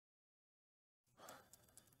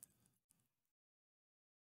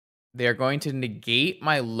 They are going to negate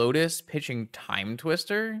my Lotus pitching Time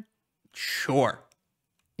Twister? Sure.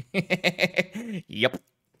 Yep.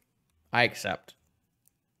 I accept.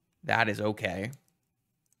 That is okay.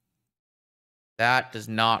 That does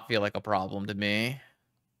not feel like a problem to me.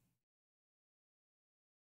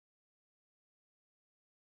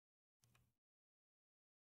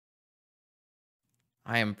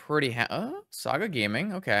 I am pretty Saga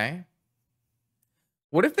Gaming, okay.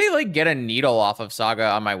 What if they like get a needle off of Saga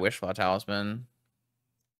on my Wishclaw Talisman?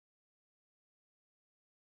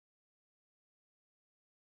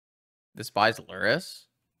 This buys Lurrus?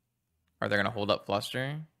 Are they gonna hold up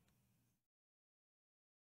Fluster?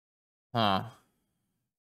 Huh.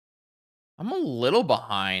 I'm a little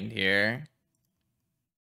behind here.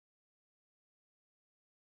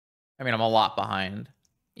 I mean, I'm a lot behind.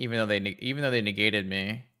 Even though they negated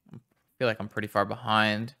me. I feel like I'm pretty far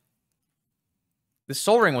behind. The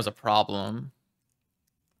Soul Ring was a problem.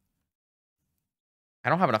 I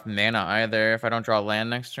don't have enough mana either if I don't draw land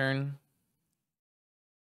next turn.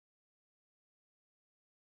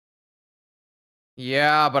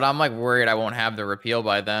 Yeah, but I'm like worried I won't have the repeal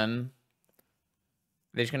by then.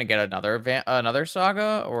 They just gonna get another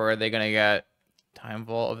saga, or are they gonna get Time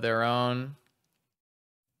Vault of their own?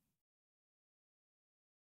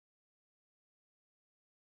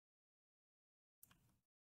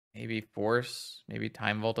 Maybe Force, maybe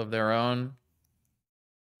Time Vault of their own.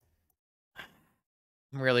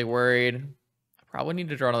 I'm really worried. I probably need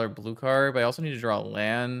to draw another blue card, but I also need to draw a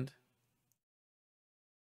land.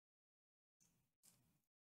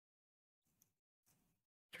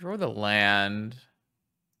 Draw the land.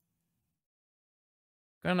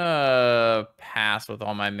 Gonna pass with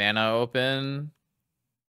all my mana open.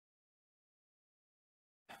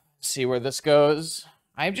 See where this goes.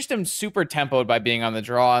 I just am super tempoed by being on the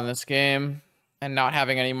draw in this game and not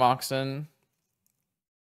having any Moxen.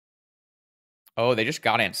 Oh, they just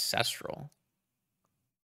got Ancestral.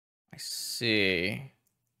 I see.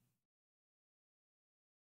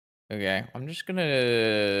 Okay, I'm just gonna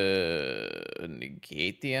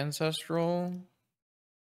negate the Ancestral.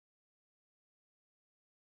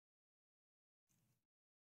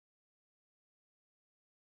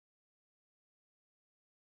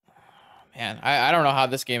 Man, I don't know how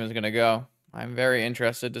this game is gonna go. I'm very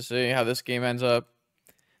interested to see how this game ends up.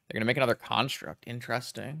 They're gonna make another construct.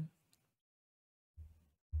 Interesting.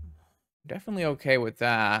 Definitely okay with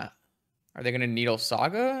that. Are they gonna needle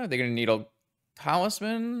Saga? Are they gonna needle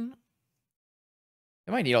Talisman?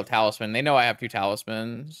 They might needle Talisman. They know I have 2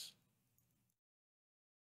 Talismans.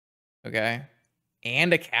 Okay.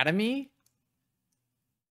 And Academy?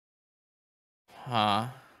 Huh.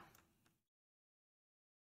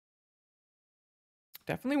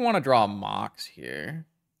 Definitely want to draw a Mox here.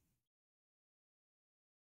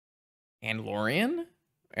 And Lorien?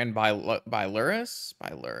 And by Lurrus? By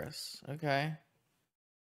Lurrus. Okay.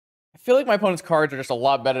 I feel like my opponent's cards are just a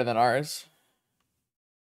lot better than ours.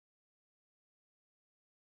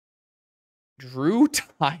 Drew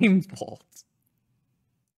Time Vault.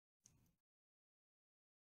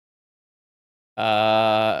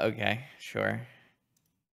 Okay, sure.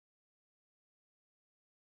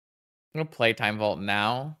 I'm gonna play Time Vault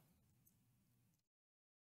now.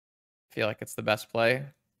 Feel like it's the best play.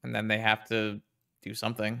 And then they have to do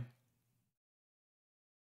something.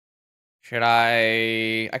 Should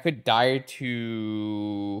I could die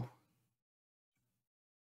to...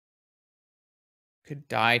 Could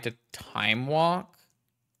die to Time Walk.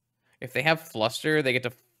 If they have Fluster, they get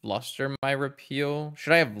to Fluster my repeal.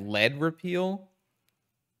 Should I have Lead repeal?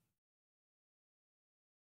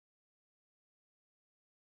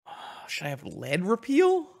 Should I have Lead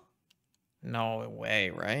repeal? No way,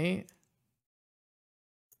 right?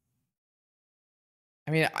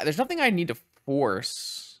 I mean, there's nothing I need to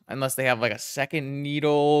force unless they have like a second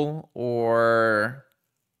needle or...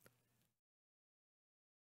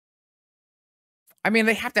 I mean,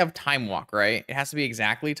 they have to have Time Walk, right? It has to be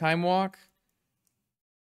exactly Time Walk.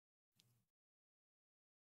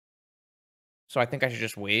 So I think I should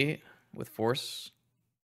just wait with force.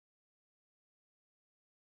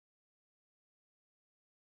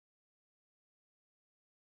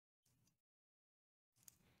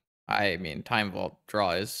 I mean, Time Vault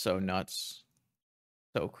draw is so nuts.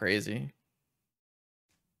 So crazy.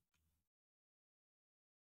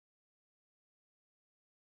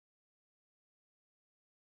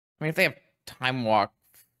 I mean, if they have Time Walk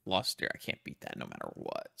Fluster, I can't beat that no matter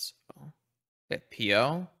what. So they have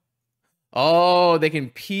PO. Oh, they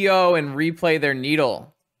can PO and replay their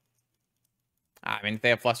needle. I mean, if they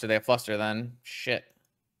have Fluster, they have Fluster then. Shit.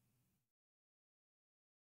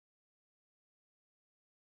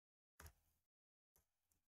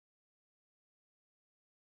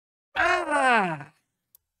 Ah!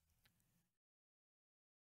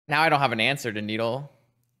 Now I don't have an answer to needle.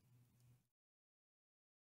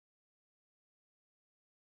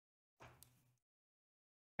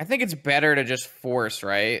 I think it's better to just force,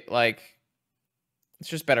 right? Like, it's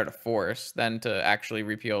just better to force than to actually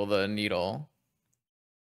repeal the needle.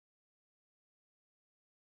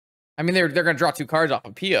 I mean, they're gonna draw 2 cards off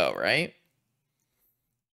of PO, right?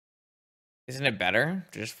 Isn't it better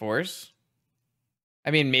to just force? I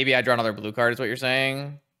mean, maybe I draw another blue card is what you're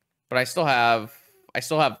saying, but I still have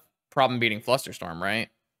problem beating Flusterstorm, right?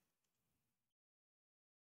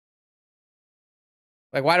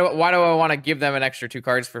 Like, why do I want to give them an extra 2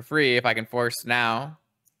 cards for free if I can force now?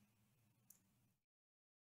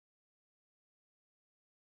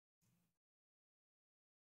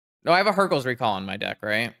 No, I have a Hurkyl's Recall in my deck,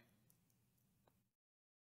 right?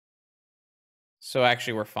 So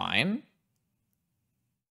actually, we're fine.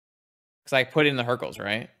 Because I put in the Hurkyl's,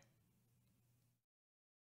 right?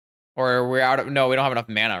 Or we're out of... No, we don't have enough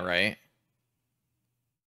mana, right?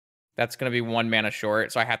 That's going to be 1 mana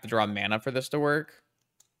short, so I have to draw mana for this to work.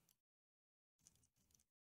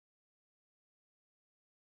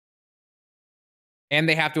 And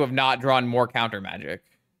they have to have not drawn more counter magic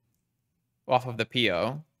off of the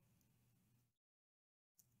PO.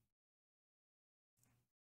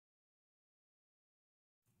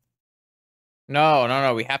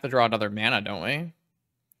 No. We have to draw another mana, don't we?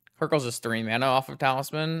 Hurkyl's is 3 mana off of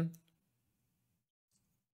Talisman.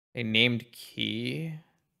 A named key.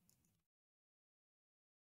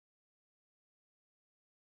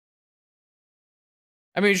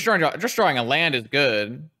 I mean, just drawing a land is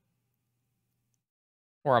good.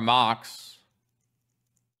 Or a Mox.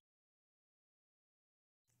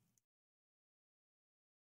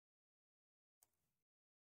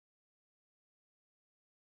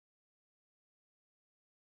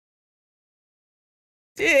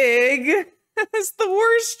 Dig! That's the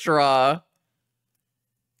worst draw.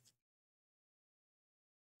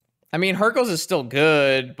 I mean, Hurkyl's is still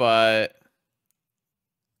good, but...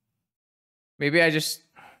 Maybe I just...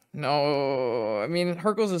 No, I mean,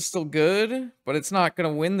 Hurkyl's is still good, but it's not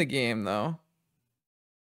gonna win the game, though.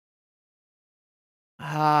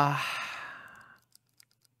 I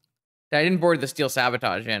didn't board the Steel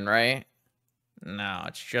Sabotage in, right? No,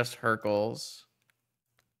 it's just Hurkyl's.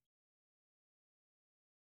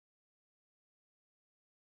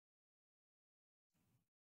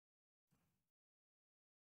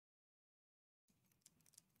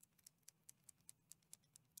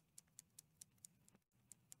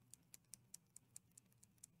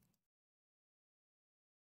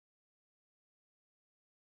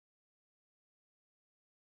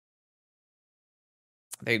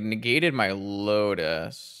 They negated my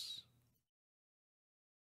Lotus.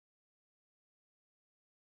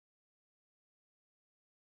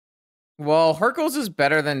 Well, Hurkyl's is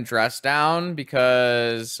better than Dress Down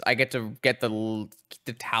because I get to get the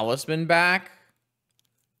Talisman back.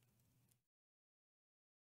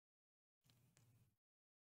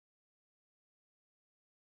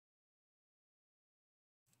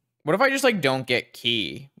 What if I just, like, don't get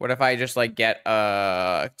Key? What if I just, like, get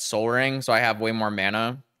Soul Ring so I have way more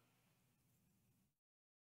mana?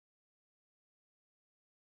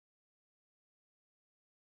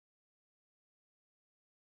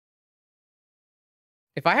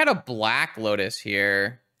 If I had a Black Lotus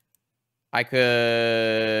here, I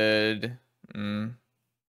could... I'm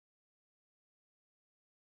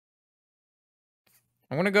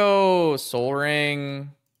gonna go Soul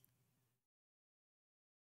Ring...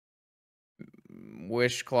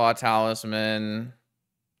 Wishclaw Talisman,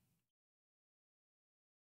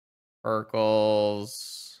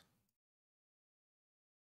 Hurkyl's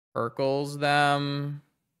them.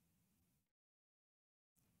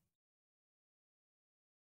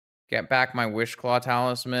 Get back my Wishclaw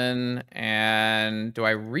Talisman, and do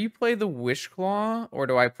I replay the Wishclaw, or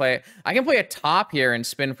do I play... I can play a top here and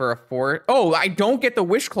spin for a 4. Oh, I don't get the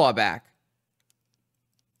Wishclaw back.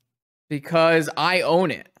 Because I own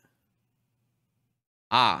it.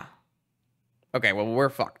 Ah. Okay, well, we're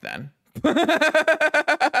fucked then.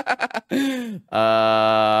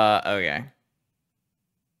 Okay.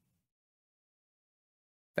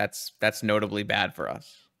 That's notably bad for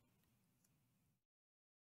us.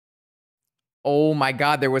 Oh my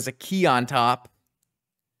god, there was a key on top.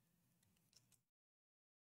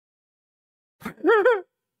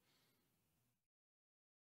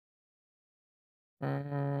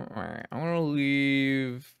 Alright, I'm gonna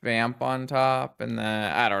leave Vamp on top, and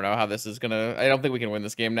then I don't know how this is gonna... I don't think we can win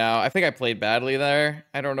this game now. I think I played badly there.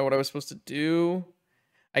 I don't know what I was supposed to do.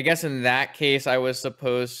 I guess in that case, I was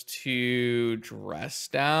supposed to Dress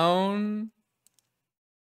Down.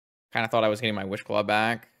 Kind of thought I was getting my Wishclaw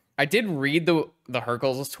back. I did read the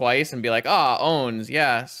Hurkyl's twice and be like, ah, owns,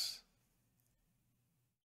 yes.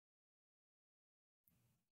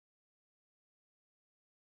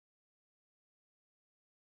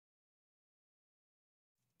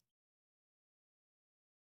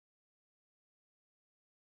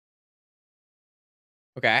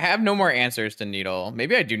 Okay, I have no more answers to Needle.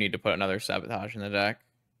 Maybe I do need to put another Sabotage in the deck.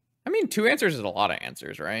 I mean, 2 answers is a lot of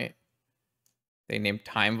answers, right? They named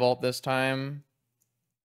Time Vault this time.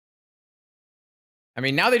 I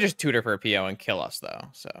mean, now they just tutor for a PO and kill us, though,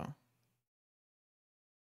 so...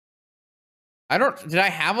 I don't... Did I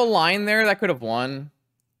have a line there that could have won?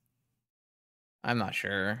 I'm not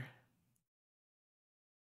sure.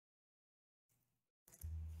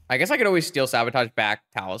 I guess I could always Steel Sabotage back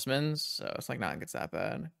Talismans, so it's like not like it's that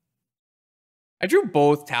bad. I drew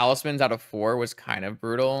both Talismans out of 4, was kind of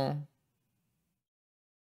brutal.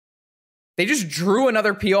 They just drew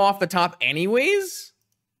another PO off the top anyways?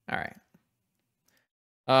 All right.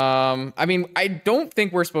 I mean, I don't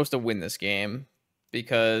think we're supposed to win this game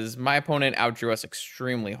because my opponent outdrew us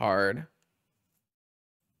extremely hard.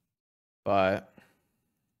 But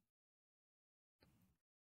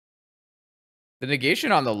The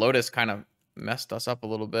negation on the Lotus kind of messed us up a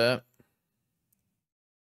little bit.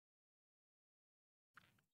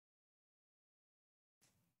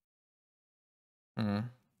 Hmm.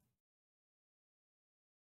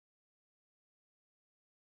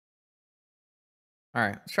 All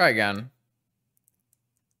right, let's try again.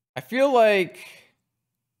 I feel like...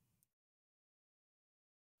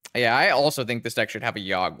 Yeah, I also think this deck should have a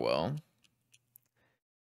Yogg-Will.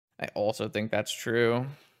 I also think that's true.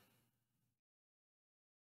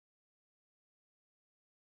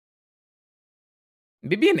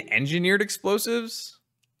 Maybe an engineered explosives?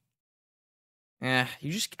 Yeah,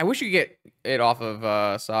 I wish you could get it off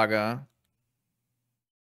of Saga.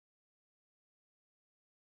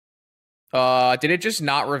 Did it just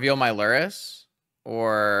not reveal my Lurrus?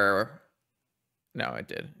 Or no, it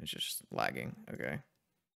did. It's just lagging. Okay.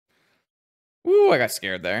 Ooh, I got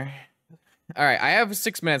scared there. All right, I have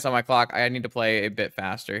 6 minutes on my clock. I need to play a bit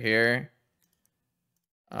faster here.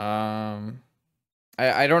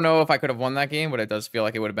 I don't know if I could have won that game, but it does feel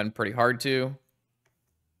like it would have been pretty hard to.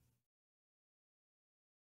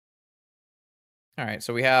 All right,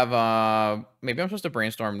 so we have maybe I'm supposed to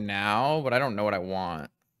brainstorm now, but I don't know what I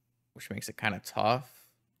want, which makes it kind of tough.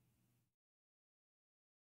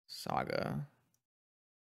 Saga.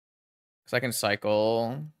 Because I can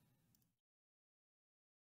cycle.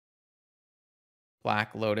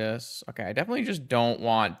 Black Lotus. Okay, I definitely just don't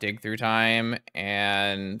want dig through time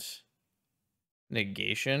and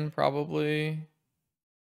negation, probably.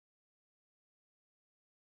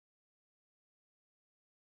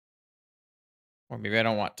 Or maybe I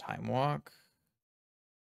don't want time walk.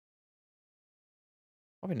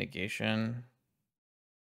 Probably negation.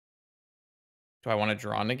 Do I want to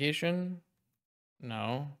draw negation?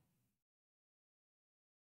 No.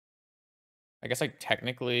 I guess I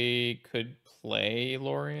technically could play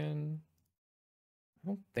Lorien. I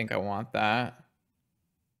don't think I want that.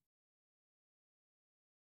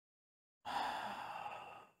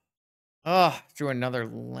 Ugh, drew another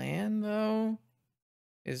land though.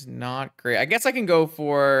 Is not great. I guess I can go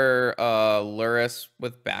for Lurrus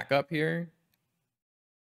with backup here.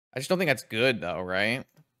 I just don't think that's good though, right?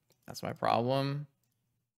 That's my problem.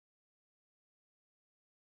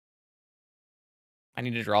 I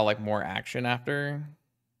need to draw like more action after.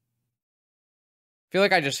 I feel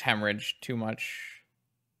like I just hemorrhaged too much.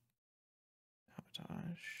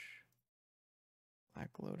 Sabotage. Black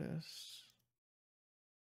Lotus.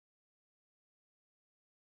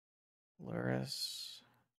 Lurrus.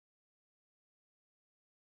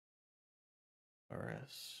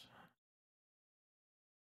 Lurrus.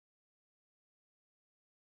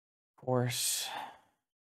 Of course.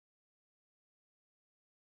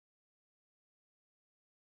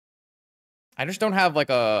 I just don't have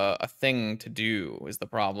like a thing to do is the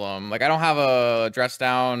problem. Like I don't have a dress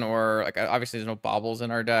down or like obviously there's no baubles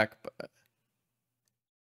in our deck, but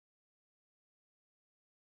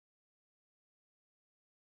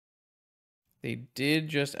they did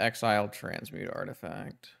just exile Transmute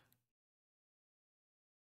Artifact.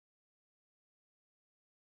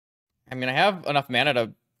 I mean, I have enough mana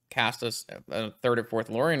to cast a third or fourth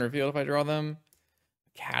Lorien Revealed if I draw them.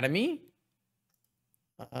 Academy?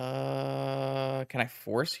 Can I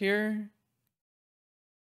force here?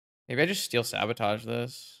 Maybe I just steal sabotage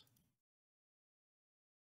this.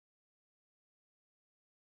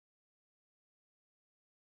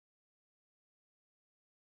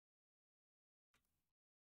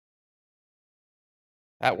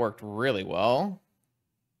 That worked really well.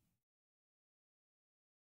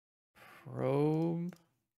 Probe.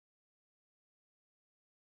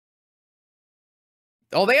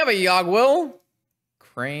 Oh, they have a Yogg-Will.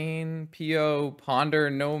 Crane, PO, Ponder,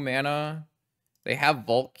 no mana. They have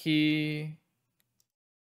Vault Key.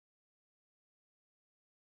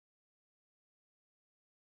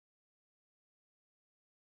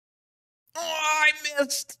 Oh, I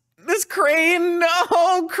missed. This Crane.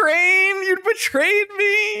 No, Crane, you betrayed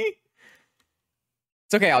me.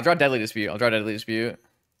 It's okay. I'll draw Deadly Dispute.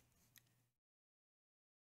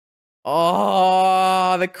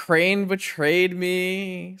 Oh, the Crane betrayed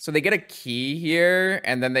me. So they get a key here,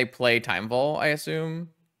 and then they play Time Vault, I assume.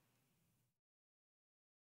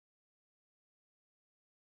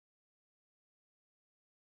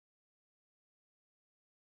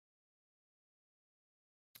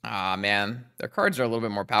 Ah, man. Their cards are a little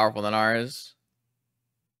bit more powerful than ours.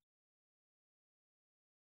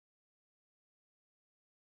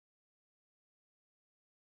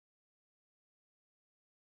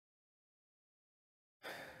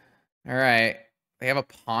 All right. They have a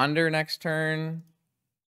Ponder next turn.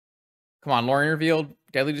 Come on, Lorien Revealed,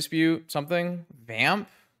 Deadly Dispute, something. Vamp?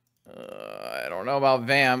 I don't know about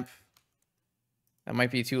Vamp. That might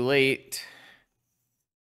be too late.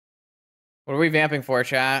 What are we vamping for,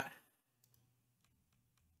 chat?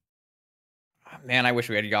 Oh, man, I wish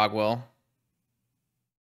we had Yogwill. What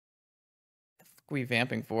are we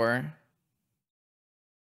vamping for?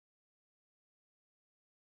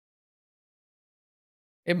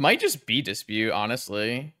 It might just be Dispute,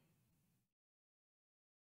 honestly.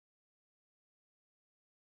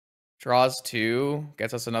 Draws 2,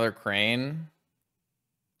 gets us another Crane.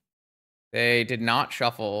 They did not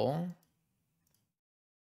shuffle.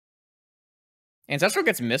 Ancestral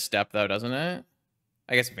gets misstepped, though, doesn't it?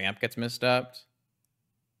 I guess Vamp gets misstepped.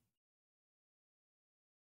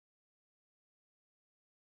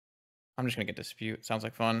 I'm just gonna get Dispute. Sounds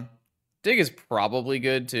like fun. Dig is probably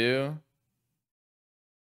good, too.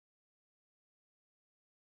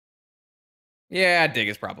 Yeah, Dig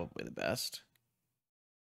is probably the best.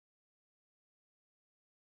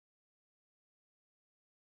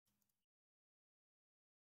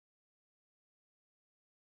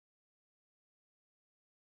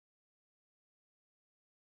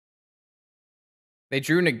 They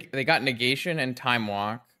got Negation and Time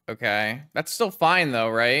Walk. Okay. That's still fine though,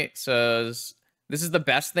 right? So this is the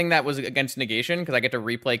best thing that was against Negation because I get to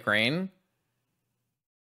replay Crane.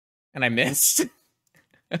 And I missed.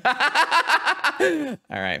 All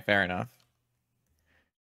right, fair enough.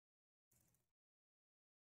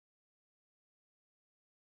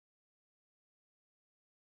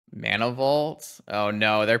 Mana Vault? Oh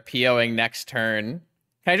no, they're POing next turn.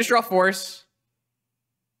 Can I just draw Force?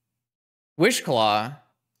 Wishclaw.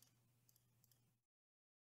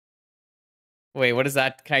 Wait, what is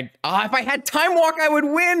that? Can I... Ah, if I had Time Walk, I would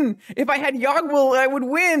win! If I had Yogwill, I would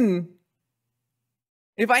win!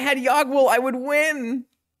 If I had Yogwill, I would win!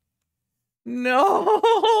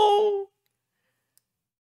 No!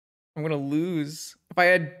 I'm gonna lose. If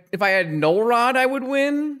I had Null Rod, I would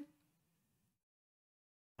win.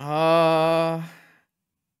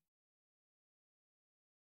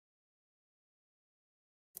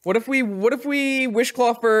 What if we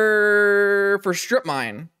Wishclaw for Strip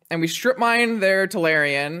Mine and we Strip Mine their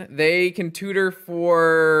Tolarian? They can tutor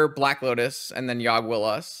for Black Lotus and then Yogwill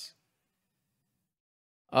us.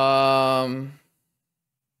 I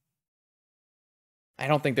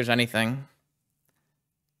don't think there's anything.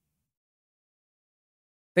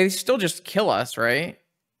 They still just kill us, right?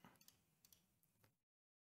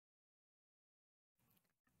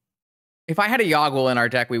 If I had a Yogwill in our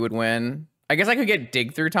deck, we would win. I guess I could get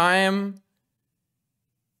Dig Through Time.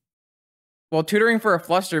 Well, tutoring for a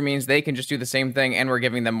Fluster means they can just do the same thing and we're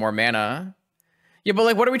giving them more mana. Yeah, but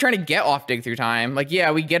like, what are we trying to get off Dig Through Time? Like,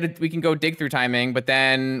 yeah, we can go Dig Through Timing, but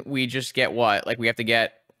then we just get what? Like, we have to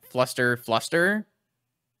get Fluster.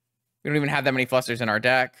 We don't even have that many Flusters in our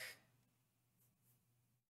deck.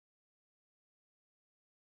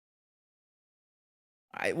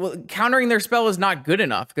 Well, countering their spell is not good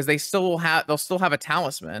enough because they'll still have a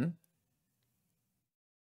Talisman.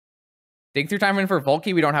 Dig Through Time in for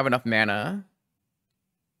Volky, we don't have enough mana.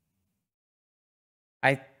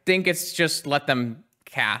 I think it's just let them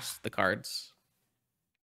cast the cards.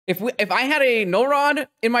 If I had a Null Rod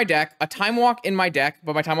in my deck, a Time Walk in my deck,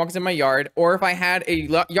 but my Time Walk is in my yard, or if I had a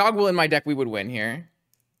Yogwill in my deck, we would win here.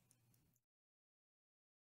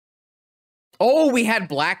 Oh, we had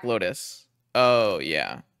Black Lotus. Oh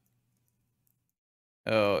yeah.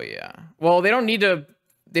 Oh yeah. Well, they don't need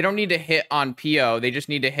to hit on PO. They just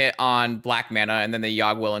need to hit on black mana and then they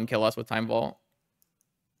Yogwill and kill us with Time Vault.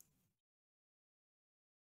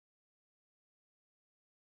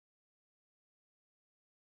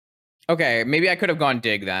 Okay, maybe I could have gone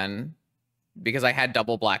Dig then because I had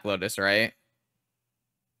double Black Lotus, right?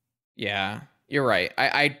 Yeah, you're right.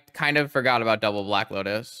 I kind of forgot about double Black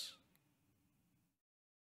Lotus.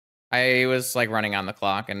 I was like running on the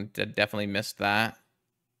clock and definitely missed that.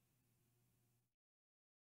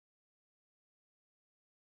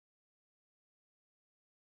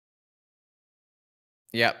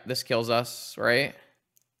 Yep, this kills us, right?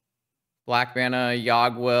 Black mana,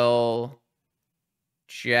 Yogwill,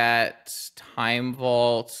 Jet, Time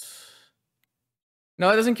Vault. No,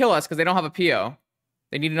 it doesn't kill us because they don't have a PO.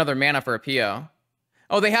 They need another mana for a PO.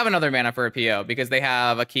 Oh, they have another mana for a PO because they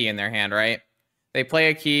have a key in their hand, right? They play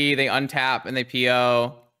a key, they untap, and they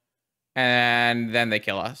PO, and then they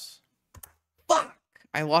kill us. Fuck!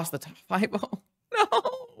 I lost the top 5-0.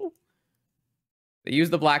 No! They use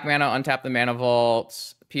the black mana, untap the mana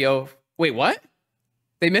vault, PO. Wait, what?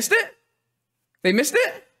 They missed it? They missed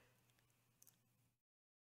it?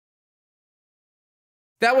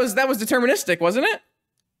 That was deterministic, wasn't it?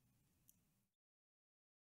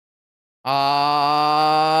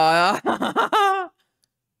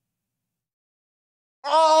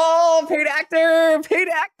 Oh, paid actor! Paid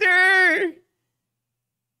actor!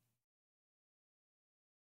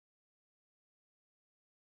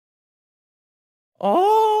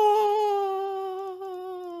 Oh!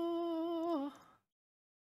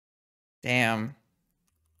 Damn.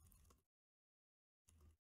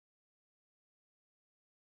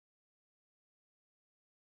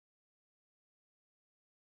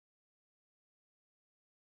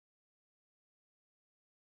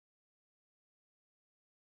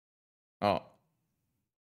 Oh.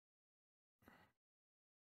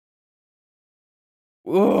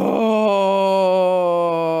 Whoa.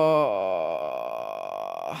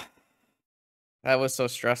 That was so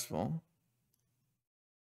stressful.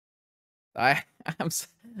 I'm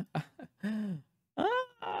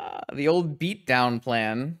the old beatdown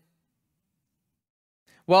plan.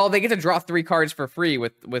 Well, they get to draw 3 cards for free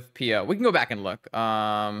with PO. We can go back and look.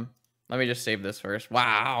 Let me just save this first.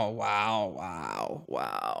 Wow, wow, wow,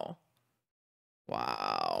 wow.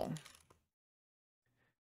 Wow.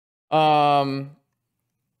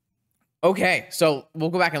 Okay, so we'll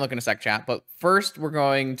go back and look in a sec, chat. But first, we're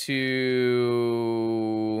going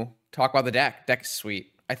to talk about the deck. Deck is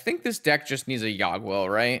sweet. I think this deck just needs a Yogg-Will,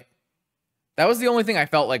 right? That was the only thing I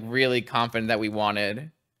felt like really confident that we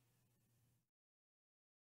wanted.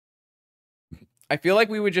 I feel like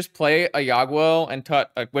we would just play a Yogg-Will and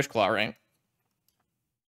tut a Wishclaw, right?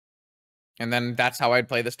 And then that's how I'd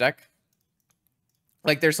play this deck.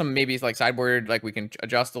 Like, there's some maybe like sideboard, like we can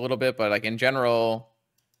adjust a little bit, but like in general,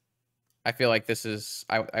 I feel like this is,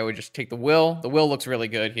 I would just take the Will. The Will looks really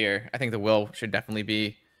good here. I think the Will should definitely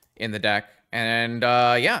be in the deck. And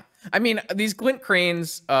yeah, I mean, these Glint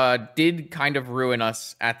Cranes did kind of ruin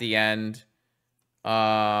us at the end.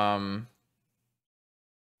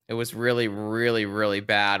 It was really, really, really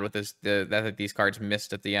bad with this that these cards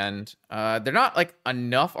missed at the end. They're not like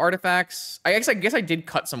enough artifacts. I guess I did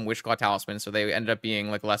cut some Wishclaw Talisman, so they ended up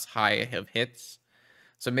being like less high of hits.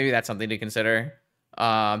 So maybe that's something to consider.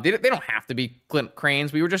 They don't have to be Glint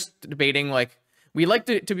Cranes. We were just debating, like, we liked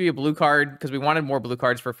it to be a blue card because we wanted more blue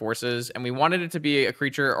cards for forces, and we wanted it to be a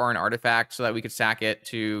creature or an artifact so that we could sack it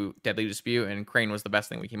to Deadly Dispute, and Crane was the best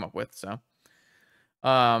thing we came up with. So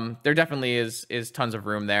there definitely is tons of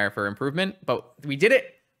room there for improvement, but we did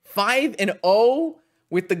it 5-0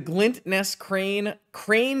 with the Glint-Nest Crane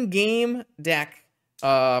game deck.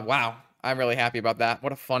 Wow, I'm really happy about that.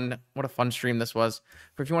 What a fun stream this was.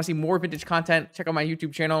 But if you want to see more vintage content, check out my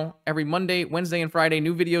YouTube channel every Monday, Wednesday, and Friday.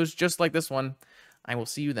 New videos just like this one. I will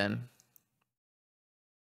see you then.